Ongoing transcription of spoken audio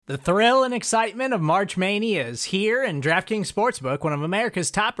The thrill and excitement of March Mania is here, and DraftKings Sportsbook, one of America's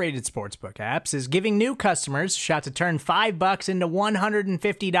top-rated sportsbook apps, is giving new customers a shot to turn $5 into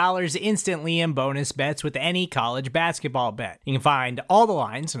 $150 instantly in bonus bets with any college basketball bet. You can find all the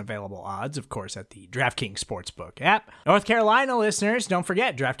lines and available odds, of course, at the DraftKings Sportsbook app. North Carolina listeners, don't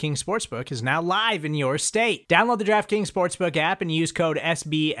forget, DraftKings Sportsbook is now live in your state. Download the DraftKings Sportsbook app and use code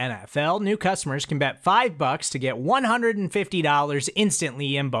SBNFL. New customers can bet $5 to get $150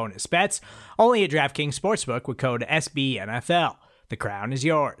 instantly in bonus bets, only at DraftKings Sportsbook with code SBNFL. The crown is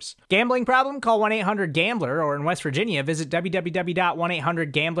yours. Gambling problem? Call 1-800-GAMBLER, or in West Virginia, visit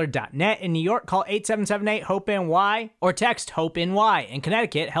www.1800gambler.net. In New York, call 877-8-HOPE-NY or text HOPE-NY. In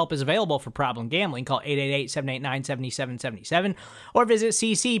Connecticut, help is available for problem gambling. Call 888-789-7777 or visit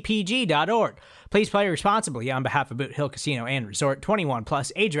ccpg.org. Please play responsibly on behalf of Boot Hill Casino and Resort. 21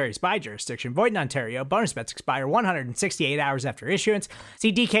 plus, age varies by jurisdiction. Void in Ontario. Bonus bets expire 168 hours after issuance.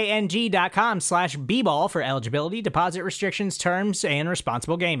 See dkng.com/bball for eligibility, deposit restrictions, terms, and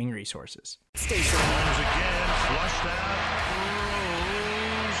responsible gaming resources. Station. Again, flushed out,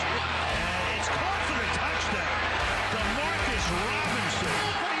 throws, and it's caught for the touchdown. DeMarcus Robinson.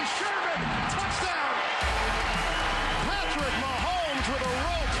 Anthony Sherman, touchdown. Patrick Mahomes with a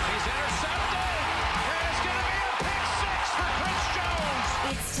rope. He's intercepted. It's going to be a pick six for Chris Jones.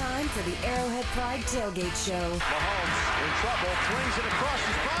 It's time for the Arrowhead Pride Tailgate Show. Mahomes in trouble, flings it across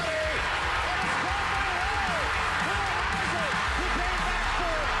his body.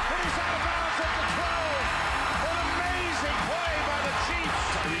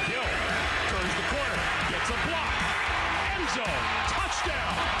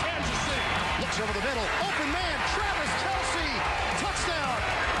 Touchdown, Kansas City. Looks over the middle, open man, Travis Kelce, touchdown.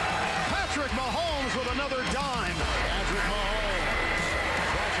 Patrick Mahomes with another dime. Patrick Mahomes,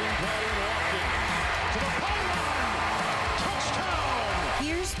 catching, playing, walking to the pylon. Touchdown.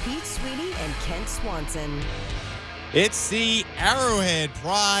 Here's Pete Sweeney and Kent Swanson. It's the Arrowhead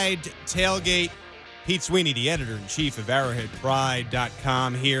Pride Tailgate. Pete Sweeney, the editor-in-chief of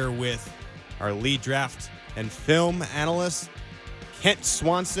ArrowheadPride.com, here with our lead draft and film analyst, Kent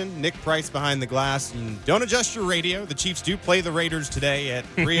Swanson. Nick Price behind the glass. And don't adjust your radio. The Chiefs do play the Raiders today at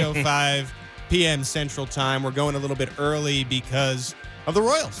 3:05 p.m. Central Time. We're going a little bit early because of the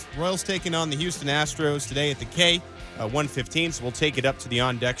Royals. Royals taking on the Houston Astros today at the K, 1:15. So we'll take it up to the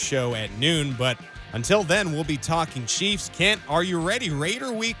On Deck show at noon. But until then, we'll be talking Chiefs. Kent, are you ready?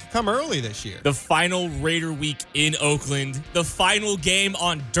 Raider week come early this year. The final Raider week in Oakland. The final game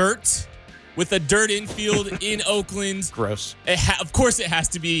on dirt. With a dirt infield in Oakland. Gross. Of course it has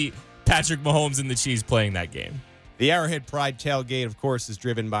to be Patrick Mahomes and the Chiefs playing that game. The Arrowhead Pride Tailgate, of course, is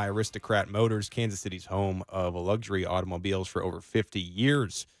driven by Aristocrat Motors, Kansas City's home of luxury automobiles for over 50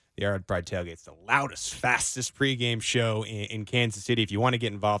 years. The Arrowhead Pride Tailgate is the loudest, fastest pregame show in Kansas City. If you want to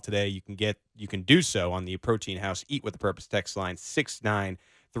get involved today, you can do so on the Protein House Eat with a Purpose text line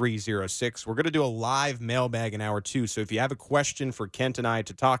 69306. We're going to do a live mailbag in hour 2. So if you have a question for Kent and I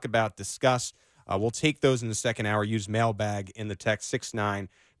to talk about, discuss, we'll take those in the second hour. Use mailbag in the text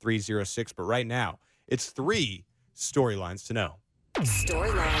 69306. But right now, it's 3 storylines to know.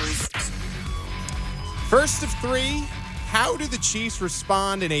 Storylines. First of 3, how do the Chiefs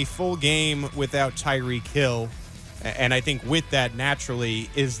respond in a full game without Tyreek Hill? And I think with that, naturally,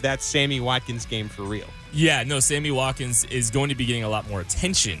 is that Sammy Watkins game for real? Yeah, no, Sammy Watkins is going to be getting a lot more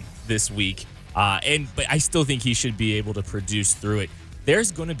attention this week, but I still think he should be able to produce through it.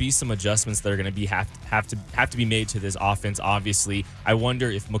 There's going to be some adjustments that are going to have to be made to this offense. Obviously, I wonder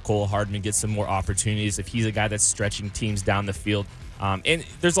if McCole Hardman gets some more opportunities, if he's a guy that's stretching teams down the field. And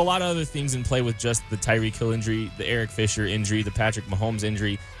there's a lot of other things in play with just the Tyreek Hill injury, the Eric Fisher injury, the Patrick Mahomes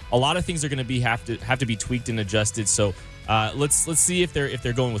injury. A lot of things are going to have to be tweaked and adjusted. So let's see if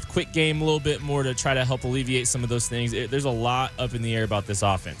they're going with quick game a little bit more to try to help alleviate some of those things. There's a lot up in the air about this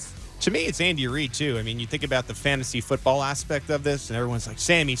offense. To me, it's Andy Reid, too. I mean, you think about the fantasy football aspect of this, and everyone's like,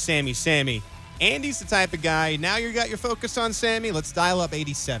 Sammy, Sammy, Sammy. Andy's the type of guy, now you got your focus on Sammy, let's dial up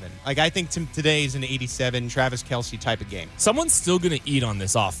 87. Like, I think today's an 87 Travis Kelce type of game. Someone's still going to eat on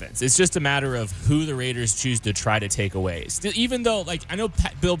this offense. It's just a matter of who the Raiders choose to try to take away. Still, even though, I know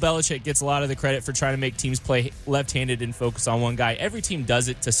Bill Belichick gets a lot of the credit for trying to make teams play left-handed and focus on one guy. Every team does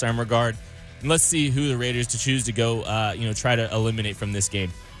it to some regard. And let's see who the Raiders to choose to go, try to eliminate from this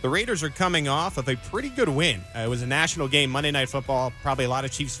game. The Raiders are coming off of a pretty good win. It was a national game, Monday Night Football. Probably a lot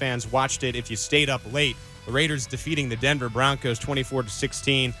of Chiefs fans watched it if you stayed up late. The Raiders defeating the Denver Broncos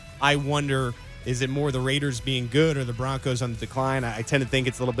 24-16. I wonder, is it more the Raiders being good or the Broncos on the decline? I tend to think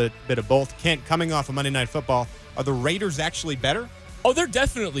it's a little bit of both. Kent, coming off of Monday Night Football, are the Raiders actually better? Oh, they're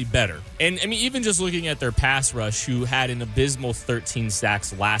definitely better. And, I mean, even just looking at their pass rush, who had an abysmal 13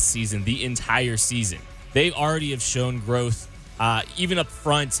 sacks last season, the entire season, they already have shown growth. Even up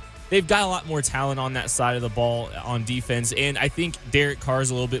front, they've got a lot more talent on that side of the ball on defense. And I think Derek Carr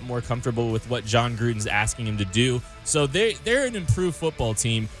is a little bit more comfortable with what John Gruden's asking him to do. So they're an improved football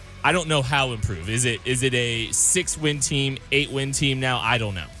team. I don't know how improved. Is it a 6-win team, 8-win team now? I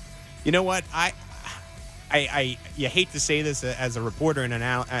don't know. You know what? You hate to say this as a reporter and an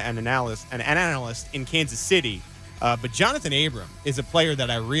analyst in Kansas City, but Jonathan Abram is a player that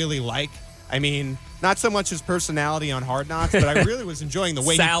I really like. I mean, not so much his personality on Hard Knocks, but I really was enjoying the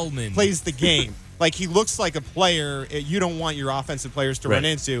way he plays the game. Like, he looks like a player you don't want your offensive players to run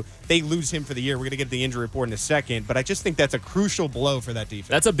into. They lose him for the year. We're going to get to the injury report in a second, but I just think that's a crucial blow for that defense.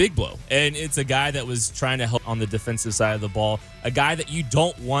 That's a big blow, and it's a guy that was trying to help on the defensive side of the ball, a guy that you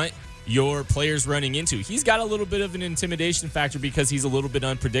don't want your players running into. He's got a little bit of an intimidation factor because he's a little bit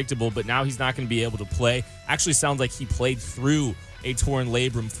unpredictable, but now he's not going to be able to play. Actually sounds like he played through a torn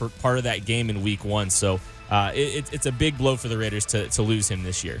labrum for part of that game in week 1. So it's a big blow for the Raiders to lose him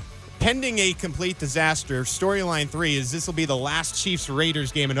this year. Pending a complete disaster, storyline 3 is this will be the last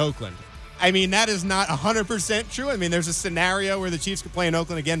Chiefs-Raiders game in Oakland. I mean, that is not 100% true. I mean, there's a scenario where the Chiefs could play in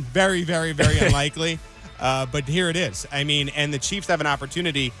Oakland again. Very, very, very unlikely. But here it is. I mean, and the Chiefs have an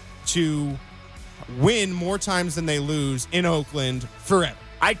opportunity to win more times than they lose in Oakland forever.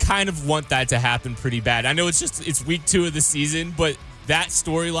 I kind of want that to happen pretty bad. I know it's week 2 of the season, but that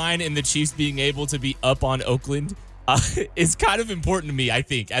storyline and the Chiefs being able to be up on Oakland is kind of important to me, I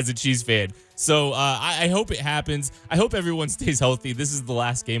think, as a Chiefs fan. So I hope it happens. I hope everyone stays healthy. This is the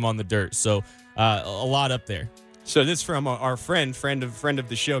last game on the dirt, so a lot up there. So this from our friend of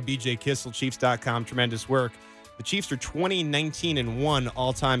the show, BJ Kissel, Chiefs.com. Tremendous work. The Chiefs are 20-19-1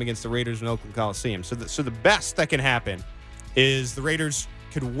 all time against the Raiders in Oakland Coliseum. So the best that can happen is the Raiders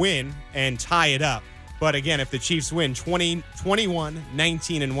could win and tie it up. But again, if the Chiefs win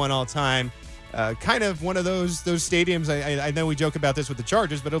 21-19-1 all time, kind of one of those stadiums. I know we joke about this with the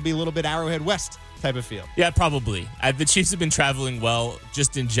Chargers, but it'll be a little bit Arrowhead West type of feel. Yeah, probably. The Chiefs have been traveling well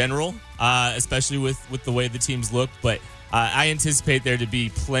just in general, especially with the way the teams look. But I anticipate there to be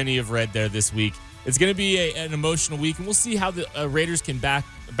plenty of red there this week. It's going to be an emotional week, and we'll see how the Raiders can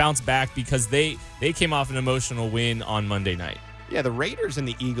bounce back because they came off an emotional win on Monday night. Yeah, the Raiders and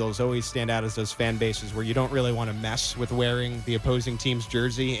the Eagles always stand out as those fan bases where you don't really want to mess with wearing the opposing team's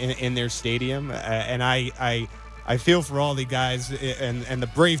jersey in their stadium. And I feel for all the guys and the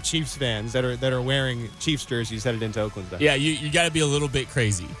brave Chiefs fans that are wearing Chiefs jerseys headed into Oakland. Yeah, you got to be a little bit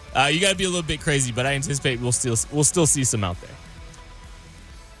crazy. But I anticipate we'll still see some out there.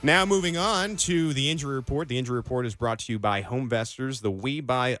 Now moving on to the injury report. The injury report is brought to you by Homevestors, the We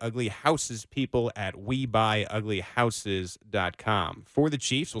Buy Ugly Houses people at WeBuyUglyHouses.com. For the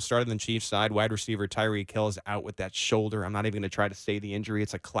Chiefs, we'll start on the Chiefs side. Wide receiver Tyreek Hill is out with that shoulder. I'm not even going to try to say the injury.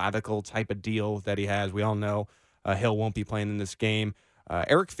 It's a clavicle type of deal that he has. We all know Hill won't be playing in this game.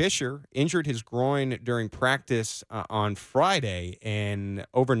 Eric Fisher injured his groin during practice on Friday, and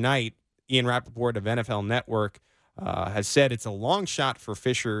overnight, Ian Rappaport of NFL Network has said it's a long shot for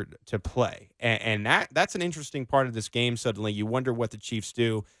Fisher to play. And that's an interesting part of this game. Suddenly, you wonder what the Chiefs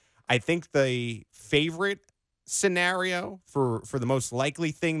do. I think the favorite scenario for the most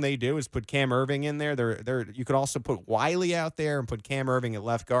likely thing they do is put Cam Irving in there. You could also put Wiley out there and put Cam Irving at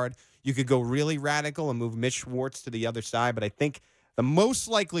left guard. You could go really radical and move Mitch Schwartz to the other side. But I think the most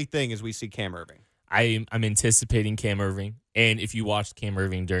likely thing is we see Cam Irving. I'm anticipating Cam Irving. And if you watched Cam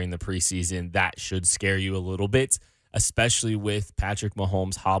Irving during the preseason, that should scare you a little bit, especially with Patrick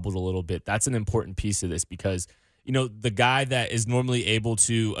Mahomes hobbled a little bit. That's an important piece of this because, you know, the guy that is normally able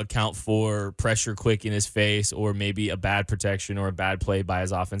to account for pressure quick in his face or maybe a bad protection or a bad play by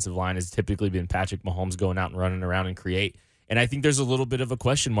his offensive line has typically been Patrick Mahomes going out and running around and create. And I think there's a little bit of a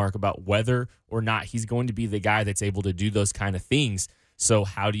question mark about whether or not he's going to be the guy that's able to do those kind of things. So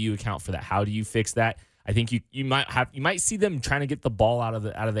how do you account for that? How do you fix that? I think you might see them trying to get the ball out of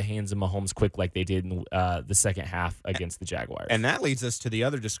the hands of Mahomes quick like they did in the second half against the Jaguars. And that leads us to the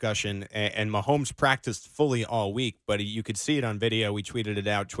other discussion. And Mahomes practiced fully all week, but you could see it on video. We tweeted it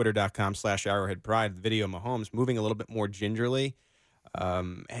out, twitter.com/ArrowheadPride. The video of Mahomes moving a little bit more gingerly.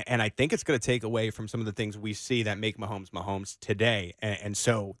 And I think it's going to take away from some of the things we see that make Mahomes today. And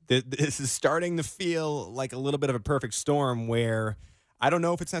so this is starting to feel like a little bit of a perfect storm where I don't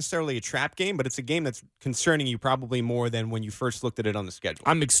know if it's necessarily a trap game, but it's a game that's concerning you probably more than when you first looked at it on the schedule.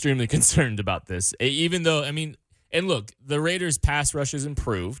 I'm extremely concerned about this, even though, and look, the Raiders' pass rush has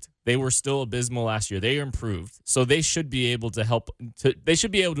improved. They were still abysmal last year. They are improved. So they should be able to they should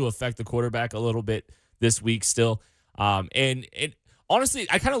be able to affect the quarterback a little bit this week still. And honestly,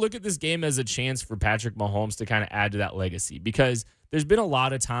 I kind of look at this game as a chance for Patrick Mahomes to kind of add to that legacy, because there's been a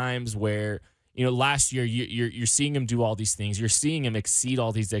lot of times where, last year you're seeing him do all these things. You're seeing him exceed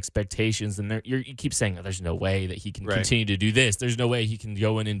all these expectations, and you keep saying, oh, there's no way that he can continue to do this. There's no way he can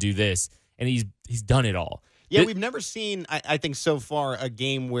go in and do this. And he's done it all. Yeah, we've never seen, I think so far, a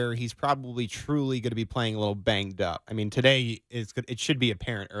game where he's probably truly going to be playing a little banged up. I mean, today it should be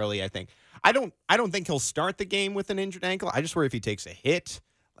apparent early, I think. I don't think he'll start the game with an injured ankle. I just worry if he takes a hit,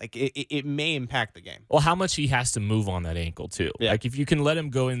 like it may impact the game. Well, how much he has to move on that ankle too. Yeah. Like if you can let him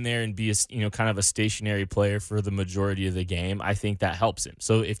go in there and be kind of a stationary player for the majority of the game, I think that helps him.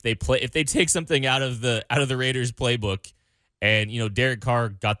 So if they take something out of the Raiders playbook, and Derek Carr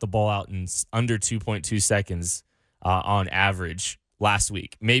got the ball out in under 2.2 seconds on average last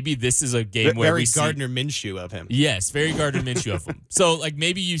week, maybe this is a game where we see Gardner Minshew of him. Yes, very Gardner Minshew of him. So, like,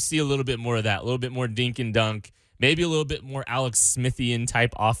 maybe you see a little bit more of that, a little bit more dink and dunk, maybe a little bit more Alex Smithian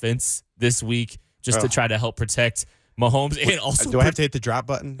type offense this week, just to try to help protect Mahomes. And also, do I have to hit the drop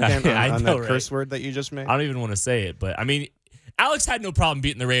button again on that curse word that you just made? I don't even want to say it, but I mean, Alex had no problem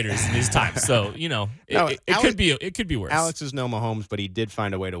beating the Raiders in his time, so it could be worse. Alex is no Mahomes, but he did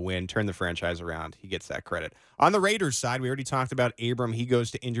find a way to win, turn the franchise around. He gets that credit. On the Raiders side, we already talked about Abram. He goes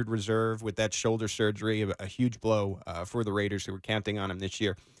to injured reserve with that shoulder surgery, a huge blow for the Raiders, who were counting on him this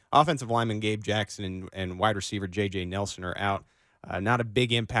year. Offensive lineman Gabe Jackson and wide receiver J.J. Nelson are out. Not a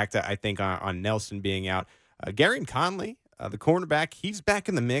big impact, I think, on Nelson being out. Gary Conley, the cornerback, he's back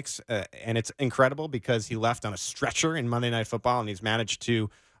in the mix, and it's incredible because he left on a stretcher in Monday Night Football, and he's managed to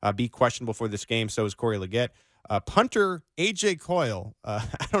be questionable for this game. So is Corey Leggett. Punter A.J. Coyle, I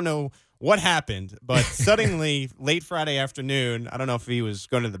don't know what happened, but suddenly, late Friday afternoon, I don't know if he was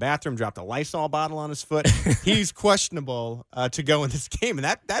going to the bathroom, dropped a Lysol bottle on his foot. He's questionable to go in this game, and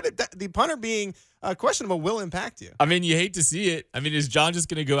that the punter being questionable will impact you. I mean, you hate to see it. I mean, is John just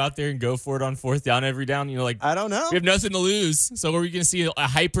going to go out there and go for it on fourth down every down? I don't know. We have nothing to lose. So are we going to see a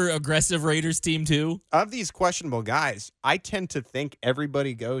hyper-aggressive Raiders team too? Of these questionable guys, I tend to think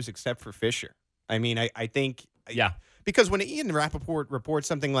everybody goes except for Fisher. I mean, I think... Yeah. Because when Ian Rappaport reports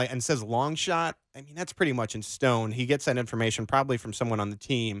something like and says long shot, I mean, that's pretty much in stone. He gets that information probably from someone on the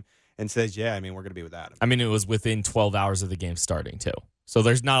team and says, yeah, I mean, we're going to be without him. I mean, it was within 12 hours of the game starting, too. So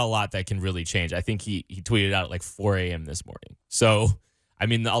there's not a lot that can really change. I think he tweeted out at like 4 a.m. this morning. So, I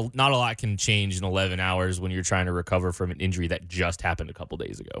mean, not a lot can change in 11 hours when you're trying to recover from an injury that just happened a couple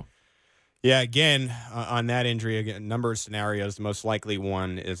days ago. Yeah, again, on that injury, again, a number of scenarios. The most likely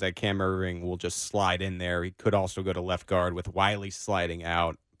one is that Cam Irving will just slide in there. He could also go to left guard with Wiley sliding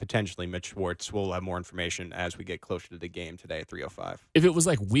out. Potentially Mitch Schwartz. We'll have more information as we get closer to the game today at 3:05. If it was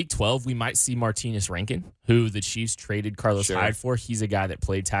like week 12, we might see Martinez Rankin, who the Chiefs traded Carlos Hyde for. He's a guy that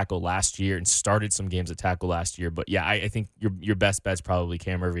played tackle last year and started some games at tackle last year. But yeah, I think your best bet's probably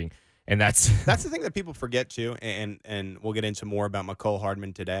Cam Irving. And that's the thing that people forget too, and we'll get into more about McCole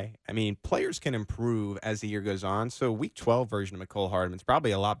Hardman today. I mean, players can improve as the year goes on. So week 12 version of McCole Hardman's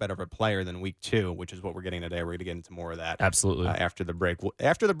probably a lot better of a player than week 2, which is what we're getting today. We're going to get into more of that. Absolutely. After the break.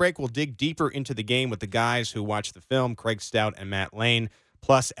 After the break, we'll dig deeper into the game with the guys who watch the film, Craig Stout and Matt Lane,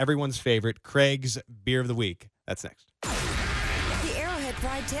 plus everyone's favorite, Craig's Beer of the Week. That's next. The Arrowhead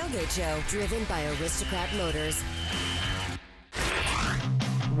Pride Tailgate Show, driven by Aristocrat Motors.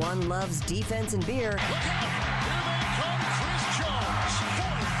 One loves defense and beer. Look out! Here they come, Chris Jones.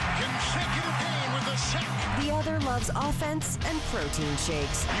 Fourth consecutive game with a sack. The other loves offense and protein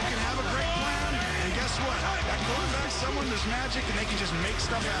shakes. You can have a great plan, and guess what? That quarterback's someone that's magic, and they can just make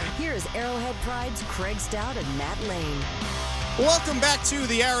stuff happen. Here's Arrowhead Pride's Craig Stout and Matt Lane. Welcome back to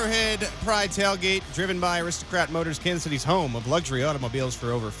the Arrowhead Pride Tailgate, driven by Aristocrat Motors, Kansas City's home of luxury automobiles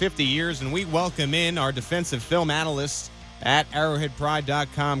for over 50 years. And we welcome in our defensive film analyst at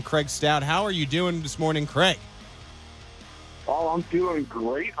arrowheadpride.com, Craig Stout. How are you doing this morning, Craig? Oh, I'm doing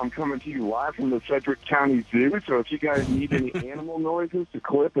great. I'm coming to you live from the Sedgwick County Zoo, so if you guys need any animal noises to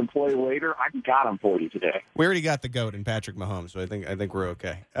clip and play later, I got them for you today. We already got the GOAT in Patrick Mahomes, so I think we're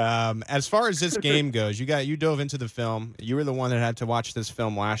okay. As far as this game goes, you dove into the film. You were the one that had to watch this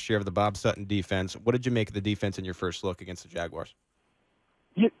film last year of the Bob Sutton defense. What did you make of the defense in your first look against the Jaguars?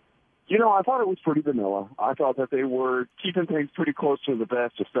 You know, I thought it was pretty vanilla. I thought that they were keeping things pretty close to the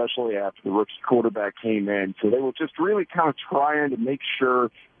vest, especially after the rookie quarterback came in. So they were just really kind of trying to make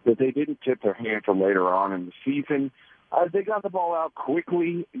sure that they didn't tip their hand for later on in the season. They got the ball out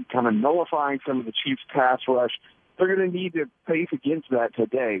quickly, kind of nullifying some of the Chiefs' pass rush. they're going to need to face against that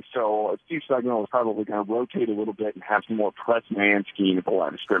today. So Steve Spagnuolo is probably going to rotate a little bit and have some more press man scheme at the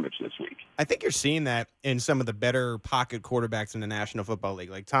line of scrimmage this week. I think you're seeing that in some of the better pocket quarterbacks in the National Football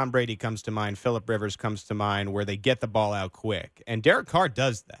League. Like Tom Brady comes to mind, Phillip Rivers comes to mind, where they get the ball out quick. And Derek Carr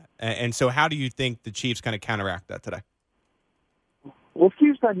does that. And so how do you think the Chiefs kind of counteract that today? Well,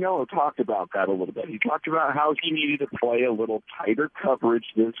 Steve Spagnuolo talked about that a little bit. He talked about how he needed to play a little tighter coverage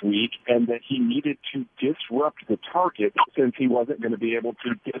this week and that he needed to disrupt the target since he wasn't going to be able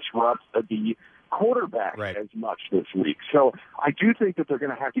to disrupt the quarterback as much this week. So I do think that they're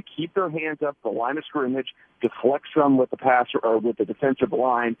going to have to keep their hands up the line of scrimmage, deflect some with the passer or with the defensive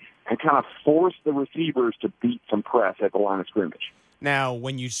line, and kind of force the receivers to beat some press at the line of scrimmage. Now,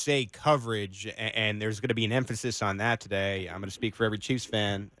 when you say coverage, and there's going to be an emphasis on that today, I'm going to speak for every Chiefs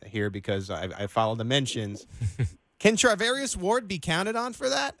fan here because I follow the mentions. Can Charvarius Ward be counted on for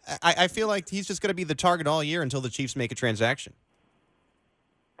that? I feel like he's just going to be the target all year until the Chiefs make a transaction.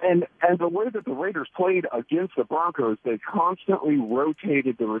 And the way that the Raiders played against the Broncos, they constantly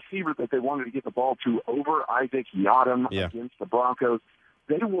rotated the receiver that they wanted to get the ball to over Isaac Yiadom against the Broncos.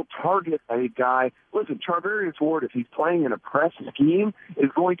 They will target a guy. Listen, Charvarius Ward, if he's playing in a press scheme, is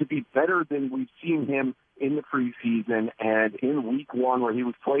going to be better than we've seen him in the preseason and in week one where he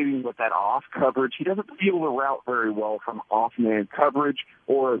was playing with that off coverage. He doesn't feel the route very well from off-man coverage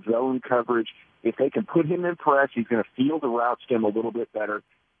or a zone coverage. If they can put him in press, he's going to feel the route stem a little bit better.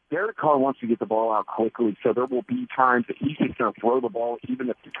 Derek Carr wants to get the ball out quickly, so there will be times that he's just going to throw the ball even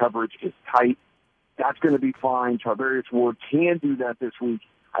if the coverage is tight. That's going to be fine. Charvarius Ward can do that this week.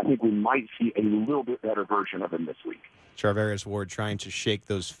 I think we might see a little bit better version of him this week. Charvarius Ward trying to shake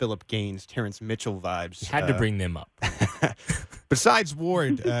those Phillip Gaines, Terrence Mitchell vibes. Had to bring them up. Besides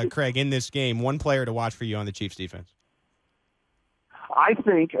Ward, Craig, in this game, one player to watch for you on the Chiefs defense. I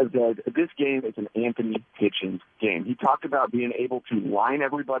think that this game is an Anthony Hitchens game. He talked about being able to line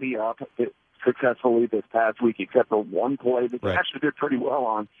everybody up successfully this past week, except for one play that he actually did pretty well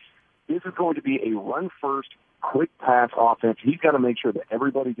on. This is going to be a run-first, quick-pass offense. He's got to make sure that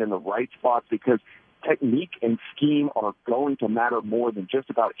everybody's in the right spots because technique and scheme are going to matter more than just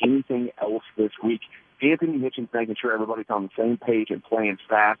about anything else this week. Anthony Hitchens making sure everybody's on the same page and playing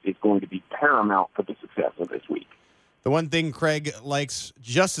fast is going to be paramount for the success of this week. The one thing Craig likes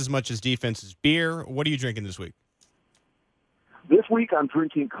just as much as defense is beer. What are you drinking this week? This week I'm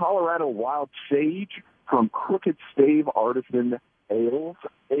drinking Colorado Wild Sage from Crooked Stave Artisan Ales.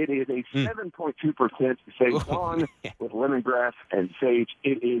 It is a 7.2% Saison with lemongrass and sage.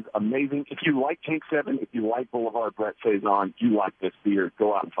 It is amazing. If you like Tank 7, if you like Boulevard Brett Saison, you like this beer.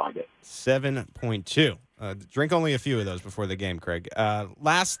 Go out and find it. 7.2. Drink only a few of those before the game, Craig.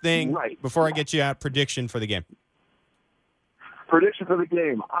 Last thing before I get you out, prediction for the game. Prediction for the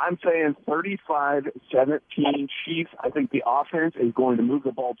game, I'm saying 35-17 Chiefs. I think the offense is going to move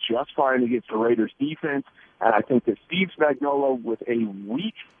the ball just fine against the Raiders' defense, and I think that Steve Spagnuolo, with a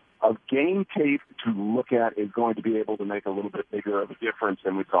week of game tape to look at, is going to be able to make a little bit bigger of a difference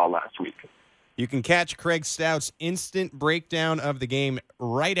than we saw last week. You can catch Craig Stout's instant breakdown of the game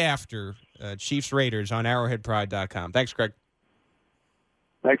right after Chiefs-Raiders on arrowheadpride.com. Thanks, Craig.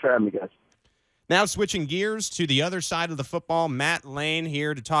 Thanks for having me, guys. Now switching gears to the other side of the football, Matt Lane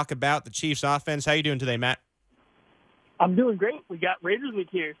here to talk about the Chiefs offense. How you doing today, Matt? I'm doing great. We got Raiders week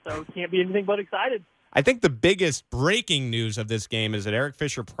here, so can't be anything but excited. I think the biggest breaking news of this game is that Eric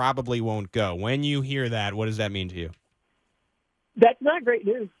Fisher probably won't go. When you hear that, what does that mean to you? That's not great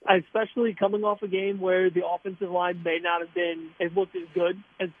news, especially coming off a game where the offensive line may not have been as looked as good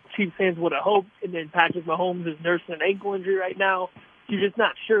as Chiefs fans would have hoped, and then Patrick Mahomes is nursing an ankle injury right now. You're just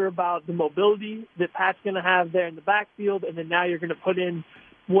not sure about the mobility that Pat's going to have there in the backfield, and then now you're going to put in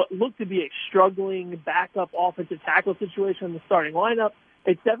what looked to be a struggling backup offensive tackle situation in the starting lineup.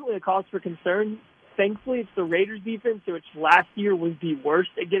 It's definitely a cause for concern. Thankfully, it's the Raiders defense, which last year was the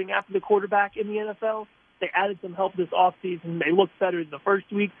worst at getting after the quarterback in the NFL. They added some help this offseason. They looked better in the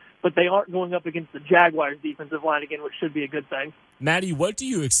first week, but they aren't going up against the Jaguars defensive line again, which should be a good thing. Maddie, what do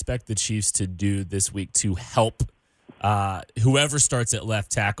you expect the Chiefs to do this week to help whoever starts at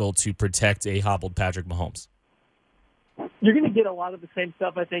left tackle to protect a hobbled Patrick Mahomes? You're going to get a lot of the same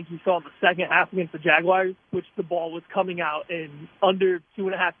stuff I think you saw in the second half against the Jaguars, which the ball was coming out in under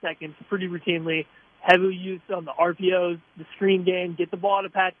 2.5 seconds pretty routinely. Heavy use on the RPOs, the screen game, get the ball out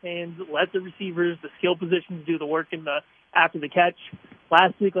of Pat's hands, let the receivers, the skill positions do the work in the after the catch.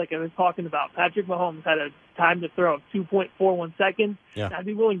 Last week, like I was talking about, Patrick Mahomes had a time to throw of 2.41 seconds. Yeah. I'd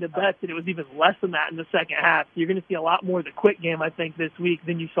be willing to bet that it was even less than that in the second half. You're going to see a lot more of the quick game, I think, this week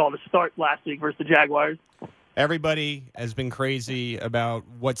than you saw to start last week versus the Jaguars. Everybody has been crazy about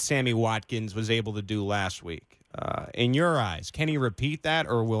what Sammy Watkins was able to do last week. In your eyes, can he repeat that,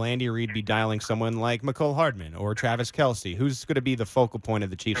 or will Andy Reid be dialing someone like Mecole Hardman or Travis Kelce? Who's going to be the focal point of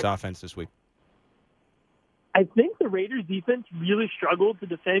the Chiefs' offense this week? I think the Raiders defense really struggled to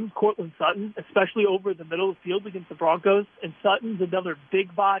defend Cortland Sutton, especially over the middle of the field against the Broncos. And Sutton's another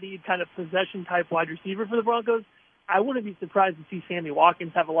big-bodied kind of possession-type wide receiver for the Broncos. I wouldn't be surprised to see Sammy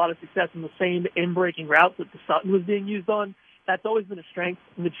Watkins have a lot of success in the same in-breaking routes that the Sutton was being used on. That's always been a strength,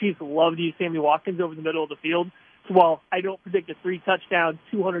 and the Chiefs love to use Sammy Watkins over the middle of the field. So while I don't predict a 3-touchdown,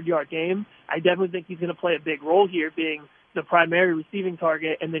 200-yard game, I definitely think he's going to play a big role here, being the primary receiving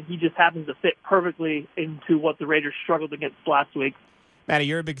target, and then he just happens to fit perfectly into what the Raiders struggled against last week. Matty,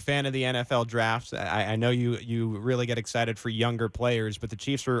 you're a big fan of the NFL drafts. I know you really get excited for younger players, but the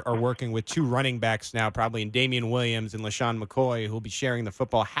Chiefs are working with 2 running backs now, probably in Damian Williams and LaShawn McCoy, who will be sharing the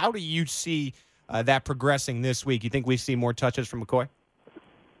football. How do you see that progressing this week? You think we see more touches from McCoy?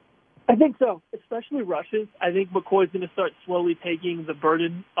 I think so, especially rushes. I think McCoy's going to start slowly taking the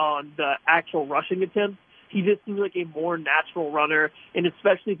burden on the actual rushing attempts. He just seems like a more natural runner, and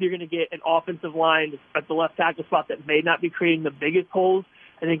especially if you're going to get an offensive line at the left tackle spot that may not be creating the biggest holes,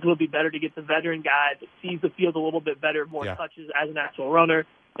 I think it'll be better to get the veteran guy that sees the field a little bit better, more touches as an actual runner.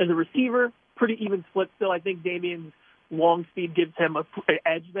 As a receiver, pretty even split still. I think Damian's long speed gives him an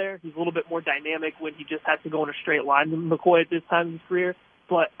edge there. He's a little bit more dynamic when he just has to go in a straight line than McCoy at this time in his career.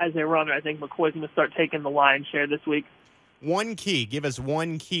 But as a runner, I think McCoy's going to start taking the lion's share this week. One key. Give us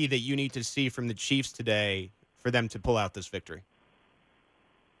one key that you need to see from the Chiefs today for them to pull out this victory.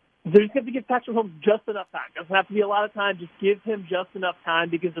 They're just going to give Patrick Mahomes just enough time. Doesn't have to be a lot of time. Just give him just enough time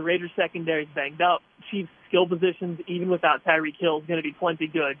because the Raiders secondary is banged up. Chiefs skill positions, even without Tyreek Hill, is going to be plenty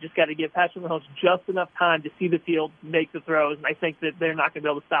good. Just got to give Patrick Mahomes just enough time to see the field, make the throws, and I think that they're not going to be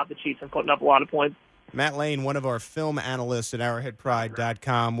able to stop the Chiefs from putting up a lot of points. Matt Lane, one of our film analysts at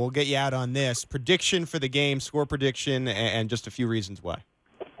arrowheadpride.com. We'll get you out on this. Prediction for the game, score prediction, and just a few reasons why.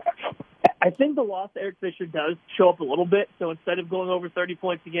 I think the loss to Eric Fisher does show up a little bit. So instead of going over 30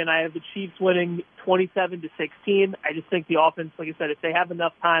 points again, I have the Chiefs winning 27-16. I just think the offense, like I said, if they have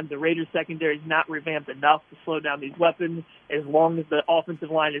enough time, the Raiders secondary is not revamped enough to slow down these weapons. As long as the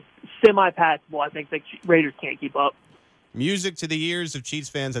offensive line is semi-passable, I think the Raiders can't keep up. Music to the ears of Chiefs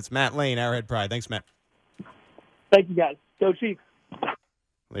fans. That's Matt Lane, Arrowhead Pride. Thanks, Matt. Thank you, guys. Go Chiefs.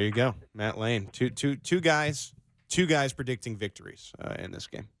 There you go, Matt Lane. Two guys predicting victories in this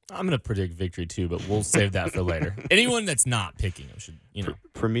game. I'm going to predict victory too, but we'll save that for later. Anyone that's not picking them should,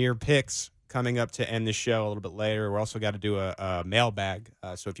 Premier picks coming up to end the show a little bit later. We're also got to do a mailbag.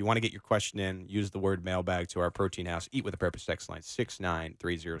 So if you want to get your question in, use the word mailbag to our Protein House Eat with a Purpose text line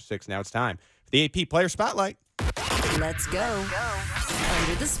 69306. Now it's time for the AP Player Spotlight. Let's go.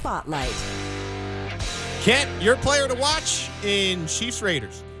 Under the spotlight. Kent, your player to watch in Chiefs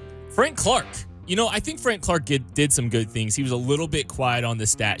Raiders. Frank Clark. I think Frank Clark did some good things. He was a little bit quiet on the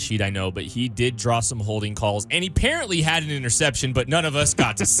stat sheet, I know, but he did draw some holding calls, and he apparently had an interception, but none of us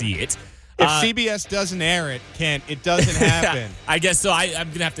got to see it. If CBS doesn't air it, Kent, it doesn't happen. I guess so. I'm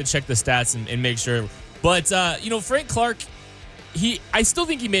going to have to check the stats and make sure. But, Frank Clark, I still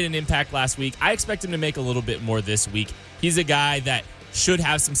think he made an impact last week. I expect him to make a little bit more this week. He's a guy that should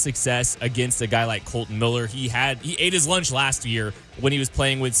have some success against a guy like Colton Miller. He ate his lunch last year when he was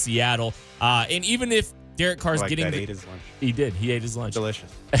playing with Seattle. And even if Derek Carr's ate his lunch. He did. He ate his lunch.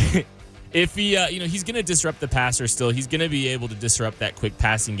 Delicious. If he, he's going to disrupt the passer still. He's going to be able to disrupt that quick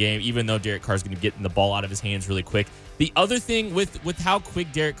passing game, even though Derek Carr's going to get the ball out of his hands really quick. The other thing with how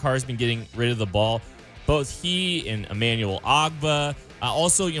quick Derek Carr's been getting rid of the ball, both he and Emmanuel Ogbah,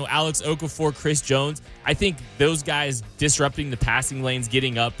 also, Alex Okafor, Chris Jones, I think those guys disrupting the passing lanes,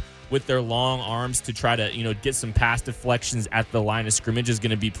 getting up with their long arms to try to, get some pass deflections at the line of scrimmage is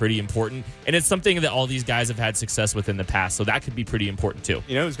going to be pretty important. And it's something that all these guys have had success with in the past, so that could be pretty important too.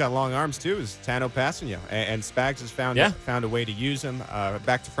 Who's got long arms too is Tano Passanio, and Spags has found a way to use him.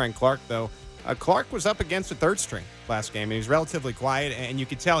 Back to Frank Clark, though. Clark was up against a third string last game, and he was relatively quiet, and you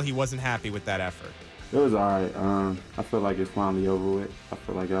could tell he wasn't happy with that effort. It was all right. I feel like it's finally over with. I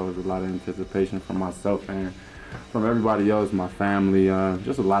feel like that was a lot of anticipation from myself and from everybody else, my family,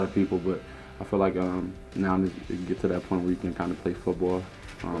 just a lot of people. But I feel like now you get to that point where you can kind of play football,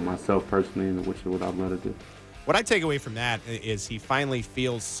 myself personally, which is what I'd love to do. What I take away from that is he finally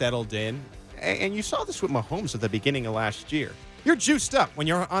feels settled in. And you saw this with Mahomes at the beginning of last year. You're juiced up when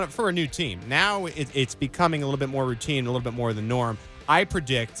you're on it for a new team. Now it's becoming a little bit more routine, a little bit more the norm. I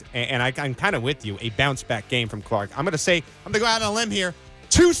predict, and I'm kind of with you, a bounce-back game from Clark. I'm going to go out on a limb here.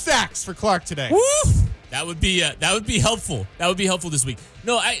 2 sacks for Clark today. Woo! That would be helpful. That would be helpful this week.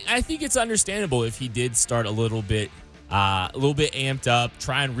 No, I think it's understandable if he did start a little bit A little bit amped up,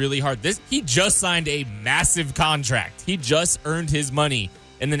 trying really hard. He just signed a massive contract. He just earned his money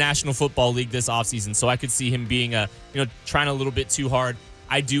in the National Football League this offseason, so I could see him being trying a little bit too hard.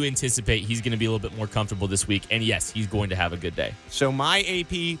 I do anticipate he's going to be a little bit more comfortable this week, and yes, he's going to have a good day. So my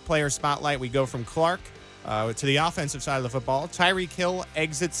AP player spotlight, we go from Clark to the offensive side of the football. Tyreek Hill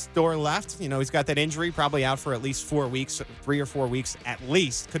exits door left. He's got that injury, probably out for at least 4 weeks, 3 or 4 weeks at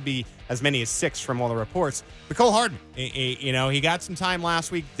least. Could be as many as 6 from all the reports. Mecole Hardman, he got some time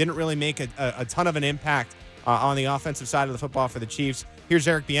last week, didn't really make a ton of an impact on the offensive side of the football for the Chiefs. Here's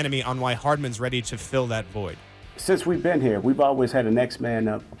Eric Bieniemy on why Hardman's ready to fill that void. Since we've been here, we've always had a next man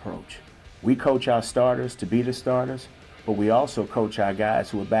up approach. We coach our starters to be the starters, but we also coach our guys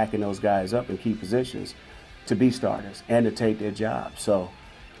who are backing those guys up in key positions to be starters and to take their job. So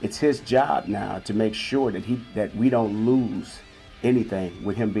it's his job now to make sure that we don't lose anything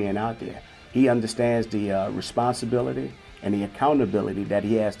with him being out there. He understands the responsibility and the accountability that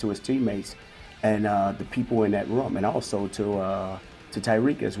he has to his teammates and the people in that room, and also to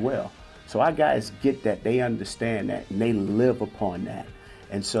Tyreek as well. So our guys get that, they understand that, and they live upon that.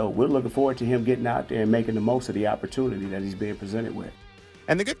 And so we're looking forward to him getting out there and making the most of the opportunity that he's being presented with.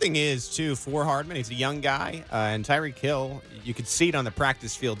 And the good thing is, too, for Hardman, he's a young guy. And Tyreek Hill, you could see it on the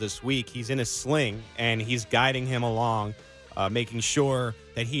practice field this week. He's in a sling, and he's guiding him along, making sure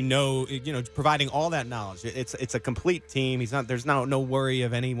that providing all that knowledge. It's a complete team. There's no worry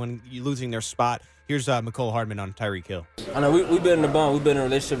of anyone losing their spot. Here's Mecole Hardman on Tyreek Hill. I know we've been in a bond. We've been in a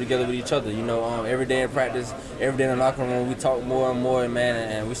relationship together with each other. Every day in practice, every day in the locker room, we talk more and more, man.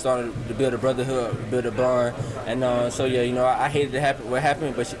 And we started to build a brotherhood, build a bond. And I hated what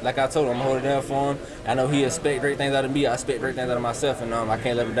happened, but like I told him, I'm holding down for him. I know he expects great things out of me. I expect great things out of myself, and I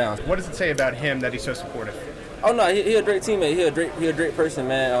can't let him down. What does it say about him that he's so supportive? Oh no, he a great teammate. He a great person,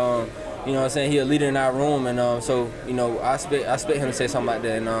 man. You know what I'm saying? He's a leader in our room, and I expect him to say something like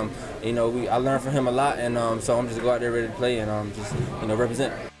that. And I learned from him a lot, and so I'm just go out there ready to play and just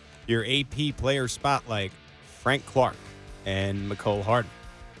represent. Your AP player spotlight, Frank Clark and Mecole Hardman.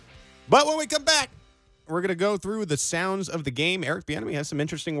 But when we come back, we're going to go through the sounds of the game. Eric Bieniemy has some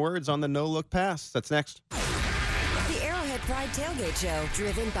interesting words on the no-look pass. That's next. The Arrowhead Pride Tailgate Show,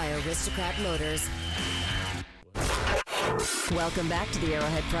 driven by Aristocrat Motors. Welcome back to the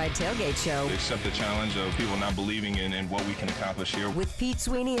Arrowhead Pride Tailgate Show. Accept the challenge of people not believing in what we can accomplish here. With Pete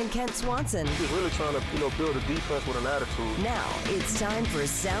Sweeney and Kent Swanson. We're really trying to, build a defense with an attitude. Now it's time for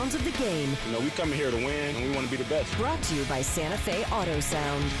Sounds of the Game. We come here to win, and we want to be the best. Brought to you by Santa Fe Auto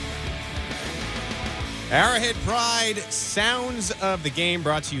Sound. Arrowhead Pride Sounds of the Game,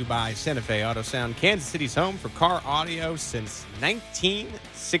 brought to you by Santa Fe Auto Sound, Kansas City's home for car audio since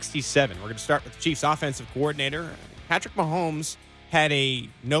 1967. We're going to start with the Chiefs' offensive coordinator. Patrick Mahomes had a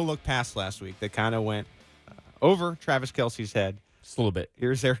no-look pass last week that kind of went over Travis Kelce's head. Just a little bit.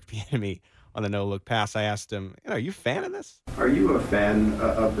 Here's Eric Bieniemy on the no-look pass. I asked him, are you a fan of this? Are you a fan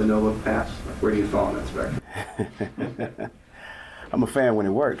of the no-look pass? Where do you fall in that spectrum? I'm a fan when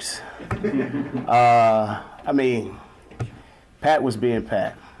it works. Pat was being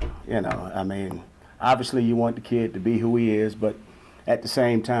Pat. Obviously you want the kid to be who he is, but at the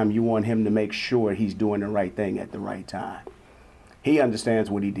same time, you want him to make sure he's doing the right thing at the right time. He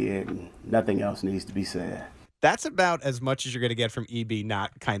understands what he did, and nothing else needs to be said. That's about as much as you're going to get from EB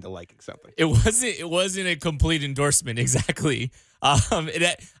not kind of liking something. It wasn't a complete endorsement, exactly.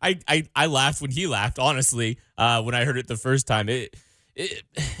 I laughed when he laughed, honestly, when I heard it the first time. It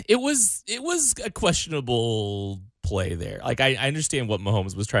was a questionable play there. Like, I understand what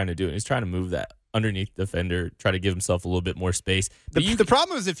Mahomes was trying to do, and he's trying to move that underneath defender, try to give himself a little bit more space. The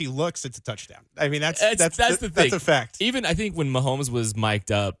problem is if he looks, it's a touchdown. I mean, that's the thing. That's a fact. Even I think when Mahomes was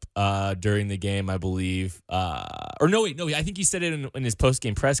mic'd up during the game, I believe, I think he said it in his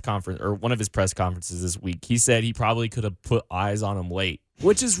post-game press conference or one of his press conferences this week. He said he probably could have put eyes on him late,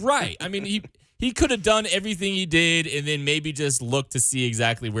 which is right. I mean, he could have done everything he did and then maybe just looked to see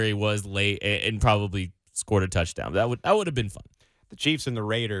exactly where he was late and probably scored a touchdown. That would have been fun. The Chiefs and the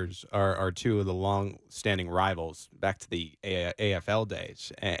Raiders are two of the long-standing rivals back to the AFL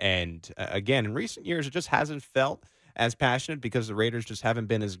days. And again, in recent years, it just hasn't felt as passionate because the Raiders just haven't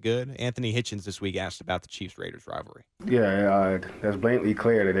been as good. Anthony Hitchens this week asked about the Chiefs-Raiders rivalry. Yeah, that's blatantly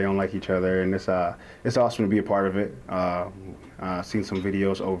clear that they don't like each other, and it's awesome to be a part of it. Seen some old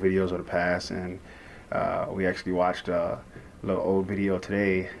videos of the past, and we actually watched a little old video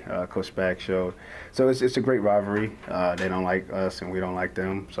today, Coach Spag showed. So it's a great rivalry. They don't like us and we don't like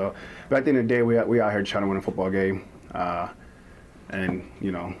them. But at the end of the day, we out here trying to win a football game. And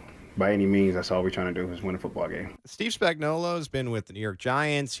by any means, that's all we're trying to do is win a football game. Steve Spagnuolo has been with the New York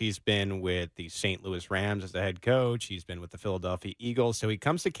Giants. He's been with the St. Louis Rams as the head coach. He's been with the Philadelphia Eagles. So he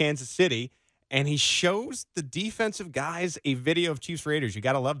comes to Kansas City, and he shows the defensive guys a video of Chiefs Raiders. You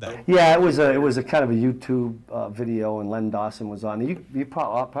got to love that. Yeah, it was a kind of a YouTube video, and Len Dawson was on. You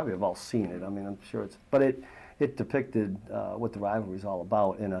probably have all seen it. I mean, I'm sure but it depicted what the rivalry is all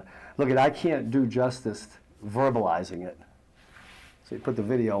about. And look, I can't do justice verbalizing it. So you put the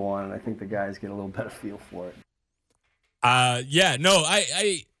video on, and I think the guys get a little better feel for it.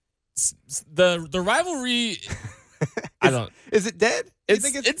 The rivalry. I don't. Is it dead? You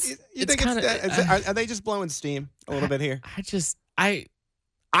think it's dead? Are they just blowing steam a little bit here?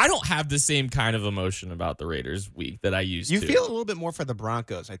 I don't have the same kind of emotion about the Raiders week that I used to. You feel a little bit more for the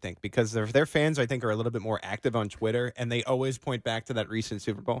Broncos, I think, because their fans, I think, are a little bit more active on Twitter, and they always point back to that recent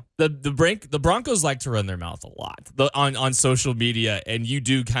Super Bowl. The Broncos like to run their mouth a lot on social media, and you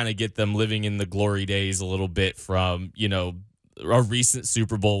do kind of get them living in the glory days a little bit from, a recent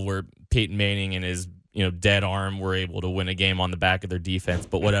Super Bowl where Peyton Manning and his dead arm were able to win a game on the back of their defense,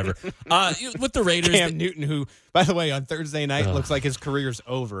 but whatever. With the Raiders, Cam Newton, who, by the way, on Thursday night looks like his care's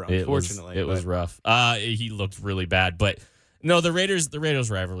over. Unfortunately, it was rough. He looked really bad, but no, the Raiders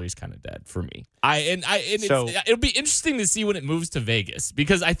rivalry is kind of dead for me. It'll be interesting to see when it moves to Vegas,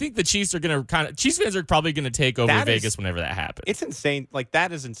 because I think the Chiefs are going to Chiefs fans are probably going to take over Vegas whenever that happens. It's insane. Like,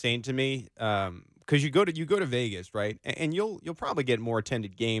 that is insane to me. Because you go to Vegas, right, and you'll probably get more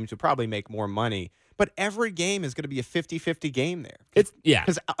attended games. You'll probably make more money. But every game is going to be a 50-50 game there.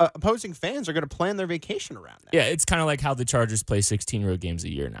 Because opposing fans are going to plan their vacation around that. Yeah, it's kind of like how the Chargers play 16 road games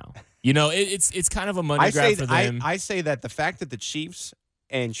a year now. It's kind of a money grab for them. I say that the fact that the Chiefs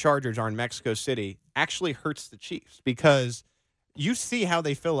and Chargers are in Mexico City actually hurts the Chiefs, because you see how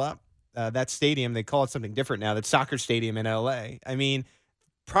they fill up that stadium. They call it something different now, that soccer stadium in L.A. I mean,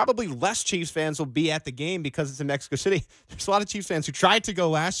 probably less Chiefs fans will be at the game because it's in Mexico City. There's a lot of Chiefs fans who tried to go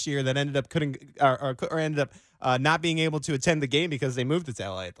last year that ended up not being able to attend the game because they moved it to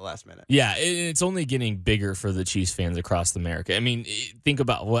LA at the last minute. Yeah, it's only getting bigger for the Chiefs fans across America. I mean, think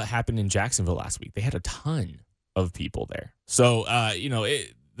about what happened in Jacksonville last week. They had a ton of people there. So,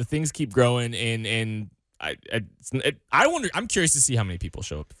 the things keep growing, and I wonder. I'm curious to see how many people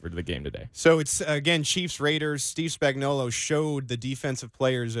show up for the game today. So it's again Chiefs Raiders. Steve Spagnuolo showed the defensive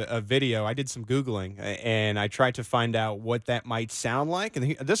players a video. I did some Googling and I tried to find out what that might sound like.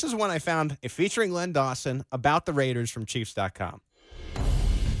 And this is one I found featuring Len Dawson about the Raiders from Chiefs.com.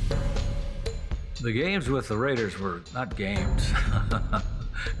 The games with the Raiders were not games.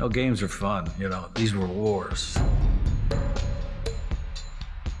 No, games are fun. These were wars.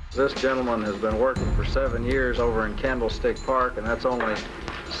 This gentleman has been working for 7 years over in Candlestick Park, and that's only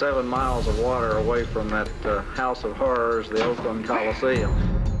 7 miles of water away from that House of Horrors, the Oakland Coliseum.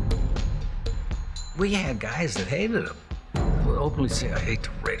 We had guys that hated them. Would openly say, I hate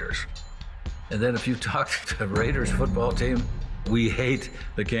the Raiders. And then if you talk to the Raiders football team, we hate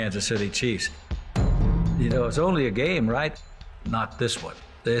the Kansas City Chiefs. It's only a game, right? Not this one.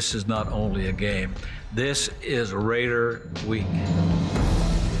 This is not only a game. This is Raider Week.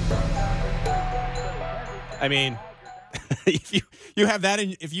 I mean, if you have that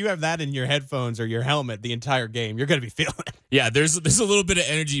in your headphones or your helmet the entire game, you're going to be feeling it. Yeah, there's a little bit of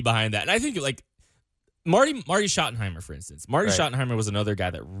energy behind that, and I think like Marty Schottenheimer, for instance. Marty Schottenheimer was another guy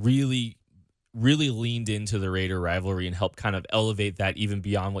that really leaned into the Raider rivalry and helped kind of elevate that even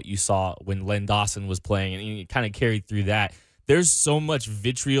beyond what you saw when Len Dawson was playing, and he kind of carried through that. There's so much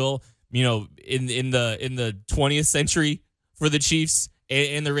vitriol, in the 20th century for the Chiefs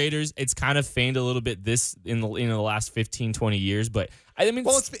and the Raiders. It's kind of feigned a little bit this in the last 15, 20 years, but I mean,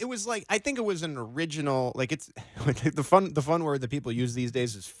 it was like, I think it was an original, like, it's the fun word that people use these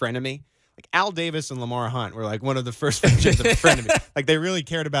days is frenemy. Like Al Davis and Lamar Hunt were like one of the first mentions of frenemy. Like, they really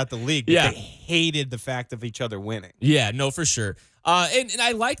cared about the league, but they hated the fact of each other winning. Yeah, no, for sure. And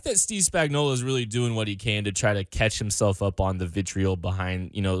I like that Steve Spagnuolo is really doing what he can to try to catch himself up on the vitriol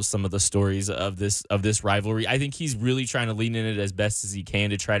behind, some of the stories of this rivalry. I think he's really trying to lean in it as best as he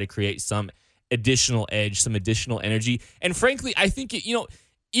can to try to create some additional edge, some additional energy. And frankly, I think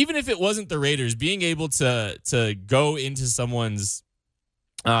even if it wasn't the Raiders, being able to go into someone's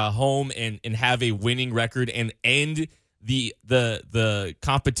home and have a winning record and end the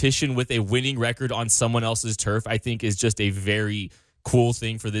competition with a winning record on someone else's turf, I think is just a very cool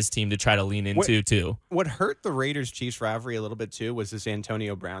thing for this team to try to lean into too. What hurt the Raiders-Chiefs rivalry a little bit too was this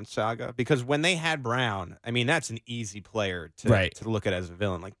Antonio Brown saga, because when they had Brown, I mean, that's an easy player to look at as a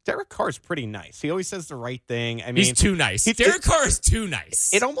villain. Like, Derek Carr's pretty nice. He always says the right thing. I mean, he's too nice. Derek Carr is too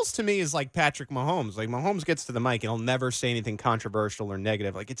nice. It almost to me is like Patrick Mahomes. Like, Mahomes gets to the mic and he'll never say anything controversial or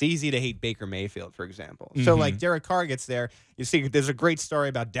negative. Like, it's easy to hate Baker Mayfield, for example. So, like, Derek Carr gets there. You see, there's a great story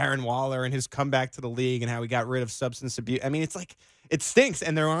about Darren Waller and his comeback to the league and how he got rid of substance abuse. I mean, it's like, it stinks,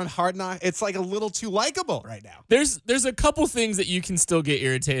 and they're on Hard Knock. It's like a little too likable right now. There's a couple things that you can still get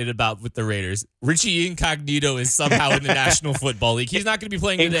irritated about with the Raiders. Richie Incognito is somehow in the National Football League. He's not going to be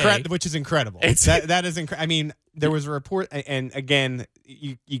playing today. Which is incredible. That is incredible. I mean, there was a report, and again,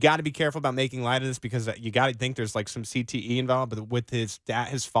 you got to be careful about making light of this because you got to think there's like some CTE involved, but with his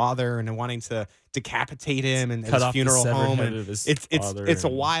father, and wanting to decapitate him and cut his off funeral the home, head and of his it's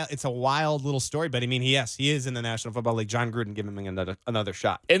a wild little story. But I mean, he is in the National Football League. John Gruden giving him another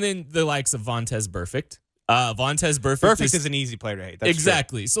shot. And then the likes of Vontaze Burfict. Vontaze Burfict is an easy player to hate. That's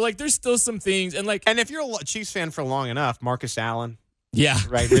exactly. True. So like, there's still some things, and if you're a Chiefs fan for long enough, Marcus Allen. Yeah.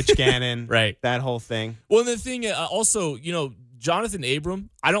 Right. Rich Gannon. Right. That whole thing. Well, and the thing also, Jonathan Abram,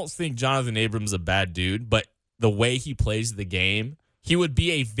 I don't think Jonathan Abram's a bad dude, but the way he plays the game, he would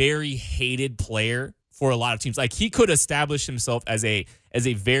be a very hated player for a lot of teams. Like, he could establish himself as a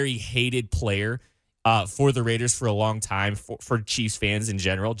very hated player for the Raiders for a long time, for Chiefs fans in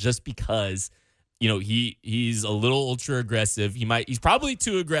general, just because, he's a little ultra aggressive. He's probably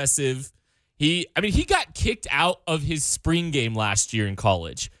too aggressive. He got kicked out of his spring game last year in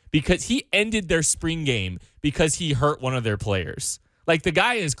college because he ended their spring game because he hurt one of their players. Like, the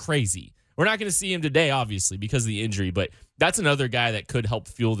guy is crazy. We're not going to see him today, obviously, because of the injury, but that's another guy that could help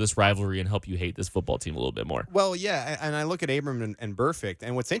fuel this rivalry and help you hate this football team a little bit more. Well, yeah, and I look at Abram and Burfict,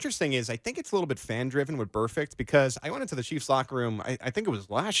 and what's interesting is I think it's a little bit fan-driven with Burfict, because I went into the Chiefs locker room, I think it was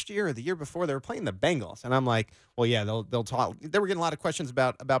last year or the year before, they were playing the Bengals, and I'm like, well, yeah, they'll talk. They were getting a lot of questions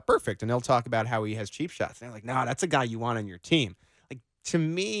about Burfict, and they'll talk about how he has cheap shots. And they're like, no, that's a guy you want on your team. Like, to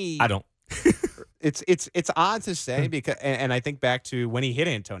me, I don't. It's odd to say, because, and I think back to when he hit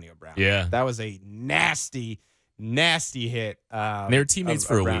Antonio Brown. Yeah, that was a nasty hit. They were teammates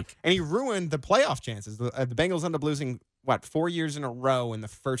for a week, and he ruined the playoff chances. The Bengals ended up losing 4 years in a row in the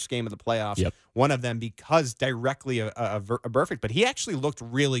first game of the playoffs. Yep. One of them because directly a Burfict, but he actually looked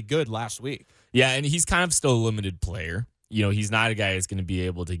really good last week. Yeah, and he's kind of still a limited player. He's not a guy that's going to be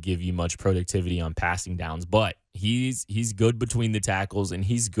able to give you much productivity on passing downs, but he's good between the tackles, and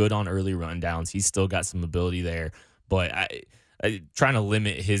he's good on early rundowns. He's still got some ability there, but trying to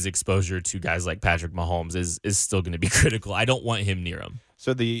limit his exposure to guys like Patrick Mahomes is still going to be critical. I don't want him near him.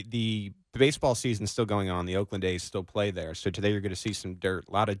 So the baseball season's still going on. The Oakland A's still play there. So today you're going to see some dirt,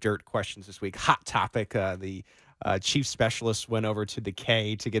 a lot of dirt questions this week. Hot topic. The chief specialists went over to the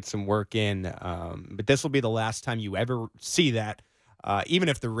K to get some work in. But this will be the last time you ever see that. Even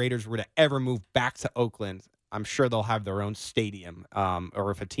if the Raiders were to ever move back to Oakland, I'm sure they'll have their own stadium.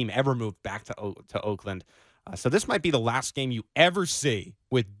 Or if a team ever moved back to Oakland. So this might be the last game you ever see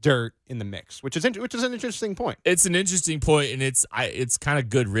with dirt in the mix, which is an interesting point. It's an interesting point, and it's kind of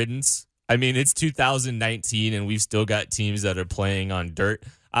good riddance. I mean, it's 2019, and we've still got teams that are playing on dirt.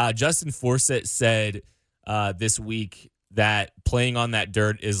 Justin Forsett said this week that playing on that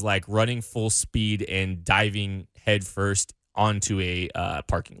dirt is like running full speed and diving headfirst onto a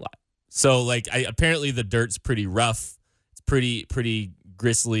parking lot. So, apparently the dirt's pretty rough. It's pretty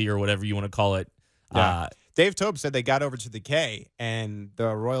gristly, or whatever you want to call it. Yeah. Dave Tobe said they got over to the K, and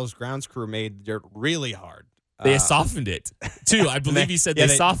the Royals grounds crew made the dirt really hard. They softened it, too. I believe he said they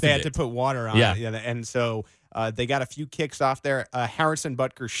softened it. They had to put water on it. Yeah, and so they got a few kicks off there. Harrison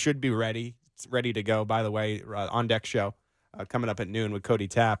Butker should be ready. It's ready to go, by the way, on deck show coming up at noon with Cody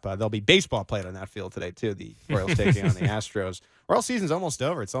Tapp. There'll be baseball played on that field today, too, the Royals taking on the Astros. Royals season's almost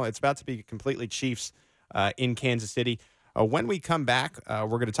over. It's about to be completely Chiefs in Kansas City. When we come back, we're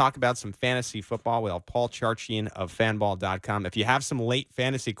going to talk about some fantasy football. We'll have Paul Charchian of fanball.com. If you have some late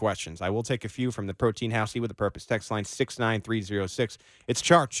fantasy questions, I will take a few from the Protein House with a Purpose text line 69306. It's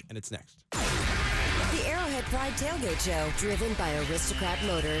Charch, and it's next. The Arrowhead Pride Tailgate Show, driven by Aristocrat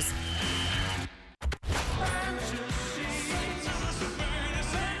Motors.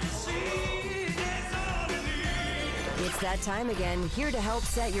 It's that time again. Here to help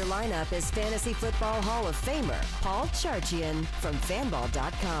set your lineup is Fantasy Football Hall of Famer Paul Charchian from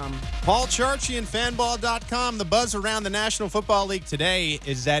fanball.com. Paul Charchian, fanball.com. The buzz around the National Football League today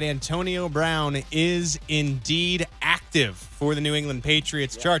is that Antonio Brown is indeed active for the New England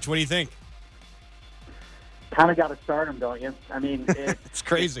Patriots. Yeah. Charch, what do you think? Kind of got to start him, don't you? I mean, it's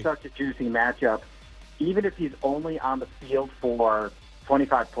crazy. It's such a juicy matchup. even if he's only on the field for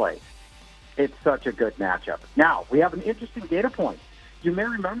 25 plays. It's such a good matchup. Now, we have an interesting data point. You may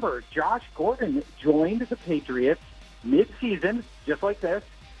remember Josh Gordon joined the Patriots mid-season, just like this,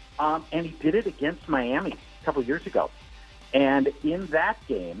 and he did it against Miami a couple years ago. And in that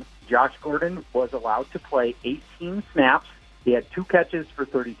game, Josh Gordon was allowed to play 18 snaps. He had 2 catches for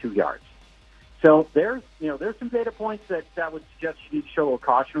 32 yards. So there's some data points that would suggest you need to show a little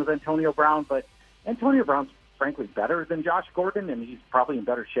caution with Antonio Brown, but Antonio Brown's frankly better than Josh Gordon, and he's probably in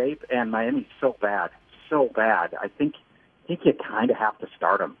better shape, and Miami's so bad. I think you kind of have to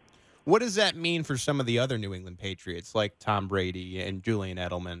start him. What does that mean for some of the other New England Patriots, like Tom Brady and Julian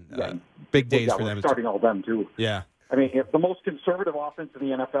Edelman? Big days for them. Starting all of them, too. Yeah. I mean, if the most conservative offense in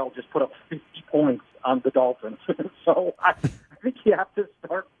the NFL just put up 50 points on the Dolphins. So I think you have to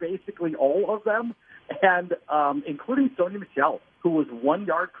start basically all of them, and including Sony Michel, who was 1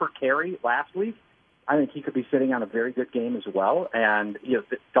 yard per carry last week. I think he could be sitting on a very good game as well. And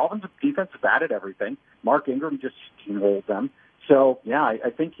the Dolphins' defense is bad at everything. Mark Ingram just steamrolled them. So, yeah, I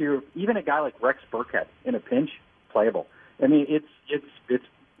think you're even a guy like Rex Burkhead in a pinch, playable. I mean, it's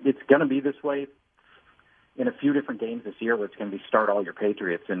going to be this way in a few different games this year where it's going to be start all your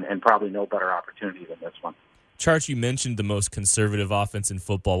Patriots and probably no better opportunity than this one. Charch, you mentioned the most conservative offense in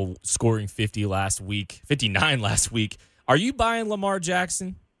football, scoring 59 last week. Are you buying Lamar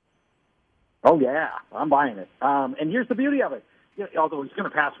Jackson? Oh, yeah, I'm buying it. And here's the beauty of it. Although he's going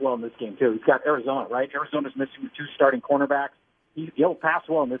to pass well in this game, too. He's got Arizona, right? Arizona's missing the 2 starting cornerbacks. He'll pass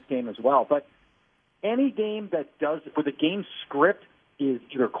well in this game as well. But any game that does, where the game script is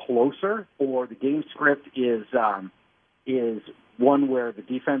either closer or the game script is one where the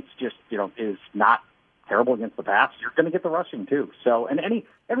defense just, is not terrible against the pass, you're going to get the rushing, too. So, and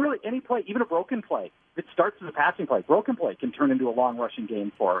really any play, even a broken play, if it starts as a passing play, broken play can turn into a long rushing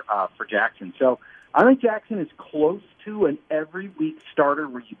game for Jackson. So I think Jackson is close to an every week starter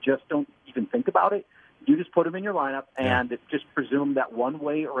where you just don't even think about it. You just put him in your lineup and just presume that one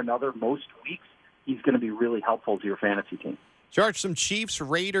way or another most weeks he's going to be really helpful to your fantasy team. George, some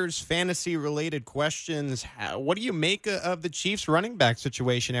Chiefs-Raiders fantasy-related questions. What do you make of the Chiefs running back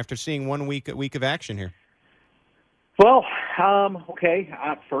situation after seeing 1 week of action here? Well, okay.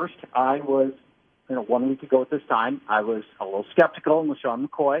 At first, I was, 1 week ago at this time, I was a little skeptical on LaShawn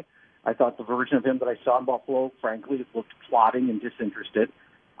McCoy. I thought the version of him that I saw in Buffalo, frankly, looked plodding and disinterested.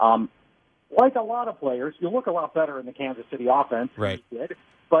 Like a lot of players, you look a lot better in the Kansas City offense than he did,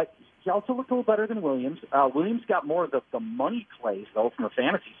 but he also looked a little better than Williams. Williams got more of the money plays, though, from a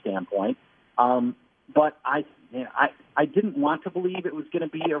fantasy standpoint. But I didn't want to believe it was going to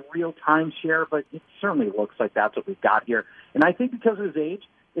be a real timeshare, but it certainly looks like that's what we've got here. And I think because of his age,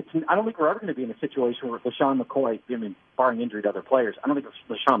 I don't think we're ever going to be in a situation where LaShawn McCoy, barring injury to other players, I don't think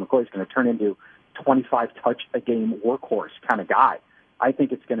LaShawn McCoy is going to turn into 25-touch-a-game workhorse kind of guy. I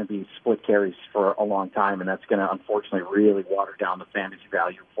think it's going to be split carries for a long time, and that's going to, unfortunately, really water down the fantasy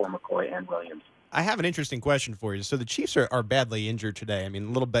value for McCoy and Williams. I have an interesting question for you. So the Chiefs are badly injured today. I mean,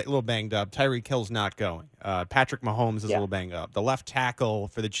 a little banged up. Tyreek Hill's not going. Patrick Mahomes is a little banged up. The left tackle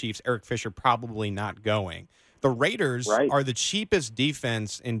for the Chiefs, Eric Fisher, probably not going. The Raiders are the cheapest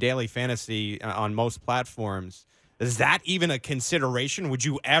defense in daily fantasy on most platforms. Is that even a consideration? Would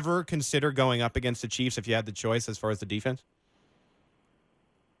you ever consider going up against the Chiefs if you had the choice as far as the defense?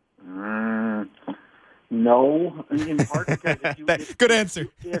 No, in part because good answer.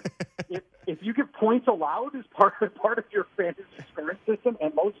 If you give points allowed as part of your fantasy scoring system,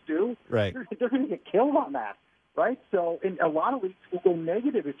 and most do, right, they're going to get killed on that, right? So, in a lot of leagues, will go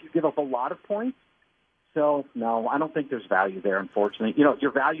negative if you give up a lot of points. So, no, I don't think there's value there. Unfortunately,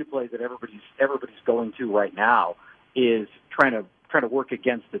 your value play that everybody's going to right now is trying to work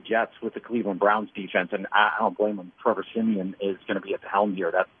against the Jets with the Cleveland Browns defense, and I don't blame them. Trevor Siemian is going to be at the helm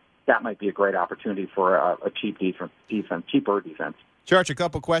here. That might be a great opportunity for a cheaper defense. George, a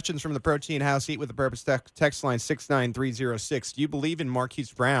couple questions from the Protein House. Eat with the Purpose text line 69306. Do you believe in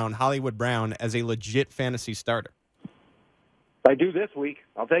Marquise Brown, Hollywood Brown, as a legit fantasy starter? I do this week.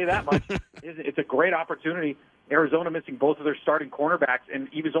 I'll tell you that much. It's a great opportunity. Arizona missing both of their starting cornerbacks, and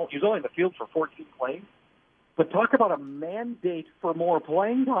he was only in the field for 14 plays. But talk about a mandate for more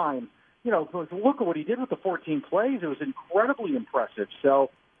playing time. Look at what he did with the 14 plays. It was incredibly impressive.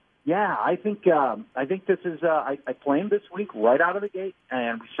 So, yeah, I think this is. I play him this week right out of the gate,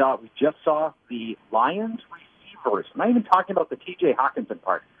 and we just saw the Lions receivers. I'm not even talking about the T.J. Hawkinson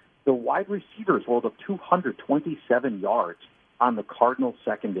part. The wide receivers rolled up 227 yards on the Cardinals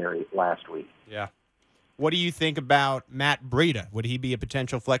secondary last week. Yeah. What do you think about Matt Breida? Would he be a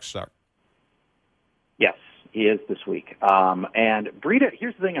potential flex start? Yes, he is this week. And Breida,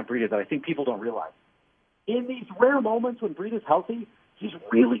 here's the thing on Breida that I think people don't realize. in these rare moments when Breida's healthy, he's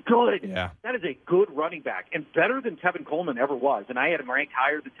really good. Yeah. That is a good running back and better than Tevin Coleman ever was. And I had him ranked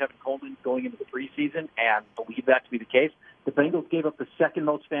higher than Tevin Coleman going into the preseason and believe that to be the case. The Bengals gave up the second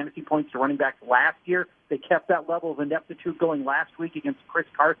most fantasy points to running backs last year. They kept that level of ineptitude going last week against Chris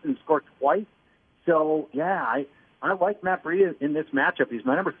Carson, who scored twice. So, yeah, I like Matt Breida in this matchup. He's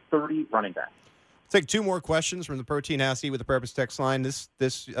my number 30 running back. Take two more questions from the Protein House Eat with the Purpose text line. This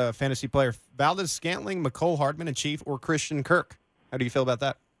fantasy player, Valdez Scantling, McCole Hardman in chief, or Christian Kirk. How do you feel about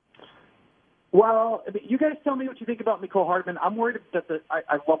that? Well, you guys tell me what you think about Mecole Hardman. I'm worried that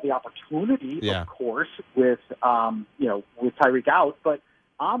I love the opportunity, of course, with with Tyreek out, but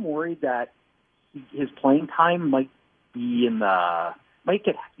I'm worried that his playing time might be might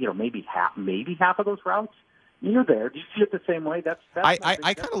get maybe half of those routes. You're there. Do you see it the same way? That's I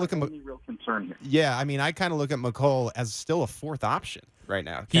kind of look at real concern here. Yeah, I mean, I kind of look at McCole as still a fourth option right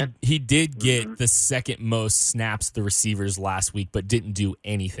now. He did get the second most snaps to the receivers last week, but didn't do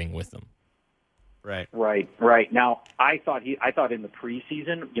anything with them. Right. Now, I thought in the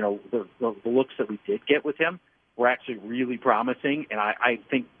preseason, the looks that we did get with him were actually really promising, and I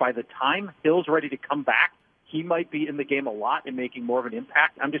think by the time Hill's ready to come back, he might be in the game a lot and making more of an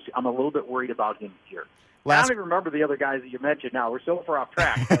impact. I'm a little bit worried about him here. I don't even remember the other guys that you mentioned now. We're so far off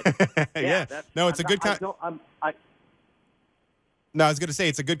track. But yeah. No, it's a good No, I was going to say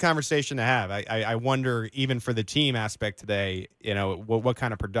it's a good conversation to have. I wonder, even for the team aspect today, what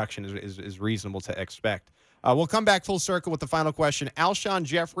kind of production is reasonable to expect. We'll come back full circle with the final question. Alshon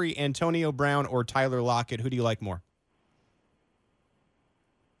Jeffrey, Antonio Brown, or Tyler Lockett, who do you like more?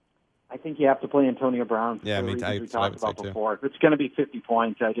 I think you have to play Antonio Brown. Yeah, we talked about before. If it's going to be 50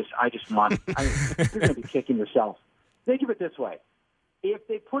 points, I just want. You're going to be kicking yourself. Think of it this way: if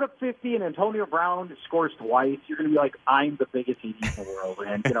they put up 50 and Antonio Brown scores twice, you're going to be like, "I'm the biggest idiot in the world."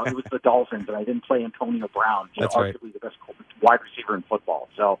 And it was the Dolphins, and I didn't play Antonio Brown. That's right. Arguably the best wide receiver in football.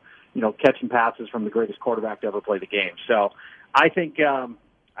 So, catching passes from the greatest quarterback to ever play the game. So, I think you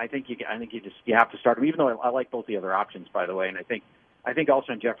have to start him. Even though I like both the other options, by the way, and I think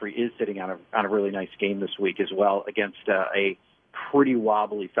Alshon Jeffrey is sitting on a really nice game this week as well against a pretty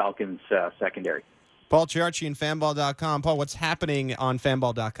wobbly Falcons secondary. Paul Ciarci, fanball.com. Paul, what's happening on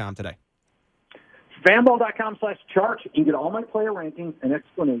fanball.com today? Fanball.com/Charge. You can get all my player rankings and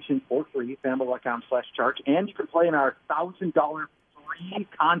explanations for free. Fanball.com/Charge. And you can play in our $1,000 free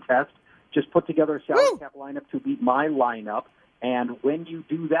contest. Just put together a salary cap lineup to beat my lineup. And when you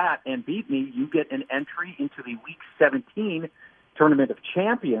do that and beat me, you get an entry into the Week 17 Tournament of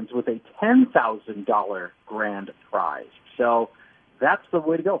Champions with a $10,000 grand prize. So that's the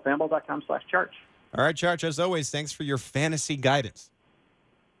way to go. Fanball.com/Charge. All right, Charge, as always, thanks for your fantasy guidance.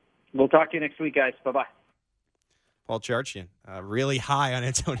 We'll talk to you next week, guys. Bye-bye. Paul Charchian, really high on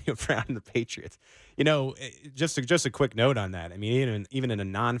Antonio Brown and the Patriots. Just a quick note on that. I mean, even in a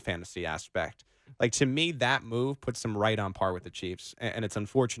non-fantasy aspect, like, to me, that move puts them right on par with the Chiefs, and it's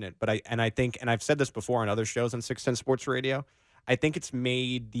unfortunate. But I think, and I've said this before on other shows on 610 Sports Radio, I think it's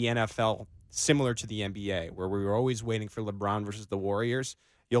made the NFL similar to the NBA, where we were always waiting for LeBron versus the Warriors.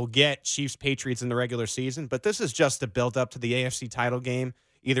 You'll get Chiefs-Patriots in the regular season, but this is just a build-up to the AFC title game,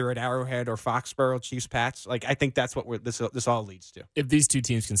 either at Arrowhead or Foxborough, Chiefs-Pats. Like, I think that's what this all leads to. If these two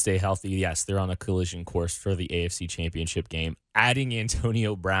teams can stay healthy, yes, they're on a collision course for the AFC Championship game. Adding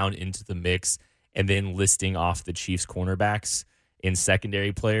Antonio Brown into the mix and then listing off the Chiefs cornerbacks in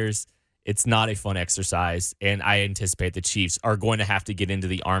secondary players, it's not a fun exercise, and I anticipate the Chiefs are going to have to get into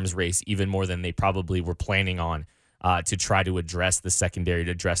the arms race even more than they probably were planning on to try to address the secondary,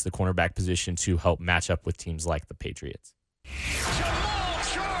 to address the cornerback position to help match up with teams like the Patriots. Jamal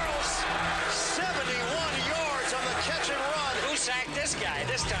Charles, 71 yards on the catch and run. Who sacked this guy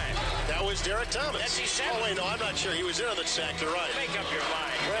this time? That was Derek Thomas. That's he said. Oh, wait, no, I'm not sure. He was in on the sack to right. Make up your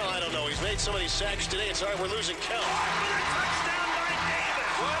mind. Well, I don't know. He's made so many sacks today, it's all right. We're losing count. Touchdown by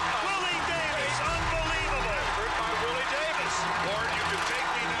Davis. Willie Davis, unbelievable. Effort by Willie Davis. Lord, you can take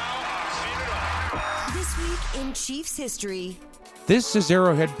me now. I've seen it all. This week in Chiefs history. This is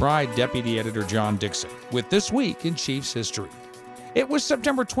Arrowhead Pride Deputy Editor John Dixon with This Week in Chiefs History. It was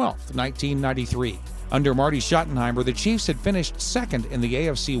September 12th, 1993. Under Marty Schottenheimer, the Chiefs had finished second in the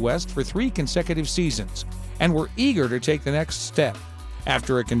AFC West for 3 consecutive seasons and were eager to take the next step.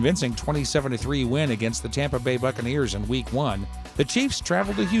 After a convincing 27-3 win against the Tampa Bay Buccaneers in Week 1, the Chiefs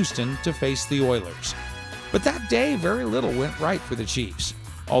traveled to Houston to face the Oilers. But that day, very little went right for the Chiefs.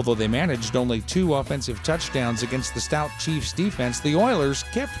 Although they managed only 2 offensive touchdowns against the stout Chiefs defense, the Oilers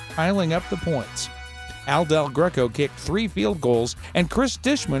kept piling up the points. Al Del Greco kicked 3 field goals, and Chris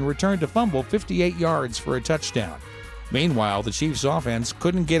Dishman returned to fumble 58 yards for a touchdown. Meanwhile, the Chiefs' offense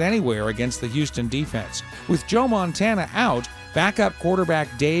couldn't get anywhere against the Houston defense. With Joe Montana out, backup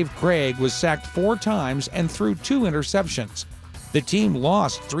quarterback Dave Craig was sacked 4 times and threw 2 interceptions. The team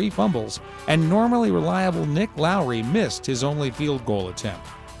lost 3 fumbles, and normally reliable Nick Lowry missed his only field goal attempt.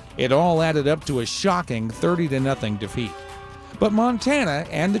 It all added up to a shocking 30-0 defeat. But Montana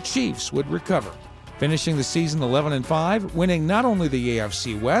and the Chiefs would recover, finishing the season 11-5, winning not only the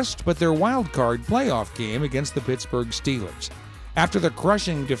AFC West, but their wild card playoff game against the Pittsburgh Steelers. After the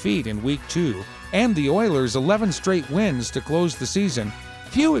crushing defeat in Week 2 and the Oilers' 11 straight wins to close the season,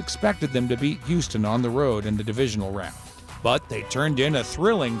 few expected them to beat Houston on the road in the divisional round. But they turned in a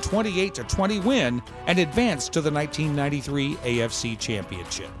thrilling 28-20 win and advanced to the 1993 AFC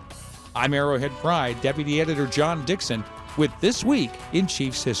Championship. I'm Arrowhead Pride Deputy Editor John Dixon with This Week in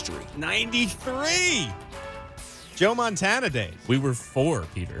Chiefs History. 93! Joe Montana days. We were 4,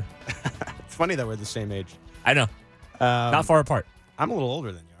 Peter. It's funny that we're the same age. I know. Not far apart. I'm a little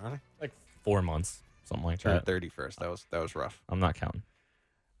older than you, aren't I? Like 4 months, something like Turned that. 30 first. That was rough. I'm not counting.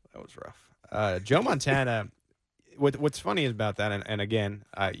 That was rough. Joe Montana. What's funny about that, and again,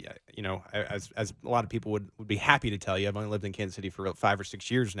 as a lot of people would be happy to tell you, I've only lived in Kansas City for 5 or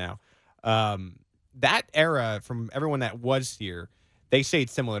 6 years now. That era, from everyone that was here, they say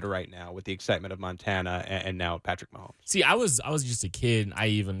it's similar to right now with the excitement of Montana and now Patrick Mahomes. See, I was just a kid, and I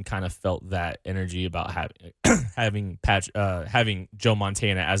even kind of felt that energy about having Joe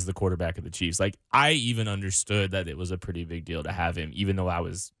Montana as the quarterback of the Chiefs. Like, I even understood that it was a pretty big deal to have him, even though I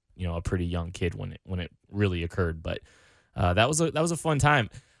was a pretty young kid when it really occurred. But that was a fun time.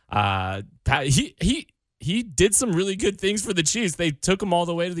 He did some really good things for the Chiefs. They took him all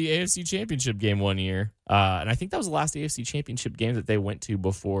the way to the AFC Championship game one year. And I think that was the last AFC Championship game that they went to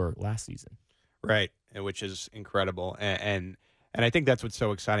before last season. Right, which is incredible. And I think that's what's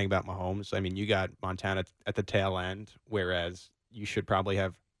so exciting about Mahomes. I mean, you got Montana at the tail end, whereas you should probably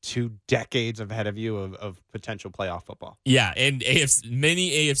have 2 decades ahead of you of potential playoff football. Yeah, and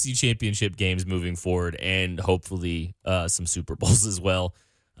many AFC Championship games moving forward, and hopefully some Super Bowls as well.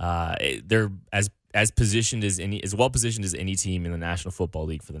 They're as well positioned as any team in the National Football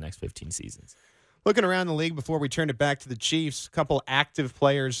League for the next 15 seasons. Looking around the league before we turn it back to the Chiefs, a couple active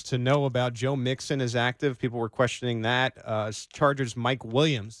players to know about. Joe Mixon is active. People were questioning that. Chargers' Mike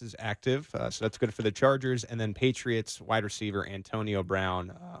Williams is active, so that's good for the Chargers. And then Patriots wide receiver Antonio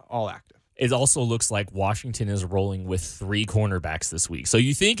Brown, all active. It also looks like Washington is rolling with 3 cornerbacks this week. So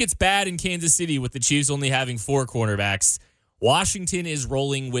you think it's bad in Kansas City with the Chiefs only having 4 cornerbacks. Washington is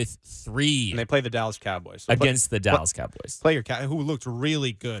rolling with 3. And they play the Dallas Cowboys. So against the Dallas Cowboys. Player who looked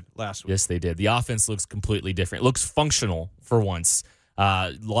really good last week. Yes, they did. The offense looks completely different. It looks functional for once.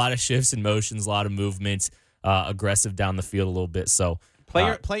 A lot of shifts and motions, a lot of movement, aggressive down the field a little bit. So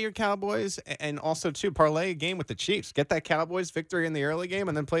play your Cowboys, and also, too, parlay a game with the Chiefs. Get that Cowboys victory in the early game,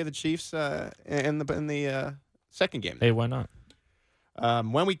 and then play the Chiefs in the second game. Hey, why not?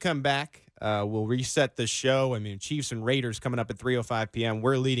 When we come back, we'll reset the show. I mean, Chiefs and Raiders coming up at 3:05 p.m.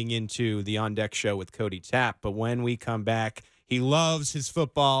 We're leading into the On Deck show with Cody Tapp. But when we come back, he loves his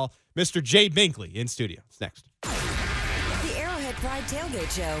football. Mr. Jay Binkley in studio. It's next. The Arrowhead Pride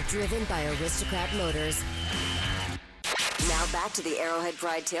Tailgate Show, driven by Aristocrat Motors. Now back to the Arrowhead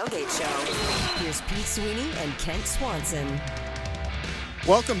Pride Tailgate Show. Here's Pete Sweeney and Kent Swanson.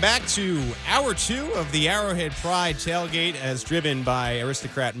 Welcome back to Hour 2 of the Arrowhead Pride Tailgate, as driven by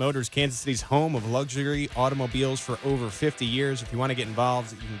Aristocrat Motors, Kansas City's home of luxury automobiles for over 50 years. If you want to get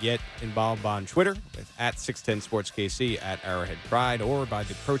involved, you can get involved on Twitter with @610SportsKC, @Arrowhead Pride, or by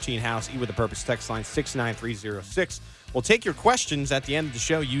the Protein House Eat with a Purpose text line 69306. We'll take your questions at the end of the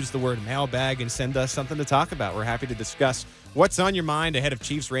show. Use the word mailbag and send us something to talk about. We're happy to discuss what's on your mind ahead of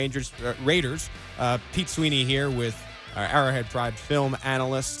Chiefs Raiders. Pete Sweeney here with our Arrowhead Pride film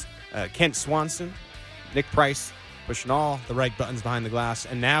analyst, Kent Swanson, Nick Price, pushing all the right buttons behind the glass.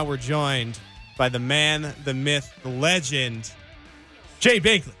 And now we're joined by the man, the myth, the legend, Jay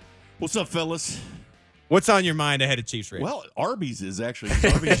Binkley. What's up, fellas? What's on your mind ahead of Chiefs Raiders? Well, Arby's is actually.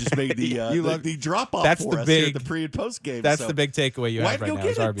 Arby's just made the drop-off for us here at the pre- and post-game. That's the big takeaway you have right now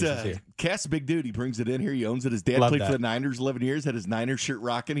is Arby's is here. Cass, big dude. He brings it in here. He owns it. His dad played for the Niners 11 years, had his Niners shirt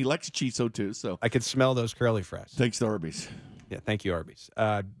rocking. He likes Chiso, too. So I could smell those curly fries. Thanks to Arby's. Yeah, thank you, Arby's.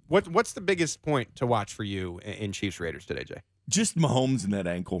 What's the biggest point to watch for you in Chiefs Raiders today, Jay? Just Mahomes and that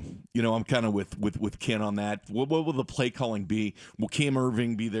ankle. I'm kind of with Ken on that. What will the play calling be? Will Cam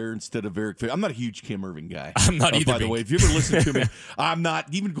Irving be there instead of Eric? I'm not a huge Cam Irving guy. I'm not either. By the way, if you ever listen to me, I'm not.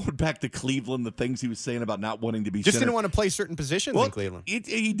 Even going back to Cleveland, the things he was saying about not wanting to be just center. didn't want to play certain positions in Cleveland. He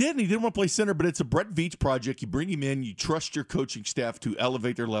didn't. He didn't want to play center, but it's a Brett Veach project. You bring him in. You trust your coaching staff to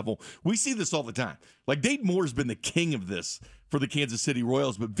elevate their level. We see this all the time. Like Dayton Moore's been the king of this for the Kansas City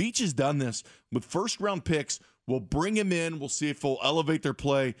Royals, but Veach has done this with first-round picks. We'll bring him in. We'll see if he'll elevate their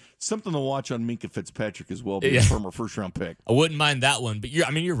play. Something to watch on Minkah Fitzpatrick as well, being a former first-round pick. I wouldn't mind that one, but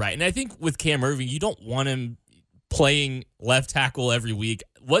you're right. And I think with Cam Irving, you don't want him playing left tackle every week.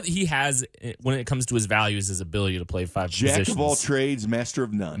 What he has when it comes to his value is his ability to play five positions. Jack of all trades, master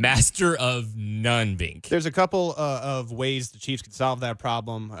of none. Master of none, Bink. There's a couple of ways the Chiefs could solve that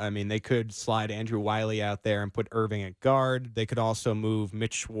problem. I mean, they could slide Andrew Wiley out there and put Irving at guard. They could also move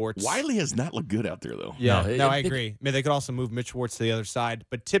Mitch Schwartz. Wiley has not looked good out there, though. Yeah, I agree. I mean, they could also move Mitch Schwartz to the other side.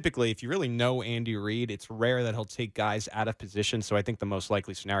 But typically, if you really know Andy Reid, it's rare that he'll take guys out of position. So I think the most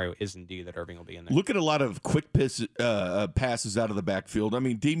likely scenario is indeed that Irving will be in there. Look at a lot of quick passes out of the backfield. I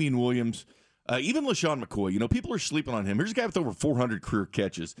mean, Damian Williams, even LaShawn McCoy, people are sleeping on him. Here's a guy with over 400 career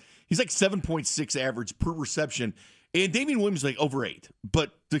catches. He's like 7.6 average per reception. And Damian Williams is like over 8.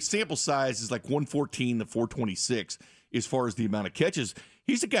 But the sample size is like 114 to 426 as far as the amount of catches.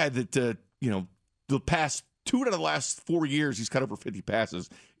 He's a guy that, the past 2 out of the last 4 years, he's cut over 50 passes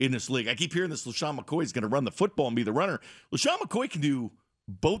in this league. I keep hearing this LaShawn McCoy is going to run the football and be the runner. LaShawn McCoy can do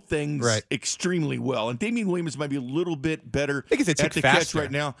both things extremely well. And Damian Williams might be a little bit better at the catch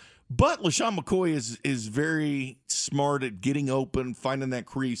right now. But LaShawn McCoy is very smart at getting open, finding that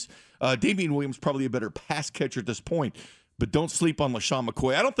crease. Damian Williams probably a better pass catcher at this point. But don't sleep on LaShawn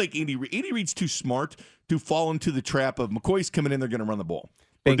McCoy. I don't think Andy Reid's too smart to fall into the trap of McCoy's coming in, they're going to run the ball.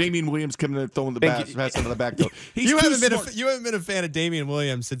 Or Damian Williams coming in and throwing the pass out of the back door. You haven't been a fan of Damian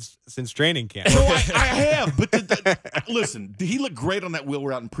Williams since training camp. No, I have. But listen, he looked great on that wheel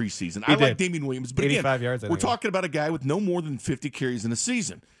route in preseason. I like Damian Williams. But 85 yards. We're talking about a guy with no more than 50 carries in a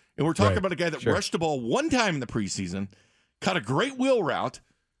season. And we're talking about a guy that rushed the ball one time in the preseason, caught a great wheel route,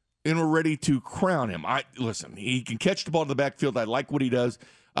 and we're ready to crown him. Listen, he can catch the ball to the backfield. I like what he does.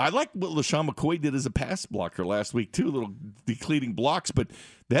 I like what LaShawn McCoy did as a pass blocker last week, too, little depleting blocks, but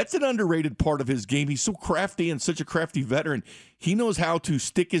that's an underrated part of his game. He's so crafty and such a crafty veteran. He knows how to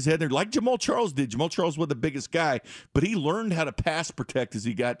stick his head there like Jamal Charles did. Jamal Charles was the biggest guy, but he learned how to pass protect as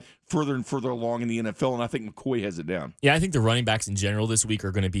he got further and further along in the NFL, and I think McCoy has it down. Yeah, I think the running backs in general this week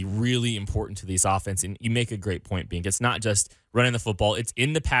are going to be really important to this offense, and you make a great point, Bink. It's not just running the football. It's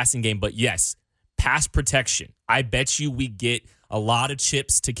in the passing game, but yes, pass protection. I bet you we get a lot of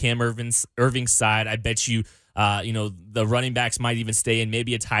chips to Cam Irving's side. I bet you, the running backs might even stay in.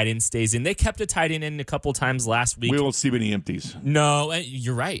 Maybe a tight end stays in. They kept a tight end in a couple times last week. We won't see many empties. No,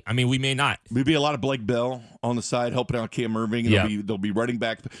 you're right. I mean, we may not. Maybe a lot of Blake Bell on the side helping out Cam Irving. And they'll be running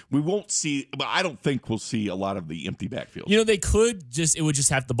back. We won't see, but I don't think we'll see a lot of the empty backfield. They could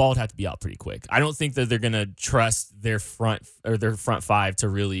the ball would have to be out pretty quick. I don't think that they're going to trust their front five to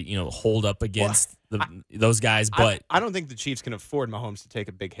really, hold up against those guys. But I don't think the Chiefs can afford Mahomes to take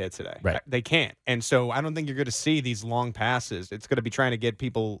a big hit today. Right. They can't. And so I don't think you're going to see these long passes. It's going to be trying to get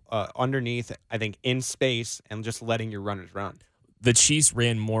people underneath, I think, in space and just letting your runners run. The Chiefs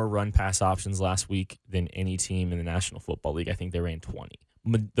ran more run-pass options last week than any team in the National Football League. I think they ran 20.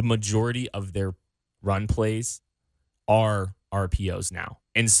 The majority of their run plays are RPOs now.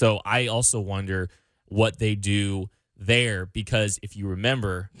 And so I also wonder what they do there, because if you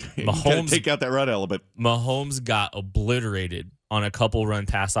remember, Mahomes take out that run element. Mahomes got obliterated on a couple run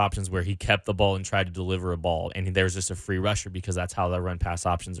pass options where he kept the ball and tried to deliver a ball, and there's just a free rusher because that's how the run pass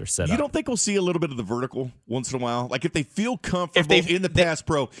options are set up. You don't think we'll see a little bit of the vertical once in a while? Like if they feel comfortable in the pass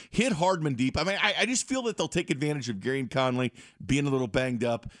pro, hit Hardman deep. I mean, I just feel that they'll take advantage of Gary Conley being a little banged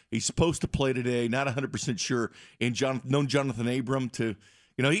up. He's supposed to play today, not 100% sure. And Jonathan Abram to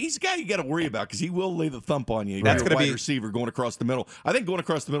he's a guy you got to worry about because he will lay the thump on you. That's going to be a receiver going across the middle. I think going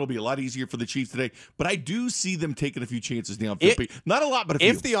across the middle will be a lot easier for the Chiefs today, but I do see them taking a few chances downfield. Not a lot, but a few.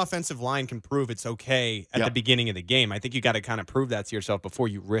 If the offensive line can prove it's okay at the beginning of the game, I think you got to kind of prove that to yourself before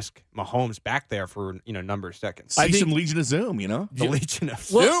you risk Mahomes back there for number of seconds. See some Legion of Zoom, the Legion of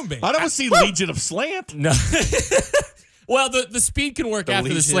Zoom. Baby. I don't see Legion of Slant. No. Well, the speed can work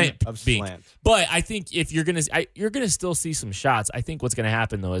after the slant. But I think if you're gonna still see some shots. I think what's gonna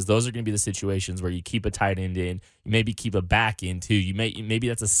happen though is those are gonna be the situations where you keep a tight end in, you maybe keep a back in too. Maybe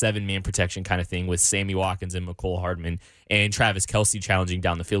that's a 7-man protection kind of thing with Sammy Watkins and McCole Hardman and Travis Kelce challenging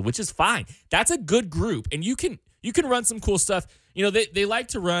down the field, which is fine. That's a good group, and you can run some cool stuff. They like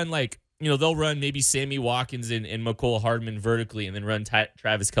to run like they'll run maybe Sammy Watkins and McCole Hardman vertically and then run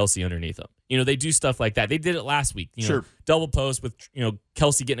Travis Kelce underneath them. They do stuff like that. They did it last week. Sure. Double post with,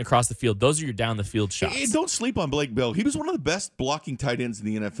 Kelce getting across the field. Those are your down the field shots. Hey, don't sleep on Blake Bell. He was one of the best blocking tight ends in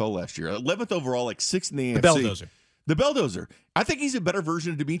the NFL last year. 11th overall, like 6th in the AFC. The Belldozer. I think he's a better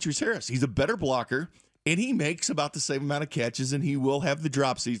version of Demetrius Harris. He's a better blocker, and he makes about the same amount of catches, and he will have the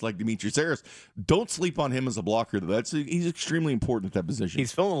dropsies like Demetrius Harris. Don't sleep on him as a blocker, though. He's extremely important at that position.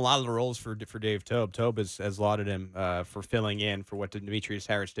 He's filling a lot of the roles for Dave Toub. Toub has lauded him for filling in for what Demetrius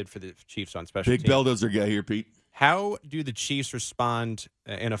Harris did for the Chiefs on special Big teams. Belldozer guy here, Pete. How do the Chiefs respond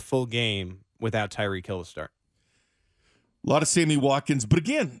in a full game without Tyreek Hill to start? A lot of Sammy Watkins. But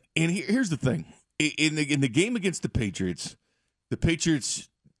again, and here's the thing. In the game against the Patriots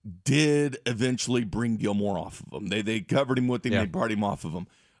did eventually bring Gilmore off of him. They covered him with him. They brought him off of him.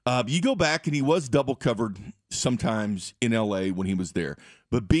 You go back, and he was double covered sometimes in L.A. when he was there.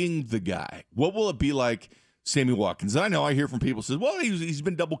 But being the guy, what will it be like Sammy Watkins? And I know I hear from people who say, well, he's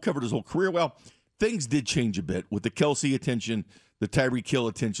been double covered his whole career. Well, things did change a bit with the Kelce attention, the Tyreek Hill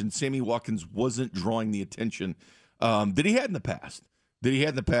attention. Sammy Watkins wasn't drawing the attention that he had in the past.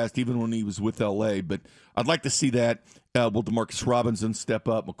 Even when he was with L.A. But I'd like to see that. Will Demarcus Robinson step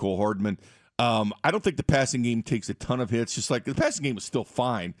up? McCole Hardman. I don't think the passing game takes a ton of hits. Just like the passing game was still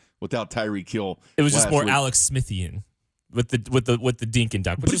fine without Tyreek Hill. It was just more Alex Smithian with the dink and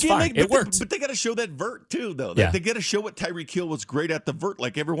dunk, which is fine. It worked. But they got to show that vert too, though. Yeah. They got to show what Tyreek Hill was great at the vert.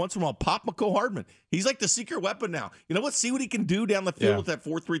 Like every once in a while, pop McCole Hardman. He's like the secret weapon now. You know what? See what he can do down the field with that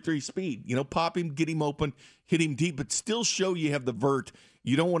 4.33 speed. Pop him, get him open, hit him deep, but still show you have the vert.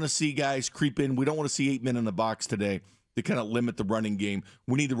 You don't want to see guys creep in. We don't want to see 8 men in the box today to kind of limit the running game.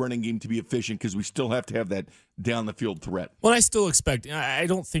 We need the running game to be efficient because we still have to have that down the field threat. Well, I still expect, I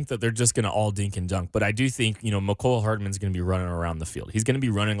don't think that they're just going to all dink and dunk, but I do think, McCole Hardman's going to be running around the field. He's going to be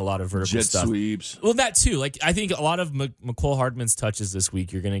running a lot of vertical stuff. Jet sweeps. Well, that too. Like, I think a lot of McCole Hardman's touches this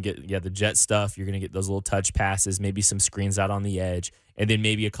week, you're going to get, the jet stuff. You're going to get those little touch passes, maybe some screens out on the edge, and then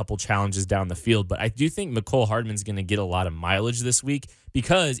maybe a couple challenges down the field. But I do think McCole Hardman's going to get a lot of mileage this week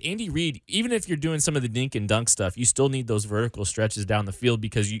because Andy Reid, even if you're doing some of the dink and dunk stuff, you still need those vertical stretches down the field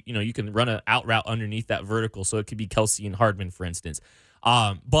because you can run an out route underneath that vertical. So it could be Kelce and Hardman, for instance.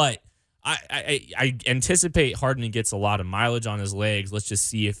 But I anticipate Hardman gets a lot of mileage on his legs. Let's just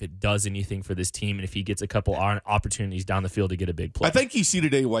see if it does anything for this team and if he gets a couple opportunities down the field to get a big play. I think you see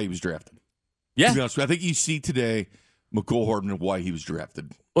today why he was drafted. Yeah. To be honest with you, I think you see today McCole Hardman why he was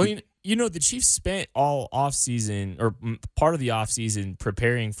drafted. Well, the Chiefs spent all offseason or part of the offseason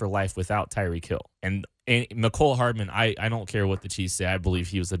preparing for life without Tyreek Hill. And McCole Hardman, I don't care what the Chiefs say. I believe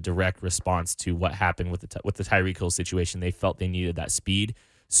he was a direct response to what happened with the Tyreek Hill situation. They felt they needed that speed.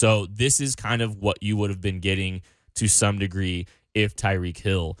 So this is kind of what you would have been getting to some degree if Tyreek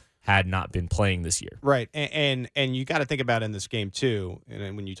Hill had not been playing this year. Right. And you got to think about in this game, too,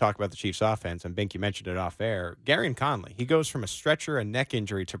 and when you talk about the Chiefs' offense, and Bink, you mentioned it off air, Garyon Conley, he goes from a stretcher, a neck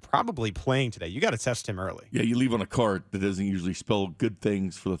injury, to probably playing today. You got to test him early. Yeah, you leave on a card that doesn't usually spell good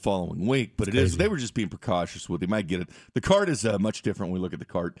things for the following week, but it is. They were just being precautious with it. They might get it. The card is much different when we look at the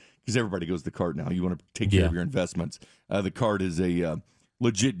card because everybody goes to the card now. You want to take care of your investments. The card is a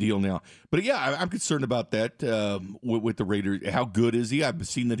legit deal now. But yeah, I'm concerned about that with the Raiders. How good is he? I've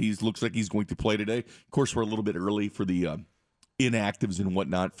seen that looks like he's going to play today. Of course, we're a little bit early for the inactives and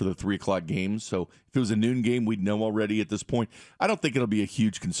whatnot for the 3:00 games. So if it was a noon game, we'd know already at this point. I don't think it'll be a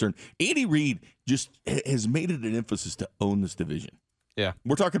huge concern. Andy Reid just has made it an emphasis to own this division. Yeah.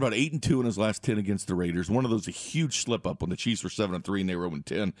 We're talking about 8-2 in his last 10 against the Raiders. One of those a huge slip up when the Chiefs were 7-3 and they were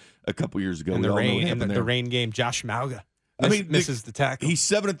 0-10 a couple years ago. And the rain game, Josh Mauga. Misses the tackle. He's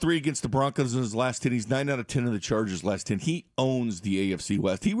 7-3 against the Broncos in his last 10. He's 9 out of 10 in the Chargers' last 10. He owns the AFC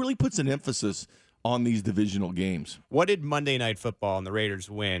West. He really puts an emphasis on these divisional games. What did Monday Night Football and the Raiders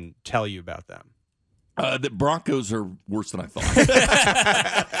win tell you about them? The Broncos are worse than I thought.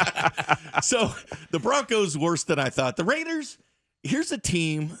 So the Broncos worse than I thought. The Raiders, here's a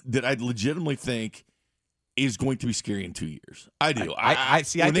team that I legitimately think is going to be scary in 2 years. I do. I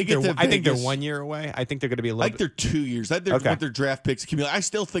think they're 1 year away. I think they're going to be a little they're 2 years. With their draft picks accumulate. I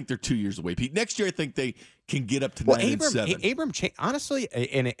still think they're 2 years away, Pete. Next year, I think they can get up to 9-7. Abram, honestly,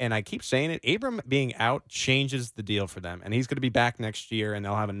 and I keep saying it, Abram being out changes the deal for them, and he's going to be back next year, and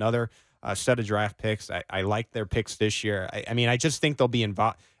they'll have another set of draft picks. I like their picks this year. I just think they'll be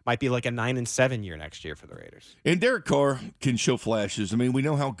involved. Might be like a 9-7 year next year for the Raiders. And Derek Carr can show flashes. I mean, we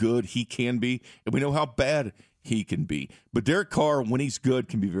know how good he can be, and we know how bad he can be. But Derek Carr, when he's good,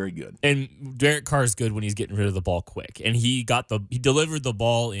 can be very good. And Derek Carr is good when he's getting rid of the ball quick. And he delivered the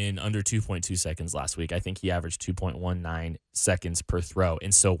ball in under 2.2 seconds last week. I think he averaged 2.19 seconds per throw.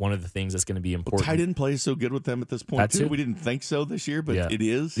 And so one of the things that's going to be important. Tight end play is so good with them at this point, too. We didn't think so this year, but it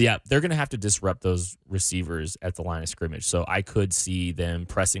is. Yeah, they're going to have to disrupt those receivers at the line of scrimmage. So I could see them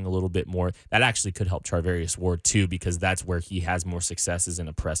pressing a little bit more. That actually could help Charvarius Ward, too, because that's where he has more successes in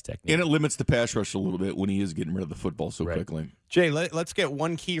a press technique. And it limits the pass rush a little bit when he is getting rid of the football so quickly. Jay, let's get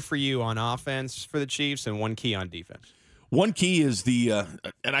one key for you on offense for the Chiefs and one key on defense. One key is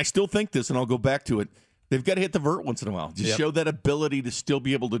and I still think this, and I'll go back to it, they've got to hit the vert once in a while. Just show that ability to still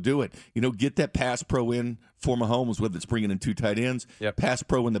be able to do it. Get that pass pro in for Mahomes, whether it's bringing in 2 tight ends, pass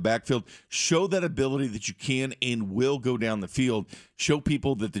pro in the backfield. Show that ability that you can and will go down the field. Show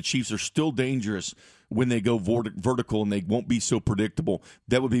people that the Chiefs are still dangerous when they go vertical and they won't be so predictable.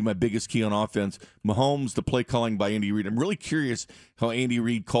 That would be my biggest key on offense. Mahomes, the play calling by Andy Reid. I'm really curious how Andy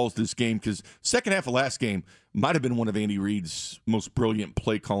Reid calls this game because second half of last game might have been one of Andy Reid's most brilliant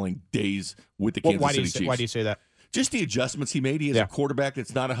play calling days with the Kansas City Chiefs. Why do you say that? Just the adjustments he made. He has a quarterback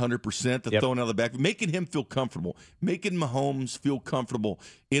that's not 100%, throwing out of the back, making him feel comfortable, making Mahomes feel comfortable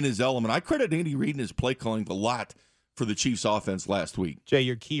in his element. I credit Andy Reid and his play calling a lot for the Chiefs offense last week. Jay,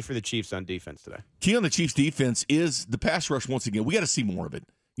 your key for the Chiefs on defense today? Key on the Chiefs defense is the pass rush once again. We got to see more of it.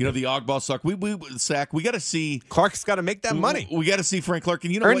 The Ogbah sack. We got to see. Clark's got to make that money. We got to see Frank Clark.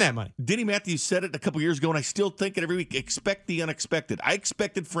 And earn that money. Denny Matthews said it a couple years ago, and I still think it every week. Expect the unexpected. I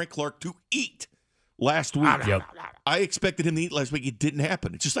expected Frank Clark to eat last week. I expected him to eat last week. It didn't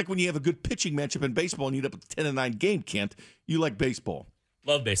happen. It's just like when you have a good pitching matchup in baseball and you end up with a 10-9 game, Kent. You like baseball.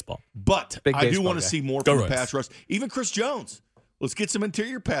 Love baseball. But I do want to see more from the pass rush. Even Chris Jones. Let's get some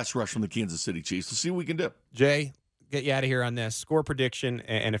interior pass rush from the Kansas City Chiefs. Let's see what we can do. Jay, get you out of here on this. Score prediction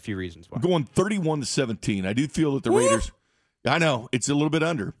and a few reasons why. I'm going 31-17. I do feel that the Raiders, I know, it's a little bit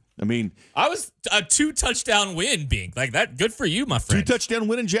under. I mean, I was a 2-touchdown win being like that. Good for you, my friend. 2-touchdown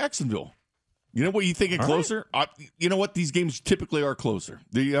win in Jacksonville. You know what you think? Closer? Right. You know what? These games typically are closer.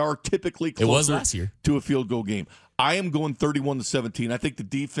 They are typically closer. It was last year. To a field goal game. I am going 31-17. I think the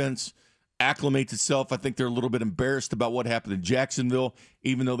defense acclimates itself. I think they're a little bit embarrassed about what happened in Jacksonville,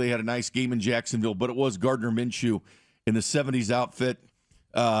 even though they had a nice game in Jacksonville. But it was Gardner Minshew in the 70s outfit,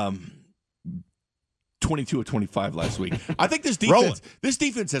 22-25 last week. I think this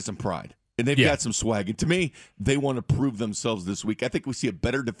defense has some pride. And they've got some swag. And to me, they want to prove themselves this week. I think we see a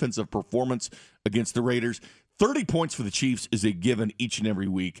better defensive performance against the Raiders. 30 points for the Chiefs is a given each and every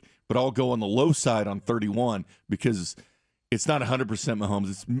week. But I'll go on the low side on 31 because it's not 100%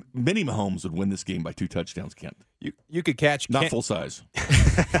 Mahomes. It's many Mahomes would win this game by 2 touchdowns, Kent. You could catch not full size.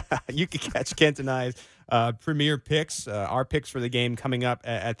 You could catch Kent and I's premier picks, our picks for the game coming up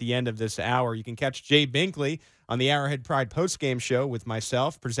at the end of this hour. You can catch Jay Binkley on the Arrowhead Pride postgame show with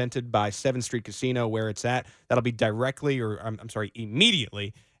myself, presented by 7th Street Casino, where it's at. That'll be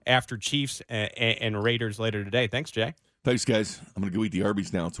immediately after Chiefs and Raiders later today. Thanks, Jay. Thanks, guys. I'm going to go eat the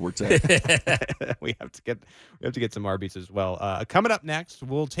Arby's now. It's where it's at. we have to get some Arby's as well. Coming up next,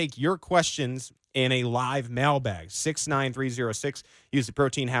 we'll take your questions in a live mailbag. 69306. Use the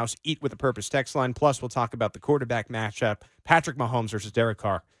Protein House Eat with a Purpose text line. Plus, we'll talk about the quarterback matchup, Patrick Mahomes versus Derek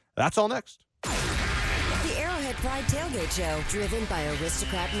Carr. That's all next. The Arrowhead Pride Tailgate Show, driven by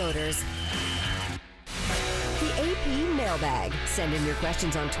Aristocrat Motors. The AP Mailbag. Send in your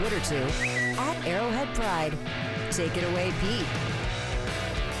questions on Twitter to @ArrowheadPride. Take it away, Pete.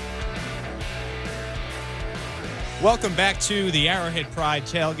 Welcome back to the Arrowhead Pride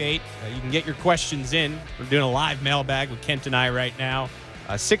Tailgate. You can get your questions in. We're doing a live mailbag with Kent and I right now.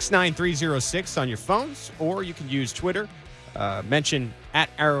 69306 on your phones, or you can use Twitter. Mention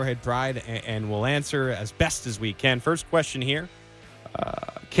 @Arrowhead Pride, and we'll answer as best as we can. First question here.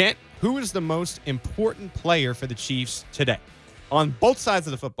 Kent, who is the most important player for the Chiefs today? On both sides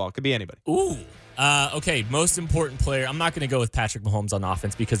of the football. Could be anybody. Ooh. Okay, most important player. I'm not going to go with Patrick Mahomes on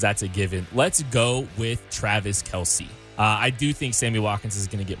offense because that's a given. Let's go with Travis Kelce. I do think Sammy Watkins is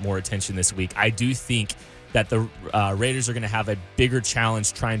going to get more attention this week. I do think that the Raiders are going to have a bigger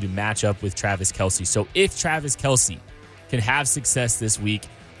challenge trying to match up with Travis Kelce. So if Travis Kelce can have success this week,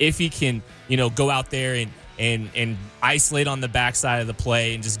 if he can, go out there and isolate on the backside of the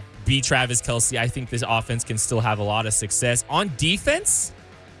play and just beat Travis Kelce, I think this offense can still have a lot of success. On defense,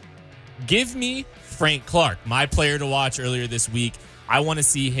 give me Frank Clark, my player to watch earlier this week. I want to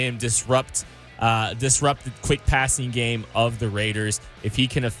see him disrupt the quick passing game of the Raiders. If he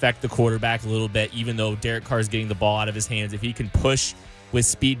can affect the quarterback a little bit, even though Derek Carr is getting the ball out of his hands, if he can push with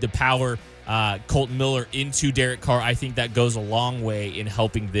speed to power Colton Miller into Derek Carr, I think that goes a long way in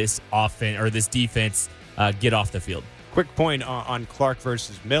helping this offense or this defense get off the field. Quick point on Clark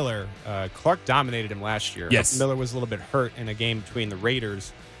versus Miller. Clark dominated him last year. Yes. Miller was a little bit hurt in a game between the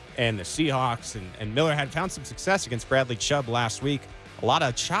Raiders and the Seahawks, and Miller had found some success against Bradley Chubb last week. A lot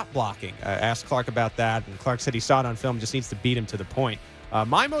of chop blocking. Asked Clark about that, and Clark said he saw it on film, just needs to beat him to the point.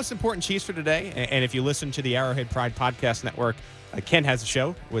 My most important Chiefs for today, and if you listen to the Arrowhead Pride Podcast Network, Ken has a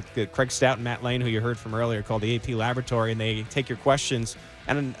show with Craig Stout and Matt Lane, who you heard from earlier, called the AP Laboratory, and they take your questions,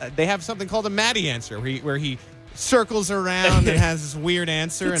 and they have something called a Matty answer, where he circles around and has this weird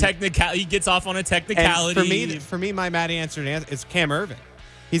answer. He gets off on a technicality. And for me, my Matty answer is Cam Irving.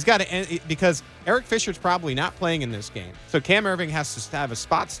 He's got to, because Eric Fisher's probably not playing in this game, so Cam Irving has to have a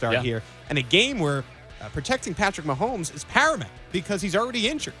spot start here, and a game where protecting Patrick Mahomes is paramount because he's already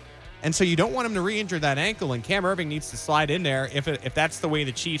injured. And so you don't want him to re-injure that ankle, and Cam Irving needs to slide in there if that's the way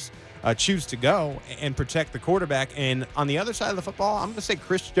the Chiefs choose to go and protect the quarterback. And on the other side of the football, I'm going to say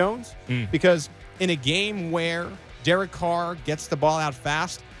Chris Jones, because in a game where Derek Carr gets the ball out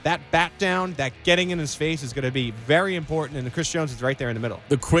fast, that bat down, that getting in his face is going to be very important, and Chris Jones is right there in the middle.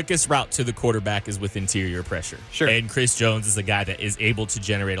 The quickest route to the quarterback is with interior pressure. Sure. And Chris Jones is a guy that is able to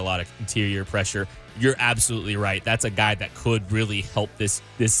generate a lot of interior pressure. You're absolutely right. That's a guy that could really help this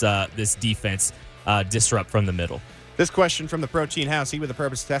defense disrupt from the middle. This question from the Protein House, he with the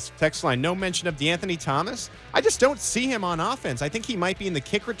Purpose text line. No mention of DeAnthony Thomas. I just don't see him on offense. I think he might be in the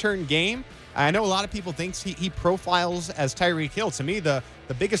kick return game. I know a lot of people think he profiles as Tyreek Hill. To me, the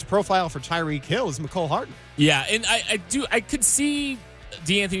biggest profile for Tyreek Hill is McCole Hardman. Yeah, and I could see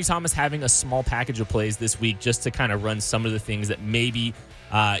DeAnthony Thomas having a small package of plays this week just to kind of run some of the things that maybe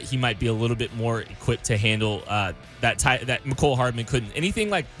he might be a little bit more equipped to handle that McCole Hardman couldn't. Anything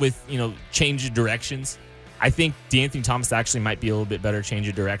like with, change of directions. I think DeAnthony Thomas actually might be a little bit better change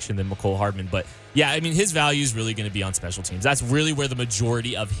of direction than McCole Hardman. But, yeah, I mean, his value is really going to be on special teams. That's really where the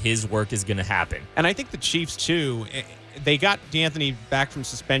majority of his work is going to happen. And I think the Chiefs, too, they got DeAnthony back from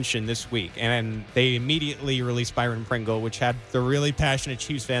suspension this week, and they immediately released Byron Pringle, which had the really passionate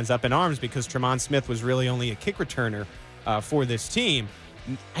Chiefs fans up in arms because Tremon Smith was really only a kick returner for this team.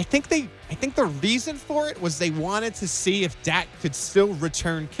 I think the reason for it was they wanted to see if Dak could still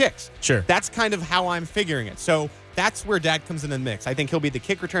return kicks. Sure. That's kind of how I'm figuring it. So that's where Dak comes in the mix. I think he'll be the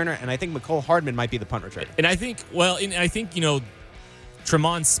kick returner, and I think McCole Hardman might be the punt returner. And I think,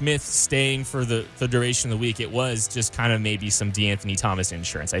 Tremon Smith staying for the duration of the week, it was just kind of maybe some DeAnthony Thomas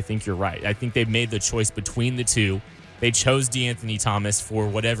insurance. I think you're right. I think they've made the choice between the two. They chose DeAnthony Thomas for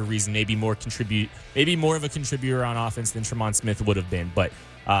whatever reason, maybe more of a contributor on offense than Tremon Smith would have been. But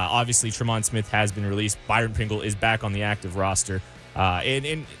obviously, Tremon Smith has been released. Byron Pringle is back on the active roster,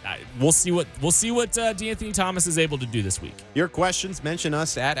 and we'll see what DeAnthony Thomas is able to do this week. Your questions, mention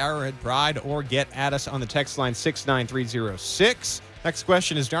us at Arrowhead Pride or get at us on the text line 69306. Next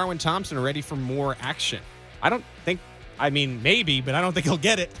question: is Darwin Thompson ready for more action? Maybe, but I don't think he'll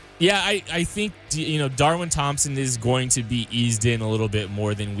get it. Yeah, I think, Darwin Thompson is going to be eased in a little bit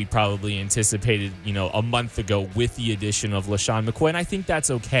more than we probably anticipated, a month ago with the addition of LaShawn McCoy, and I think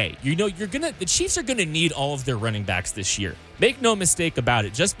that's okay. The Chiefs are going to need all of their running backs this year. Make no mistake about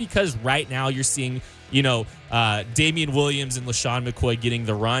it. Just because right now you're seeing, Damian Williams and LaShawn McCoy getting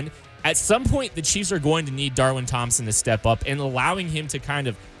the run, at some point the Chiefs are going to need Darwin Thompson to step up, and allowing him to kind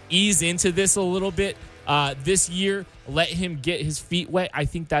of ease into this a little bit this year, let him get his feet wet. I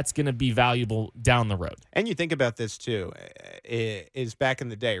think that's going to be valuable down the road. And you think about this too, is back in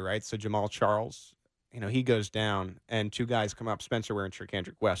the day, right? So Jamal Charles, he goes down and two guys come up, Spencer Ware and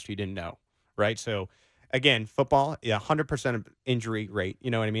Kendrick West, he didn't know, right? So again, football, 100% of injury rate.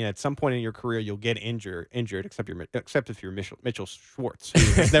 You know what I mean? At some point in your career, you'll get injured, except if you're Mitchell Schwartz,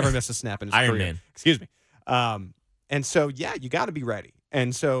 who has never missed a snap in his Iron career. Man. Excuse me. And so, you got to be ready.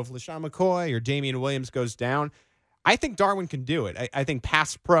 And so if LaShawn McCoy or Damian Williams goes down, I think Darwin can do it. I think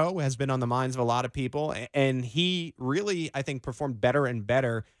pass pro has been on the minds of a lot of people, and he really, I think, performed better and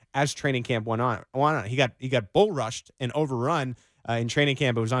better as training camp went on. He got bull rushed and overrun in training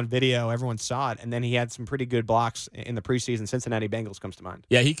camp. It was on video. Everyone saw it. And then he had some pretty good blocks in the preseason. Cincinnati Bengals comes to mind.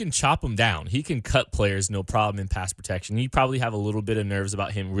 Yeah, he can chop them down. He can cut players, no problem, in pass protection. You probably have a little bit of nerves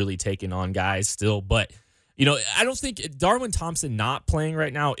about him really taking on guys still, but I don't think Darwin Thompson not playing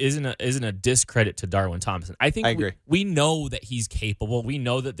right now isn't a discredit to Darwin Thompson. I agree. We know that he's capable. We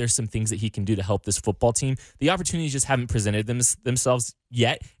know that there's some things that he can do to help this football team. The opportunities just haven't presented themselves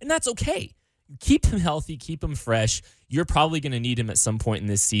yet, and that's okay. Keep him healthy, keep him fresh. You're probably going to need him at some point in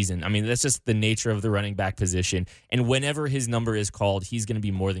this season. I mean, that's just the nature of the running back position. And whenever his number is called, he's going to be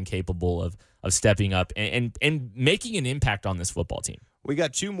more than capable of stepping up and making an impact on this football team. We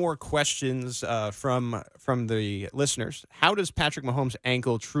got two more questions from the listeners. How does Patrick Mahomes'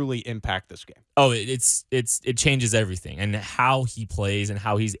 ankle truly impact this game? Oh, it changes everything, and how he plays and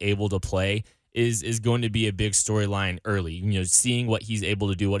how he's able to play is going to be a big storyline early. You know, seeing what he's able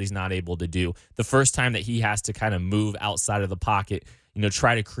to do, what he's not able to do. The first time that he has to kind of move outside of the pocket, you know,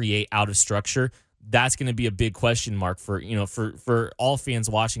 try to create out of structure, that's going to be a big question mark for all fans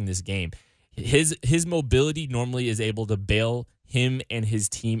watching this game. His mobility normally is able to bail him and his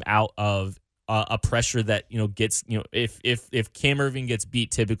team out of a pressure that, you know, gets, you know, if Cam Irving gets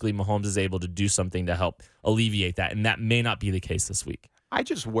beat, typically Mahomes is able to do something to help alleviate that, and that may not be the case this week. I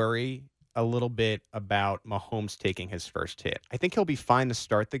just worry a little bit about Mahomes taking his first hit. I think he'll be fine to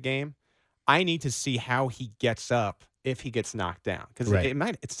start the game. I need to see how he gets up if he gets knocked down, because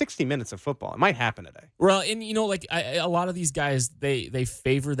it's 60 minutes of football. It might happen today. Well, and you know, like a lot of these guys, they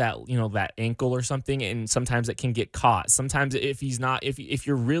favor that, you know, that ankle or something, and sometimes it can get caught. Sometimes if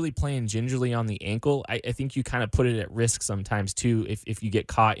you're really playing gingerly on the ankle, I think you kind of put it at risk sometimes too. If you get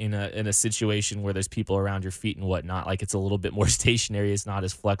caught in a situation where there's people around your feet and whatnot, like it's a little bit more stationary, it's not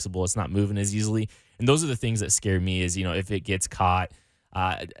as flexible, it's not moving as easily, and those are the things that scare me. Is, you know, if it gets caught,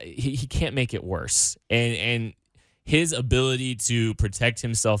 he can't make it worse, and his ability to protect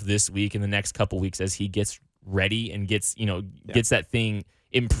himself this week and the next couple weeks as he gets ready and gets that thing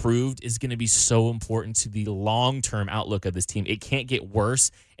improved is going to be so important to the long-term outlook of this team. It can't get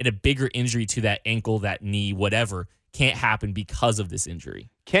worse, and a bigger injury to that ankle, that knee, whatever, can't happen because of this injury.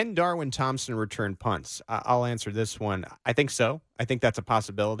 Can Darwin Thompson return punts? I'll answer this one. I think so. I think that's a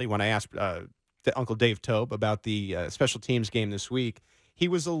possibility. When I asked Uncle Dave Tobe about the special teams game this week, he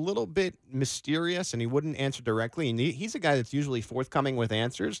was a little bit mysterious, and he wouldn't answer directly. And he's a guy that's usually forthcoming with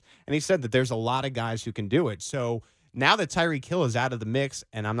answers, and he said that there's a lot of guys who can do it. So now that Tyreek Hill is out of the mix,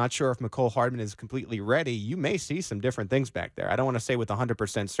 and I'm not sure if McCole Hardman is completely ready, you may see some different things back there. I don't want to say with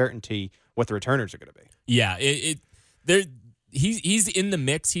 100% certainty what the returners are going to be. Yeah, he's in the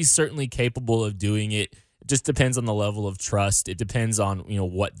mix. He's certainly capable of doing it. It just depends on the level of trust. It depends on, you know,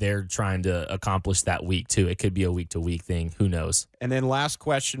 what they're trying to accomplish that week too. It could be a week-to-week thing. Who knows? And then last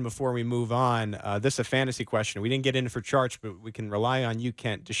question before we move on. This is a fantasy question. We didn't get in for charts, but we can rely on you,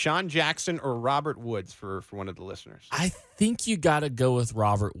 Kent. Deshaun Jackson or Robert Woods for one of the listeners? I think you got to go with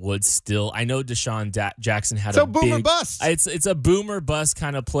Robert Woods still. I know Deshaun Jackson had a boomer bust. It's a boomer bust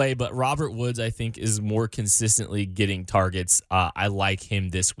kind of play, but Robert Woods, I think, is more consistently getting targets. I like him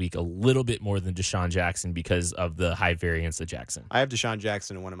this week a little bit more than Deshaun Jackson because of the high variance of Jackson. I have Deshaun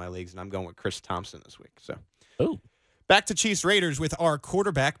Jackson in one of my leagues, and I'm going with Chris Thompson this week. So, Back to Chiefs Raiders with our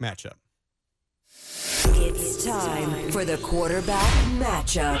quarterback matchup. It's time for the quarterback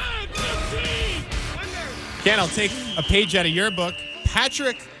matchup. Ken, I'll take a page out of your book.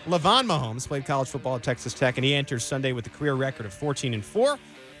 Patrick LeVon Mahomes played college football at Texas Tech, and he enters Sunday with a career record of 14-4.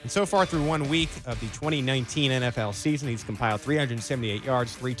 And so far through 1 week of the 2019 NFL season, he's compiled 378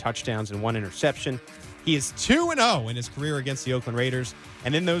 yards, 3 touchdowns, and 1 interception. He is 2-0 in his career against the Oakland Raiders.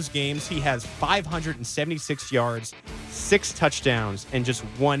 And in those games, he has 576 yards, 6 touchdowns, and just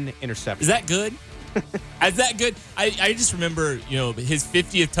 1 interception. Is that good? Is that good? I just remember, you know, his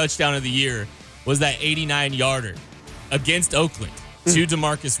 50th touchdown of the year was that 89-yarder against Oakland to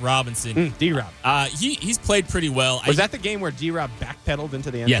DeMarcus Robinson. D-Rob. He's played pretty well. Was that the game where D-Rob backpedaled into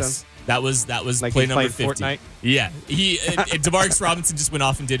the end zone? Yes. That was like play number 50. Fortnite? Yeah. DeMarcus Robinson just went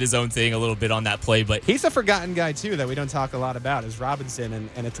off and did his own thing a little bit on that play, but he's a forgotten guy too that we don't talk a lot about is Robinson,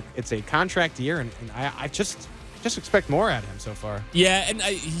 and it's a contract year, and I just expect more out of him so far. Yeah, and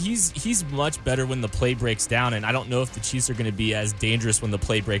he's much better when the play breaks down, and I don't know if the Chiefs are going to be as dangerous when the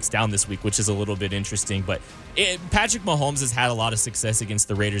play breaks down this week, which is a little bit interesting. But Patrick Mahomes has had a lot of success against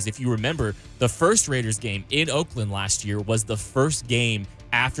the Raiders. If you remember, the first Raiders game in Oakland last year was the first game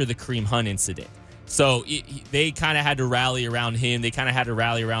after the Kareem Hunt incident. So they kind of had to rally around him. They kind of had to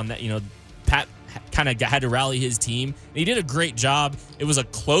rally around that, you know, Pat kind of had to rally his team. And he did a great job. It was a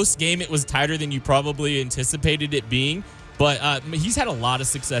close game. It was tighter than you probably anticipated it being. But he's had a lot of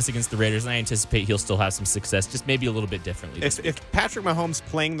success against the Raiders, and I anticipate he'll still have some success, just maybe a little bit differently. If Patrick Mahomes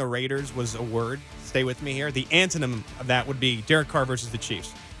playing the Raiders was a word, stay with me here, the antonym of that would be Derek Carr versus the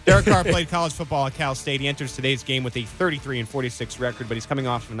Chiefs. Derek Carr played college football at Cal State. He enters today's game with a 33-46 record, but he's coming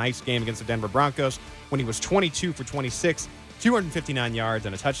off of a nice game against the Denver Broncos when he was 22 for 26, 259 yards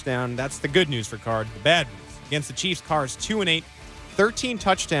and a touchdown. That's the good news for Carr. The bad news, against the Chiefs, Carr is 2-8, 13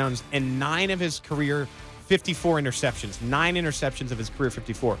 touchdowns, and 9 of his career 54 interceptions. 9 interceptions of his career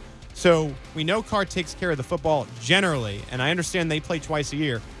 54. So we know Carr takes care of the football generally, and I understand they play twice a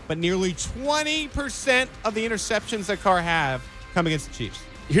year, but nearly 20% of the interceptions that Carr have come against the Chiefs.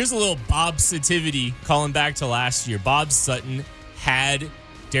 Here's a little Bob Sativity calling back to last year. Bob Sutton had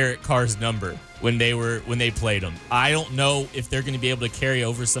Derek Carr's number when they played him. I don't know if they're going to be able to carry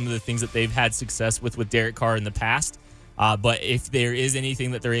over some of the things that they've had success with Derek Carr in the past. But if there is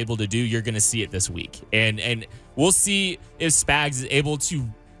anything that they're able to do, you're going to see it this week. And we'll see if Spags is able to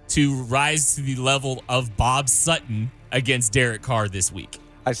rise to the level of Bob Sutton against Derek Carr this week.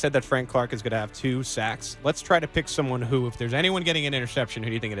 I said that Frank Clark is going to have 2 sacks. Let's try to pick someone who, if there's anyone getting an interception, who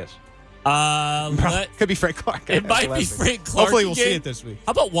do you think it is? Could be Frank Clark. It might be Frank Clark. Hopefully we'll again. see it this week.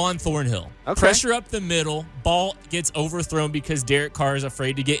 How about Juan Thornhill? Okay. Pressure up the middle. Ball gets overthrown because Derek Carr is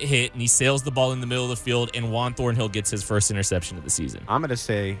afraid to get hit, and he sails the ball in the middle of the field, and Juan Thornhill gets his first interception of the season. I'm going to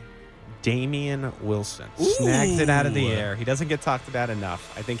say Damian Wilson. Snags it out of the air. He doesn't get talked about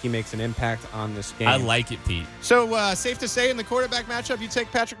enough. I think he makes an impact on this game. I like it, Pete. So, safe to say in the quarterback matchup, you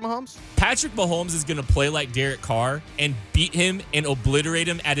take Patrick Mahomes? Patrick Mahomes is going to play like Derek Carr and beat him and obliterate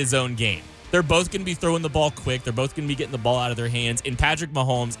him at his own game. They're both going to be throwing the ball quick. They're both going to be getting the ball out of their hands. And Patrick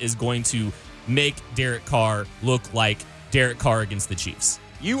Mahomes is going to make Derek Carr look like Derek Carr against the Chiefs.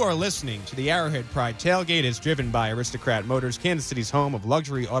 You are listening to the Arrowhead Pride Tailgate. Is driven by Aristocrat Motors, Kansas City's home of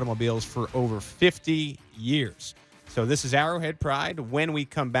luxury automobiles for over 50 years. So this is Arrowhead Pride. When we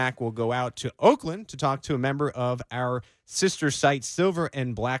come back, we'll go out to Oakland to talk to a member of our sister site, Silver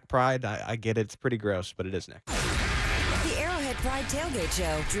and Black Pride. I get it. It's pretty gross, but it is next. The Arrowhead Pride Tailgate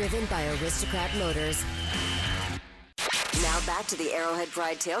Show, driven by Aristocrat Motors. Now back to the Arrowhead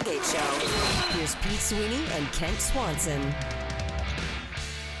Pride Tailgate Show. Here's Pete Sweeney and Kent Swanson.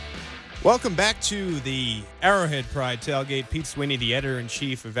 Welcome back to the Arrowhead Pride Tailgate. Pete Sweeney, the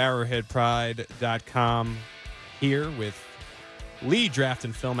editor-in-chief of arrowheadpride.com, here with lead draft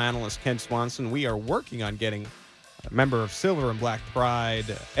and film analyst Kent Swanson. We are working on getting a member of Silver and Black Pride,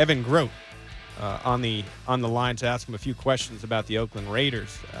 Evan Grote, on the line to ask him a few questions about the Oakland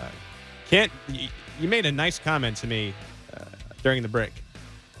Raiders. Kent, you made a nice comment to me during the break.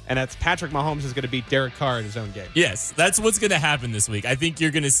 And that's Patrick Mahomes is going to beat Derek Carr in his own game. Yes, that's what's going to happen this week. I think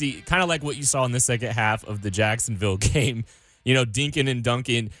you're going to see kind of like what you saw in the second half of the Jacksonville game. You know, dinking and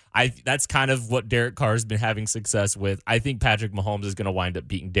dunking. That's kind of what Derek Carr has been having success with. I think Patrick Mahomes is going to wind up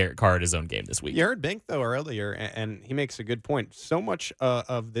beating Derek Carr at his own game this week. You heard Bink, though, earlier, and he makes a good point. So much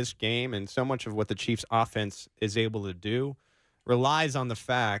of this game and so much of what the Chiefs' offense is able to do relies on the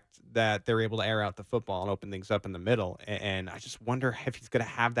fact that they're able to air out the football and open things up in the middle. And I just wonder if he's going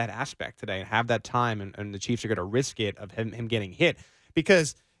to have that aspect today and have that time, and the Chiefs are going to risk it of him getting hit.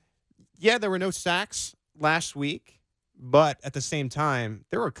 Because, yeah, there were no sacks last week, but at the same time,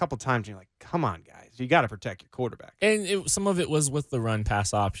 there were a couple times you're like, come on, guys, you got to protect your quarterback. And some of it was with the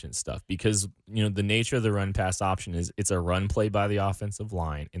run-pass option stuff because, you know, the nature of the run-pass option is it's a run play by the offensive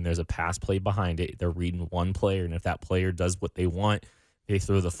line, and there's a pass play behind it. They're reading one player, and if that player does what they want, they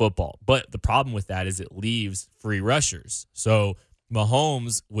throw the football. But the problem with that is it leaves free rushers. So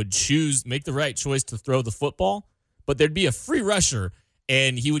Mahomes would make the right choice to throw the football, but there'd be a free rusher,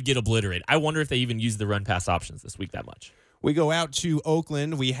 and he would get obliterated. I wonder if they even use the run-pass options this week that much. We go out to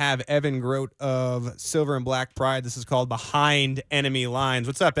Oakland. We have Evan Grote of Silver and Black Pride. This is called Behind Enemy Lines.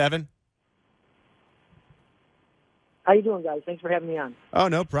 What's up, Evan? How you doing, guys? Thanks for having me on. Oh,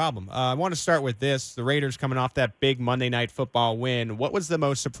 no problem. I want to start with this. The Raiders coming off that big Monday Night Football win. What was the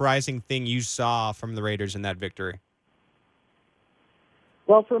most surprising thing you saw from the Raiders in that victory?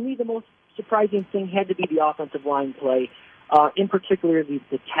 Well, for me, the most surprising thing had to be the offensive line play. In particular,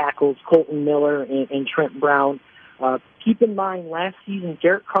 the tackles, Colton Miller and Trent Brown. Keep in mind, last season,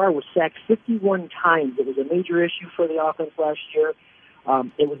 Derek Carr was sacked 51 times. It was a major issue for the offense last year.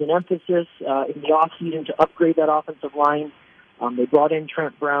 It was an emphasis in the offseason to upgrade that offensive line. They brought in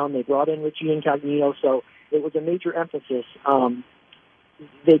Trent Brown. They brought in Richie Incognito. So it was a major emphasis.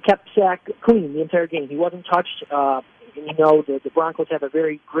 They kept Sack clean the entire game. He wasn't touched. The Broncos have a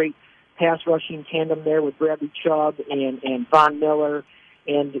very great pass-rushing tandem there with Bradley Chubb and Von Miller,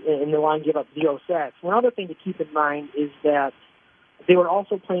 and the line gave up 0 sacks. One other thing to keep in mind is that they were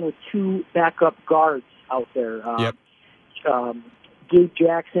also playing with 2 backup guards out there. Yep. Gabe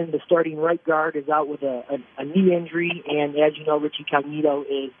Jackson, the starting right guard, is out with a knee injury, and as you know, Richie Cognito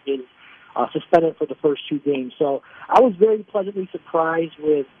is suspended for the first 2 games. So I was very pleasantly surprised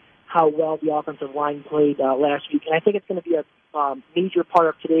with how well the offensive line played last week, and I think it's going to be a major part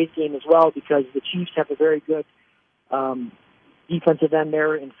of today's game as well because the Chiefs have a very good defensive end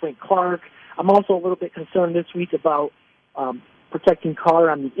there in Frank Clark. I'm also a little bit concerned this week about protecting Carr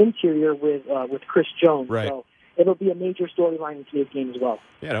on the interior with Chris Jones. Right. So it'll be a major storyline in today's game as well.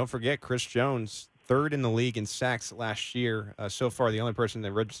 Yeah, don't forget Chris Jones, 3rd in the league in sacks last year. So far, the only person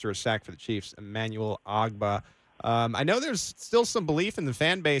that registered a sack for the Chiefs, Emmanuel Ogbah. I know there's still some belief in the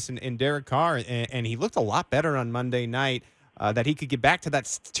fan base in Derek Carr, and he looked a lot better on Monday night. that he could get back to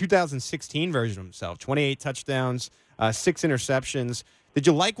that 2016 version of himself. 28 touchdowns, 6 interceptions. Did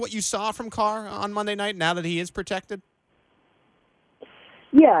you like what you saw from Carr on Monday night now that he is protected?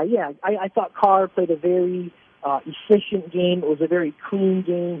 Yeah. I thought Carr played a very efficient game. It was a very clean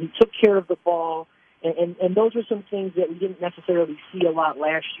game. He took care of the ball. And those are some things that we didn't necessarily see a lot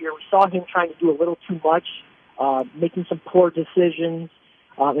last year. We saw him trying to do a little too much, making some poor decisions,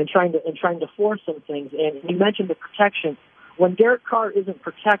 and trying to force some things. And you mentioned the protection. When Derek Carr isn't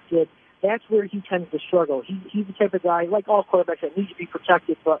protected, that's where he tends to struggle. He's the type of guy, like all quarterbacks, that needs to be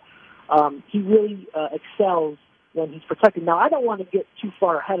protected, but he really excels when he's protected. Now, I don't want to get too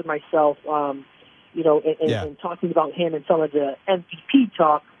far ahead of myself, and talking about him and some of the MVP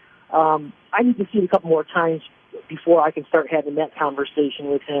talk. I need to see it a couple more times before I can start having that conversation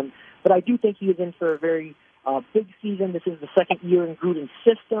with him. But I do think he is in for a very big season. This is the second year in Gruden's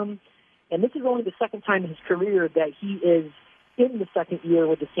system, and this is only the second time in his career that he is in the second year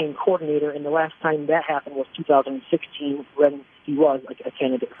with the same coordinator, and the last time that happened was 2016 when he was a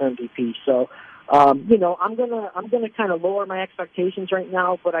candidate for MVP. So, I'm gonna kind of lower my expectations right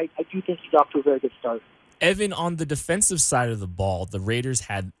now, but I do think he's off to a very good start. Evan, on the defensive side of the ball, the Raiders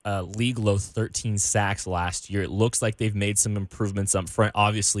had league low 13 sacks last year. It looks like they've made some improvements up front,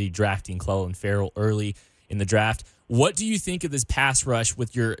 obviously drafting Clelin Ferrell early in the draft. What do you think of this pass rush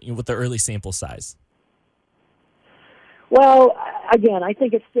with the early sample size? Well, again, I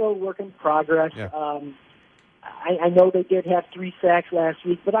think it's still a work in progress. Yeah. I know they did have 3 sacks last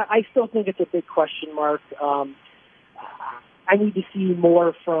week, but I still think it's a big question mark. I need to see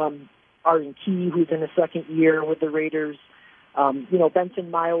more from Arden Key, who's in the second year with the Raiders.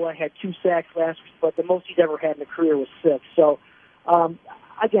 Benson Miowa had 2 sacks last week, but the most he's ever had in a career was 6. So,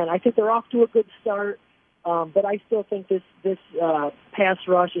 again, I think they're off to a good start, but I still think this pass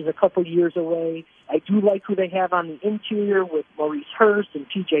rush is a couple years away. I do like who they have on the interior with Maurice Hurst and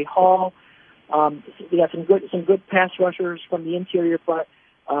P.J. Hall. They got some good pass rushers from the interior, but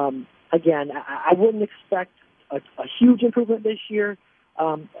again, I wouldn't expect a huge improvement this year.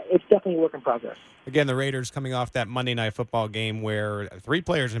 It's definitely a work in progress. Again, the Raiders coming off that Monday Night Football game where 3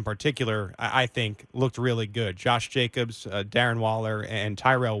 players in particular, I think, looked really good. Josh Jacobs, Darren Waller, and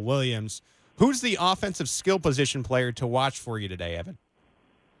Tyrell Williams. Who's the offensive skill position player to watch for you today, Evan?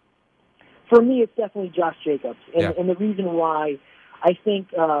 For me, it's definitely Josh Jacobs. And the reason why, I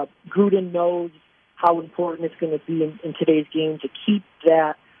think Gruden knows how important it's going to be in today's game to keep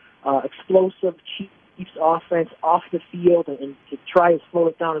that explosive Chiefs offense off the field and to try to slow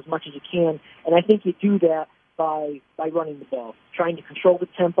it down as much as you can. And I think you do that by running the ball, trying to control the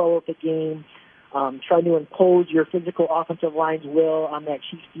tempo of the game, trying to impose your physical offensive line's will on that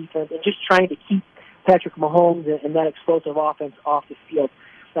Chiefs defense, and just trying to keep Patrick Mahomes and that explosive offense off the field.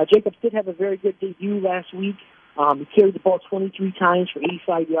 Now, Jacobs did have a very good debut last week. He carried the ball 23 times for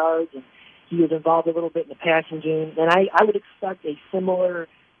 85 yards, and he was involved a little bit in the passing game. And I would expect a similar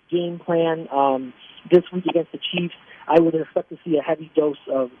game plan this week against the Chiefs. I would expect to see a heavy dose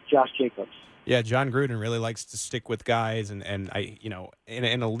of Josh Jacobs. Yeah, John Gruden really likes to stick with guys, and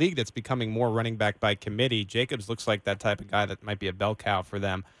in a league that's becoming more running back by committee, Jacobs looks like that type of guy that might be a bell cow for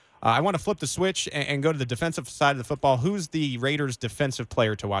them. I want to flip the switch and go to the defensive side of the football. Who's the Raiders' defensive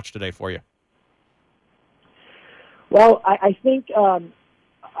player to watch today for you? Well, I think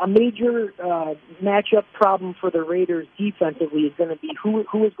a major matchup problem for the Raiders defensively is going to be who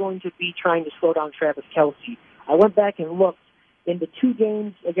is going to be trying to slow down Travis Kelce. I went back and looked. In the 2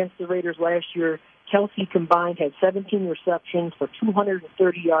 games against the Raiders last year, Kelce combined had 17 receptions for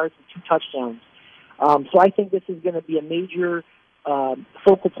 230 yards and 2 touchdowns. So I think this is going to be a major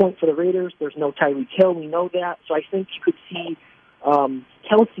focal point for the Raiders. There's no Tyreek Hill. We know that. So I think you could see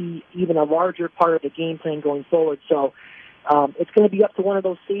Kelce even a larger part of the game plan going forward. So it's going to be up to one of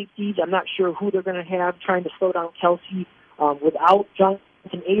those safeties. I'm not sure who they're going to have trying to slow down Kelce without Jonathan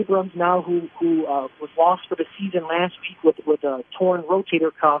Abrams now, who was lost for the season last week with a torn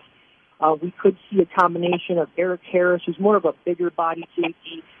rotator cuff. We could see a combination of Eric Harris, who's more of a bigger body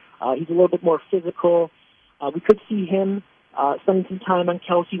safety. He's a little bit more physical. We could see him spending some time on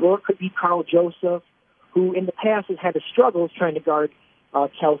Kelce, or it could be Carl Joseph, who in the past has had the struggles trying to guard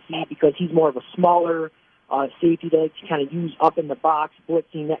Kelce because he's more of a smaller safety that you kind of use up in the box,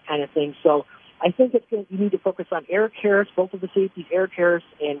 blitzing, that kind of thing. So I think you need to focus on Eric Harris, both of the safeties, Eric Harris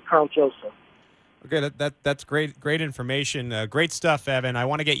and Carl Joseph. Okay, that's great information. Great stuff, Evan. I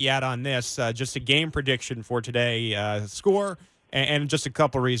want to get you out on this. Just a game prediction for today, score, and just a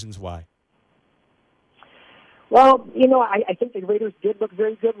couple reasons why. Well, I think the Raiders did look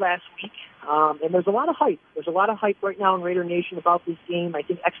very good last week, and there's a lot of hype. There's a lot of hype right now in Raider Nation about this game. I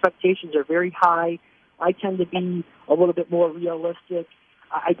think expectations are very high. I tend to be a little bit more realistic.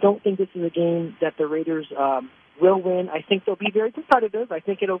 I don't think this is a game that the Raiders will win. I think they'll be very competitive. I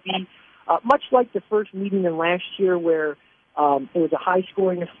think it'll be much like the first meeting in last year where it was a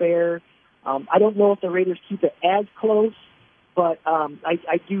high-scoring affair. I don't know if the Raiders keep it as close, but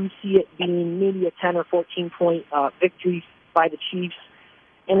I do see it being maybe a 10 or 14-point victory by the Chiefs.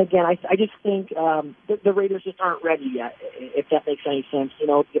 And again, I just think the Raiders just aren't ready yet, if that makes any sense. You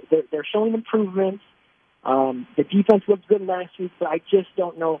know, they're showing improvements. The defense looked good last week, but I just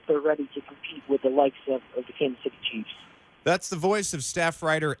don't know if they're ready to compete with the likes of the Kansas City Chiefs. That's the voice of staff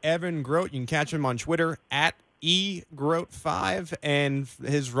writer Evan Grote. You can catch him on Twitter at egrote5 and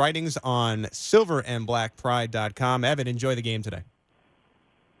his writings on silverandblackpride.com. Evan, enjoy the game today.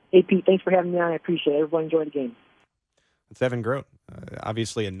 Hey, Pete, thanks for having me on. I appreciate it. Everyone enjoy the game. It's Evan Grote,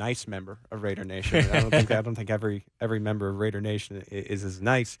 obviously a nice member of Raider Nation. I don't think every member of Raider Nation is as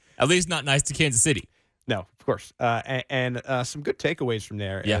nice. At least not nice to Kansas City. No, of course. And some good takeaways from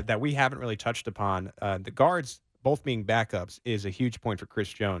there that we haven't really touched upon. The guards both being backups is a huge point for Chris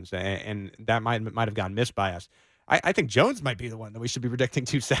Jones, and that might have gone missed by us. I think Jones might be the one that we should be predicting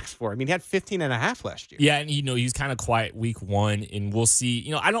 2 sacks for. I mean, he had 15.5 last year. Yeah, and he's kind of quiet week 1, and we'll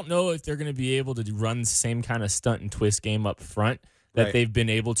see. I don't know if they're going to be able to run the same kind of stunt and twist game up front that they've been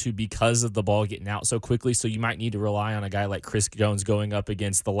able to because of the ball getting out so quickly. So you might need to rely on a guy like Chris Jones going up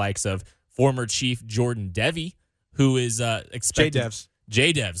against the likes of former Chief Jordan Devy, who is expected.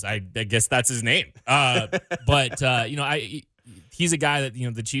 J-Devs. I guess that's his name. He's a guy that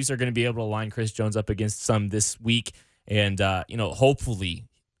the Chiefs are going to be able to line Chris Jones up against some this week, and hopefully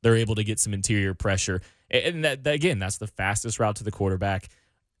they're able to get some interior pressure. And that again, that's the fastest route to the quarterback.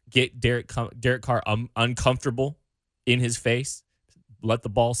 Get Derek Carr uncomfortable in his face. Let the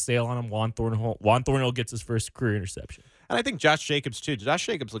ball sail on him. Juan Thornhill gets his first career interception. And I think Josh Jacobs too. Josh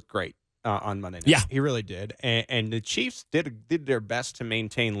Jacobs looked great on Monday night. Yeah, he really did. And the Chiefs did their best to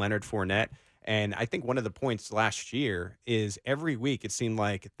maintain Leonard Fournette. And I think one of the points last year is every week it seemed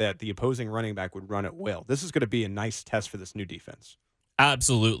like that the opposing running back would run at will. This is going to be a nice test for this new defense.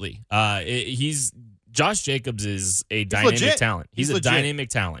 Absolutely. Josh Jacobs is a dynamic talent. He's a dynamic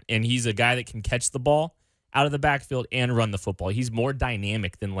talent, and he's a guy that can catch the ball out of the backfield and run the football. He's more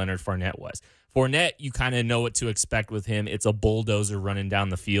dynamic than Leonard Fournette was. Fournette, you kind of know what to expect with him. It's a bulldozer running down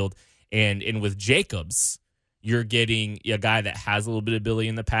the field. And with Jacobs, you're getting a guy that has a little bit of ability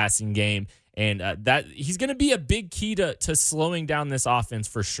in the passing game. And that he's going to be a big key to slowing down this offense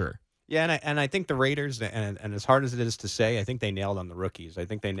for sure. Yeah, and I think the Raiders, and as hard as it is to say, I think they nailed on the rookies. I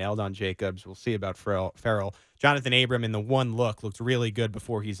think they nailed on Jacobs. We'll see about Farrell. Jonathan Abram in the one look looked really good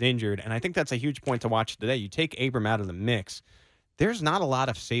before he's injured, and I think that's a huge point to watch today. You take Abram out of the mix, there's not a lot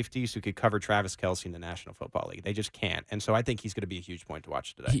of safeties who could cover Travis Kelce in the National Football League. They just can't, and so I think he's going to be a huge point to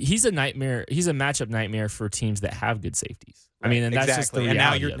watch today. He's a nightmare. He's a matchup nightmare for teams that have good safeties. Right. I mean, and that's just the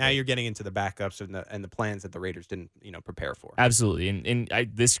reality. And now you're getting into the backups and the plans that the Raiders didn't prepare for. Absolutely, and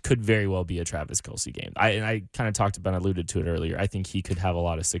this could very well be a Travis Kelce game. I kind of alluded to it earlier. I think he could have a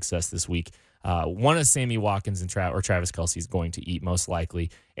lot of success this week. One of Sammy Watkins and Travis Kelce is going to eat most likely,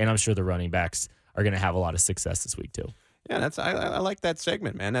 and I'm sure the running backs are going to have a lot of success this week too. Yeah, I like that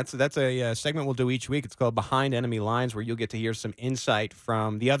segment, man. That's a segment we'll do each week. It's called Behind Enemy Lines, where you'll get to hear some insight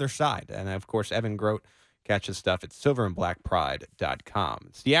from the other side. And, of course, Evan Grote catches stuff at silverandblackpride.com.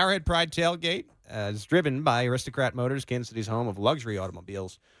 It's the Arrowhead Pride Tailgate. It's driven by Aristocrat Motors, Kansas City's home of luxury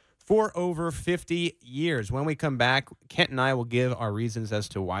automobiles for over 50 years. When we come back, Kent and I will give our reasons as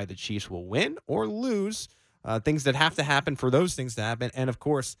to why the Chiefs will win or lose, things that have to happen for those things to happen, and, of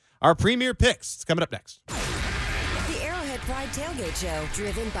course, our premier picks. It's coming up next. Pride Tailgate Show,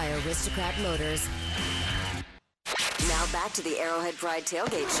 driven by Aristocrat Motors. Now back to the Arrowhead Pride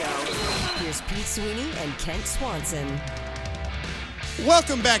Tailgate Show. Here's Pete Sweeney and Kent Swanson.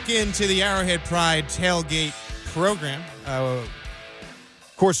 Welcome back into the Arrowhead Pride Tailgate program. Of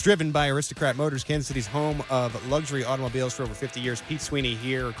course, driven by Aristocrat Motors, Kansas City's home of luxury automobiles for over 50 years. Pete Sweeney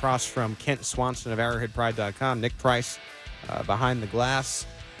here across from Kent Swanson of ArrowheadPride.com. Nick Price behind the glass.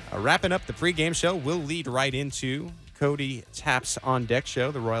 Wrapping up the pregame show, we'll lead right into Cody Taps on Deck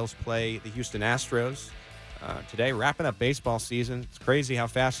show. The Royals play the Houston Astros today, wrapping up baseball season. It's crazy how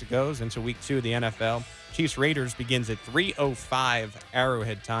fast it goes into week 2 of the NFL. Chiefs Raiders begins at 3:05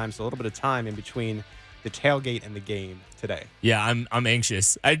 Arrowhead time, so a little bit of time in between the tailgate and the game today. Yeah, I'm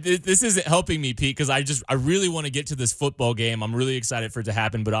anxious. This isn't helping me, Pete, because I really want to get to this football game. I'm really excited for it to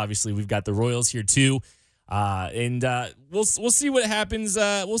happen, but obviously we've got the Royals here too, and we'll see what happens.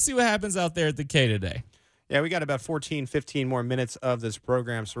 We'll see what happens out there at the K today. Yeah, we got about 14, 15 more minutes of this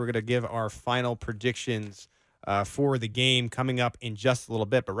program, so we're going to give our final predictions for the game coming up in just a little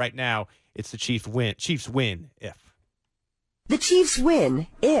bit. But right now, it's the Chiefs win if. The Chiefs win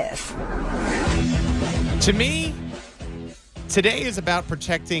if. To me, today is about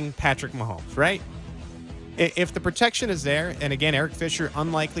protecting Patrick Mahomes, right? If the protection is there, and again, Eric Fisher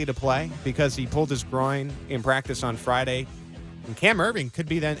unlikely to play because he pulled his groin in practice on Friday, and Cam Irving could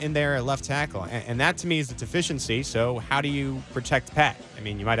be then in there at left tackle, and that to me is a deficiency. So how do you protect Pat? I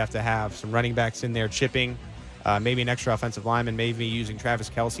mean, you might have to have some running backs in there chipping, maybe an extra offensive lineman, maybe using Travis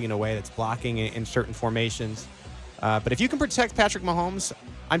Kelce in a way that's blocking in certain formations. But if you can protect Patrick Mahomes,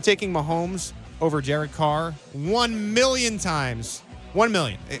 I'm taking Mahomes over Derek Carr 1 million times. 1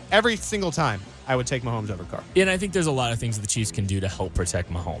 million. Every single time I would take Mahomes over Carr. And I think there's a lot of things that the Chiefs can do to help protect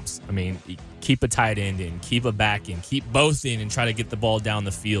Mahomes. I mean, keep a tight end in, keep a back in, keep both in and try to get the ball down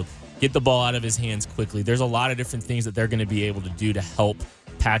the field, get the ball out of his hands quickly. There's a lot of different things that they're going to be able to do to help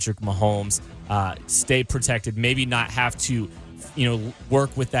Patrick Mahomes stay protected, maybe not have to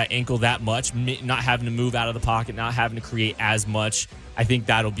work with that ankle that much, not having to move out of the pocket, not having to create as much. I think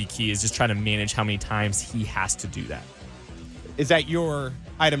that'll be key, is just trying to manage how many times he has to do that. Is that your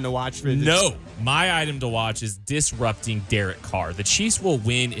item to watch? No. My item to watch is disrupting Derek Carr. The Chiefs will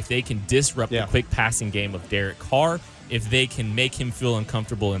win if they can disrupt the quick passing game of Derek Carr, if they can make him feel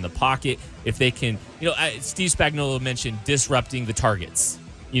uncomfortable in the pocket, if they can, Steve Spagnuolo mentioned disrupting the targets,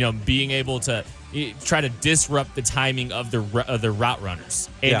 being able to try to disrupt the timing of the route runners.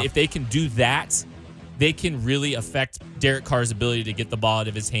 And if they can do that, they can really affect Derek Carr's ability to get the ball out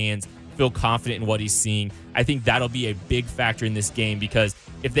of his hands, feel confident in what he's seeing. I think that'll be a big factor in this game, because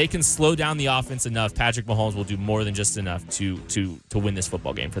if they can slow down the offense enough, Patrick Mahomes will do more than just enough to win this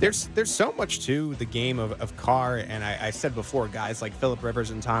football game for them. There's so much to the game of Carr, and I said before, guys like Phillip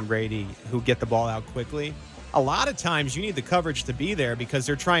Rivers and Tom Brady who get the ball out quickly. A lot of times you need the coverage to be there because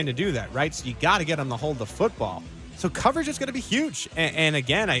they're trying to do that, right? So you got to get them to hold the football. So coverage is going to be huge. And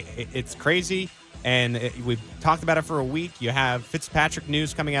again, it's crazy. And we've talked about it for a week. You have Fitzpatrick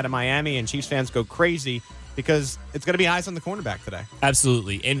news coming out of Miami, and Chiefs fans go crazy because it's going to be eyes on the cornerback today.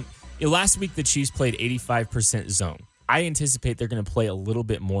 Absolutely. And last week, the Chiefs played 85% zone. I anticipate they're going to play a little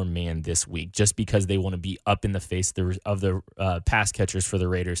bit more man this week, just because they want to be up in the face of the pass catchers for the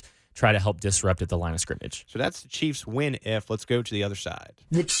Raiders, try to help disrupt at the line of scrimmage. So that's the Chiefs win if. Let's go to the other side.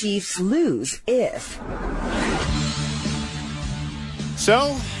 The Chiefs lose if.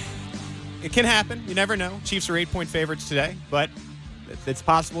 So it can happen. You never know. Chiefs are 8-point favorites today, but it's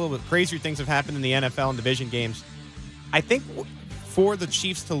possible that crazier things have happened in the NFL and division games. I think for the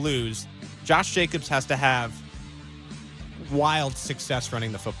Chiefs to lose, Josh Jacobs has to have wild success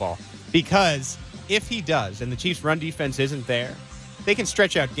running the football, because if he does and the Chiefs' run defense isn't there, they can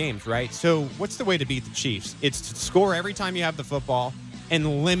stretch out games, right? So what's the way to beat the Chiefs? It's to score every time you have the football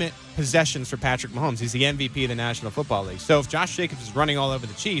and limit possessions for Patrick Mahomes. He's the MVP of the National Football League. So if Josh Jacobs is running all over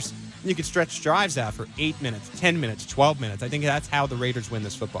the Chiefs, you can stretch drives out for 8 minutes, 10 minutes, 12 minutes. I think that's how the Raiders win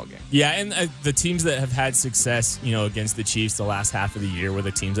this football game. Yeah, and the teams that have had success, against the Chiefs the last half of the year were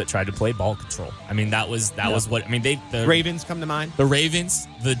the teams that tried to play ball control. I mean, that was what, the Ravens come to mind. The Ravens,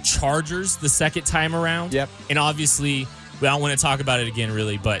 the Chargers the second time around. Yep. And obviously, we don't want to talk about it again,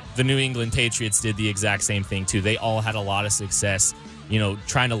 really, but the New England Patriots did the exact same thing, too. They all had a lot of success,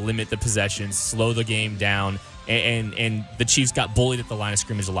 trying to limit the possessions, slow the game down, and the Chiefs got bullied at the line of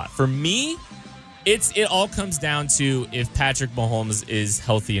scrimmage a lot. For me, it all comes down to if Patrick Mahomes is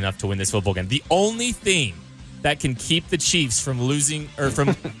healthy enough to win this football game. The only thing that can keep the Chiefs from losing or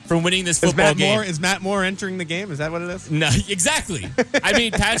from winning this football game. Is Matt Moore entering the game? Is that what it is? No, exactly. I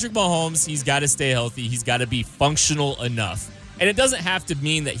mean, Patrick Mahomes, he's got to stay healthy. He's got to be functional enough. And it doesn't have to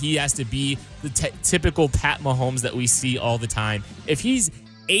mean that he has to be the typical Pat Mahomes that we see all the time. If he's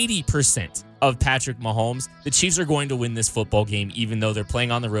 80% of Patrick Mahomes, the Chiefs are going to win this football game, even though they're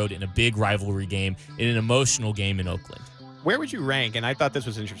playing on the road in a big rivalry game, in an emotional game in Oakland. Where would you rank, and I thought this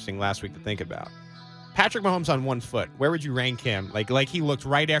was interesting last week to think about, Patrick Mahomes on 1 foot, where would you rank him? Like he looked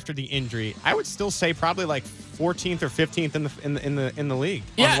right after the injury. I would still say probably like 14th or 15th in the league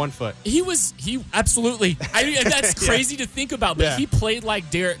on 1 foot. He absolutely. I mean, that's crazy to think about, but he played like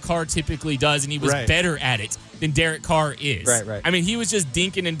Derek Carr typically does, and he was better at it than Derek Carr is. Right. I mean, he was just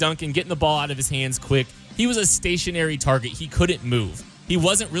dinking and dunking, getting the ball out of his hands quick. He was a stationary target. He couldn't move. He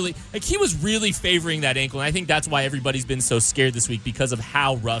wasn't really he was really favoring that ankle, and I think that's why everybody's been so scared this week, because of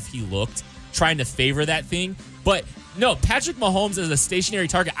how rough he looked, trying to favor that thing. But no, Patrick Mahomes as a stationary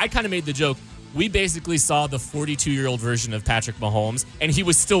target, I kind of made the joke, we basically saw the 42-year-old version of Patrick Mahomes, and he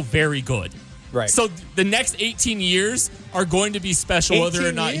was still very good. Right. So the next 18 years are going to be special, whether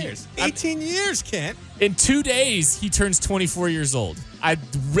or not 18 years, Kent. In 2 days, he turns 24 years old.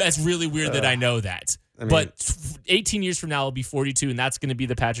 That's really weird that I know that. but 18 years from now, it'll be 42, and that's going to be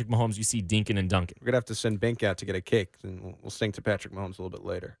the Patrick Mahomes you see dinking and dunking. We're going to have to send Bink out to get a cake, and we'll sing to Patrick Mahomes a little bit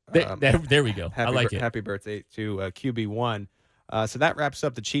later. There we go. I like it. Happy birthday to QB1. So that wraps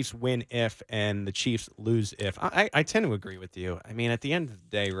up the Chiefs win if and the Chiefs lose if. I tend to agree with you. I mean, at the end of the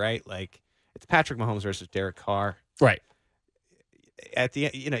day, right, like, it's Patrick Mahomes versus Derek Carr. Right. At the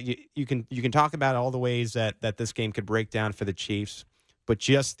end, you can talk about all the ways that this game could break down for the Chiefs, but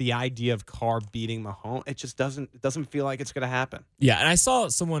just the idea of Carr beating Mahomes, it just doesn't feel like it's going to happen. Yeah, and I saw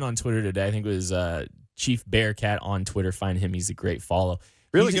someone on Twitter today. I think it was Chief Bearcat on Twitter. Find him; he's a great follow.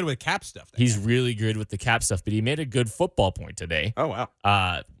 Really good with cap stuff. He's really good with the cap stuff, but he made a good football point today. Oh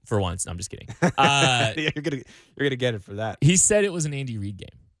wow! For once, no, I'm just kidding. You're gonna get it for that. He said it was an Andy Reid game.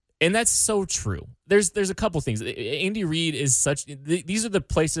 And that's so true. There's a couple things. Andy Reid is these are the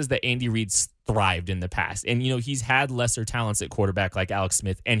places that Andy Reid's thrived in the past. And, he's had lesser talents at quarterback like Alex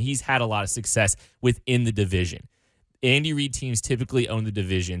Smith, and he's had a lot of success within the division. Andy Reid teams typically own the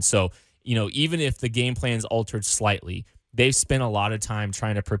division. So, even if the game plan's altered slightly, they've spent a lot of time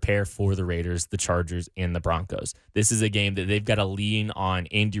trying to prepare for the Raiders, the Chargers, and the Broncos. This is a game that they've got to lean on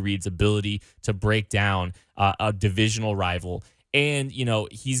Andy Reid's ability to break down a divisional rival. And,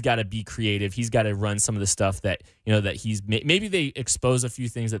 he's got to be creative. He's got to run some of the stuff that, that he's maybe they expose a few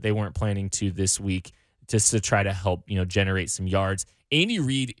things that they weren't planning to this week just to try to help, generate some yards. Andy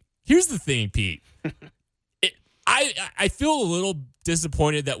Reid, here's the thing, Pete. I feel a little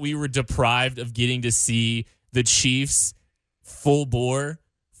disappointed that we were deprived of getting to see the Chiefs full bore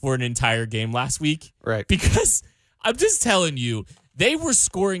for an entire game last week. Right. Because I'm just telling you, they were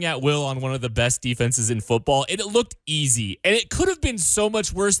scoring at will on one of the best defenses in football, and it looked easy. And it could have been so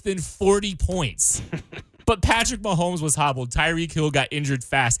much worse than 40 points. But Patrick Mahomes was hobbled. Tyreek Hill got injured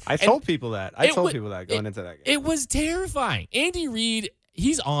fast. I told people that going into that game. It was terrifying. Andy Reid,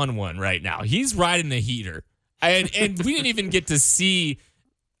 he's on one right now. He's riding the heater. And we didn't even get to see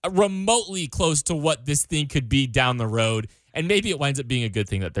remotely close to what this thing could be down the road. And maybe it winds up being a good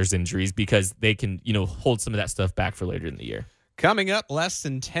thing that there's injuries because they can, hold some of that stuff back for later in the year. Coming up less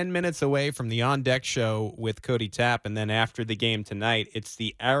than 10 minutes away from the On Deck Show with Cody Tapp, and then after the game tonight, it's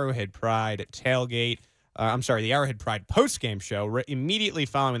the Arrowhead Pride Tailgate. The Arrowhead Pride postgame show. Immediately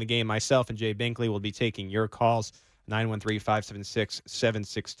following the game, myself and Jay Binkley will be taking your calls,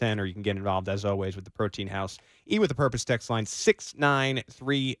 913-576-7610, or you can get involved, as always, with the Protein House. E with the Purpose text line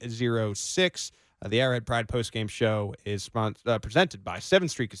 69306. The Arrowhead Pride postgame show is presented by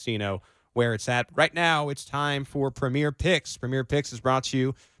 7th Street Casino, where it's at. Right now, it's time for Premier Picks. Premier Picks is brought to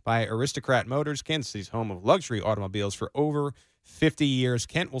you by Aristocrat Motors, Kansas City's home of luxury automobiles for over 50 years.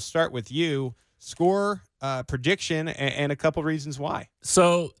 Kent, we'll start with you. Score, prediction, and a couple reasons why.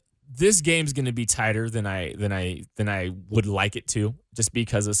 So this game's going to be tighter than I would like it to, just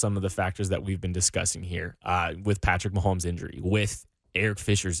because of some of the factors that we've been discussing here, with Patrick Mahomes' injury, with Eric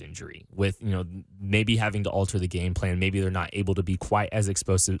Fisher's injury, with maybe having to alter the game plan. Maybe they're not able to be quite as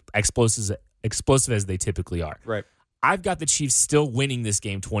explosive as they typically are. Right. I've got the Chiefs still winning this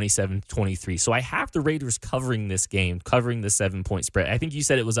game 27-23. So I have the Raiders covering this game, covering the 7-point spread. I think you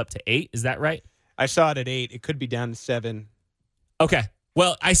said it was up to 8. Is that right? I saw it at 8. It could be down to 7. Okay.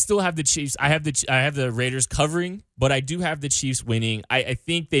 Well, I still have the Chiefs. I have the Raiders covering, but I do have the Chiefs winning. I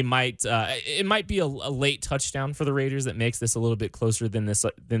think they might. It might be a late touchdown for the Raiders that makes this a little bit closer than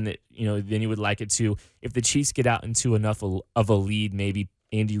you would like it to. If the Chiefs get out into enough of a lead, maybe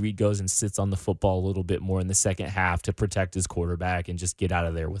Andy Reid goes and sits on the football a little bit more in the second half to protect his quarterback and just get out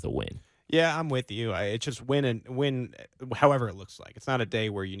of there with a win. Yeah, I'm with you. It's just win however it looks like. It's not a day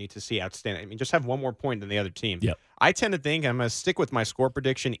where you need to see outstanding. I mean, just have one more point than the other team. Yep. I tend to think I'm going to stick with my score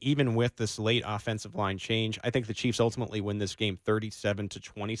prediction, even with this late offensive line change. I think the Chiefs ultimately win this game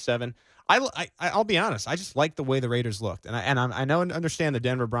 37-27. I'll be honest. I just like the way the Raiders looked, and I know and understand the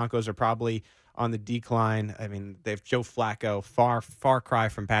Denver Broncos are probably on the decline. I mean, they have Joe Flacco, far cry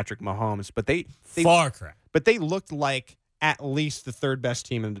from Patrick Mahomes, but they far cry. But they looked like at least the third best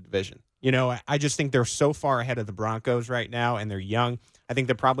team in the division. I just think they're so far ahead of the Broncos right now, and they're young. I think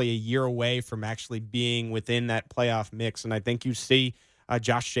they're probably a year away from actually being within that playoff mix, and I think you see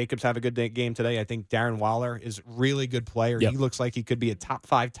Josh Jacobs have a good game today. I think Darren Waller is a really good player. Yep. He looks like he could be a top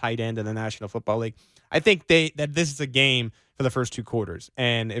 5 tight end in the National Football League. I think that this is a game for the first 2 quarters,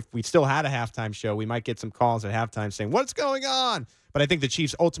 and if we still had a halftime show, we might get some calls at halftime saying, what's going on? But I think the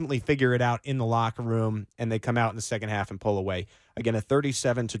Chiefs ultimately figure it out in the locker room, and they come out in the second half and pull away. Again, a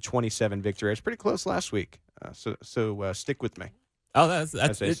 37-27 victory. It's pretty close last week, so stick with me. Oh, that's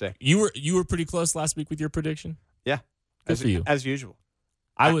as they say. You were pretty close last week with your prediction. Yeah, good for you as usual.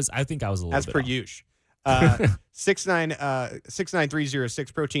 I think I was a little as bit per off. usual.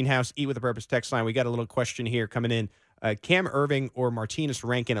 69306 Protein House, Eat with a Purpose text line. We got a little question here coming in. Cam Irving or Martinez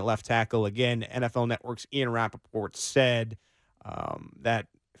Rankin at left tackle. Again, NFL Network's Ian Rappaport said that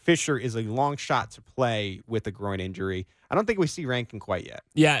Fisher is a long shot to play with a groin injury. I don't think we see Rankin quite yet.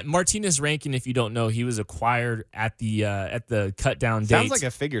 Yeah, Martinez Rankin, if you don't know, he was acquired at the cut down date. Sounds like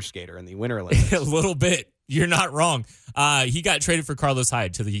a figure skater in the Winter Olympics. A little bit. You're not wrong. He got traded for Carlos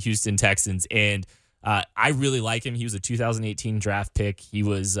Hyde to the Houston Texans, and I really like him. He was a 2018 draft pick. He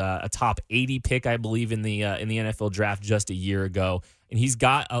was a top 80 pick, I believe, in the NFL draft just a year ago. And he's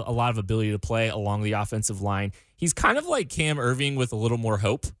got a lot of ability to play along the offensive line. He's kind of like Cam Irving with a little more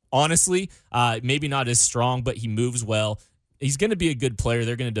hope, honestly. Maybe not as strong, but he moves well. He's going to be a good player.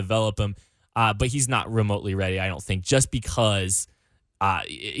 They're going to develop him, but he's not remotely ready, I don't think, just because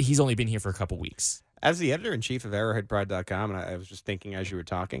he's only been here for a couple weeks. As the editor-in-chief of arrowheadpride.com, and I was just thinking as you were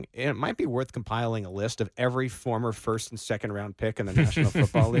talking, it might be worth compiling a list of every former first and second round pick in the National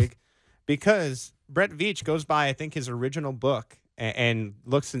Football League, because Brett Veach goes by, I think, his original book and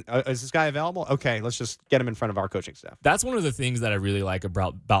looks, is this guy available? Okay, let's just get him in front of our coaching staff. That's one of the things that I really like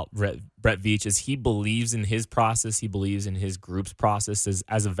about Brett Veach is he believes in his process. He believes in his group's process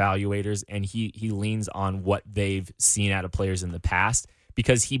as evaluators, and he leans on what they've seen out of players in the past,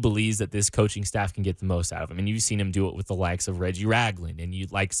 because he believes that this coaching staff can get the most out of him. And you've seen him do it with the likes of Reggie Ragland and you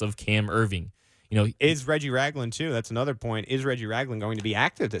likes of Cam Irving. You know, is Reggie Ragland too? That's another point. Is Reggie Ragland going to be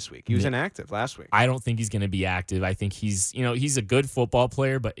active this week? He was inactive last week. I don't think he's going to be active. I think he's a good football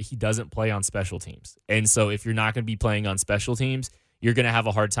player, but he doesn't play on special teams. And so if you're not going to be playing on special teams, you're going to have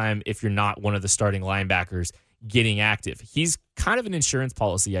a hard time if you're not one of the starting linebackers getting active. He's kind of an insurance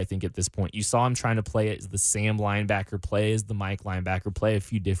policy, I think, at this point. You saw him trying to play as the Sam linebacker, play as the Mike linebacker, play a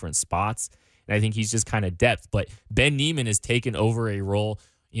few different spots. And I think he's just kind of depth. But Ben Neiman has taken over a role,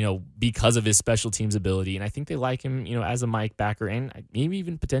 because of his special teams ability. And I think they like him, as a Mike backer and maybe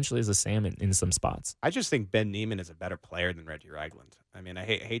even potentially as a Sam in some spots. I just think Ben Neiman is a better player than Reggie Ragland. I mean, I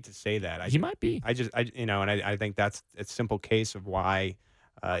hate to say that. He might be. I think that's a simple case of why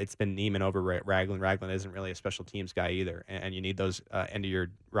it's been Neiman over Ragland. Ragland isn't really a special teams guy either, and you need those end of your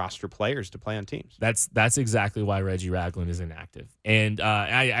roster players to play on teams. That's exactly why Reggie Ragland is inactive, and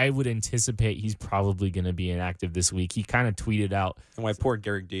I would anticipate he's probably going to be inactive this week. He kind of tweeted out, and why poor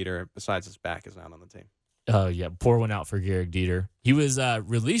Garrick Dieter, besides his back, is not on the team. Oh yeah, pour one out for Garrick Dieter. He was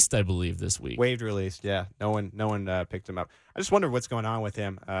released, I believe, this week. Waived, released. Yeah, no one picked him up. I just wonder what's going on with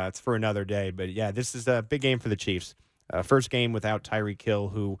him. It's for another day, but yeah, this is a big game for the Chiefs. First game without Tyreek Hill,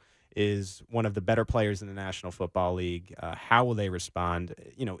 who is one of the better players in the National Football League. How will they respond?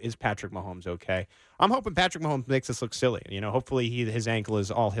 Is Patrick Mahomes okay? I'm hoping Patrick Mahomes makes us look silly. Hopefully his ankle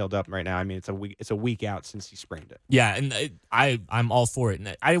is all healed up right now. I mean, it's a week out since he sprained it. Yeah, and I'm all for it.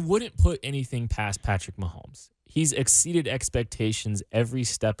 And I wouldn't put anything past Patrick Mahomes. He's exceeded expectations every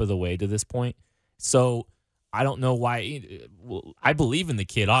step of the way to this point. So I don't know why. I believe in the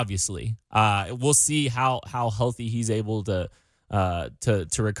kid, obviously. We'll see how healthy he's able to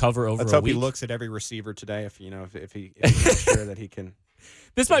recover over. Let's hope he looks at every receiver today. If he's sure that he can.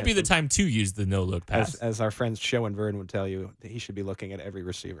 This might be the time to use the no-look pass. As our friends Show and Vern would tell you, he should be looking at every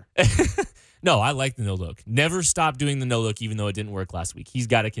receiver. No, I like the no-look. Never stop doing the no-look, even though it didn't work last week. He's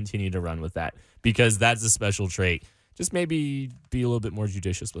got to continue to run with that because that's a special trait. Just maybe be a little bit more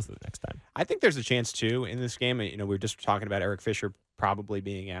judicious with it next time. I think there's a chance, too, in this game. We were just talking about Eric Fisher probably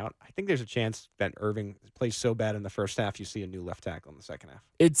being out. I think there's a chance that Irving plays so bad in the first half, you see a new left tackle in the second half.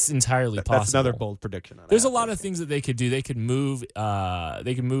 It's entirely possible. That's another bold prediction. There's a lot of things that they could do. They could move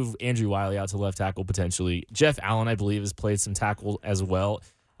Andrew Wiley out to left tackle potentially. Jeff Allen, I believe, has played some tackle as well.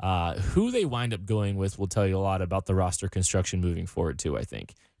 Who they wind up going with will tell you a lot about the roster construction moving forward, too, I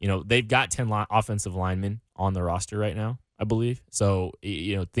think. They've got 10 offensive linemen on the roster right now, I believe. So,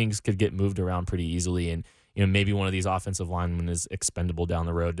 things could get moved around pretty easily. And, maybe one of these offensive linemen is expendable down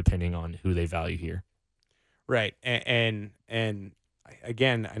the road, depending on who they value here. Right. And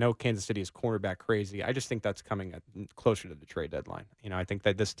again, I know Kansas City is cornerback crazy. I just think that's coming closer to the trade deadline. I think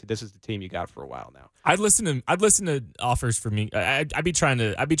that this is the team you got for a while now. I'd listen to offers for me. I'd be trying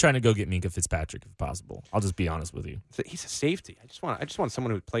to go get Minkah Fitzpatrick if possible. I'll just be honest with you. He's a safety. I just want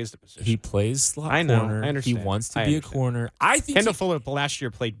someone who plays the position. He plays slot corner. I understand. He wants to be a corner. I think Kendall Fuller last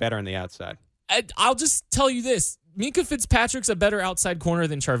year played better on the outside. I'll just tell you this. Minkah Fitzpatrick's a better outside corner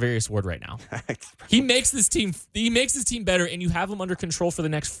than Charvarius Ward right now. He makes this team better, and you have him under control for the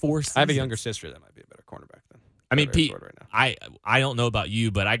next 4 seasons. I have a younger sister that might be a better cornerback than. I mean, Pete, right now. I don't know about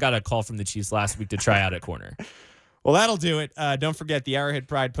you, but I got a call from the Chiefs last week to try out at corner. Well, that'll do it. Don't forget the Arrowhead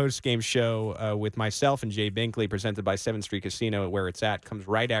Pride postgame show with myself and Jay Binkley, presented by 7th Street Casino, where it's at, comes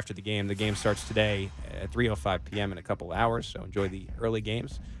right after the game. The game starts today at 3:05 p.m. in a couple hours, so enjoy the early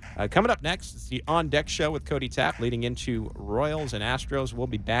games. Coming up next, it's the On Deck show with Cody Tapp, leading into Royals and Astros. We'll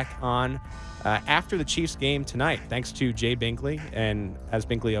be back on after the Chiefs game tonight. Thanks to Jay Binkley, and as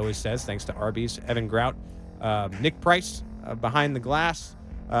Binkley always says, thanks to Arby's, Evan Grout, Nick Price behind the glass.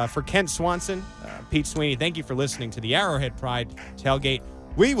 For Kent Swanson, Pete Sweeney, thank you for listening to the Arrowhead Pride Tailgate.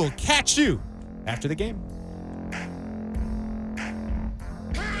 We will catch you after the game.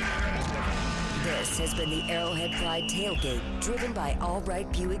 This has been the Arrowhead Pride Tailgate, driven by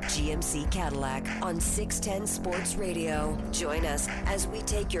Albright Buick GMC Cadillac on 610 Sports Radio. Join us as we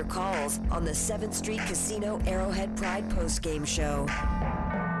take your calls on the 7th Street Casino Arrowhead Pride postgame show.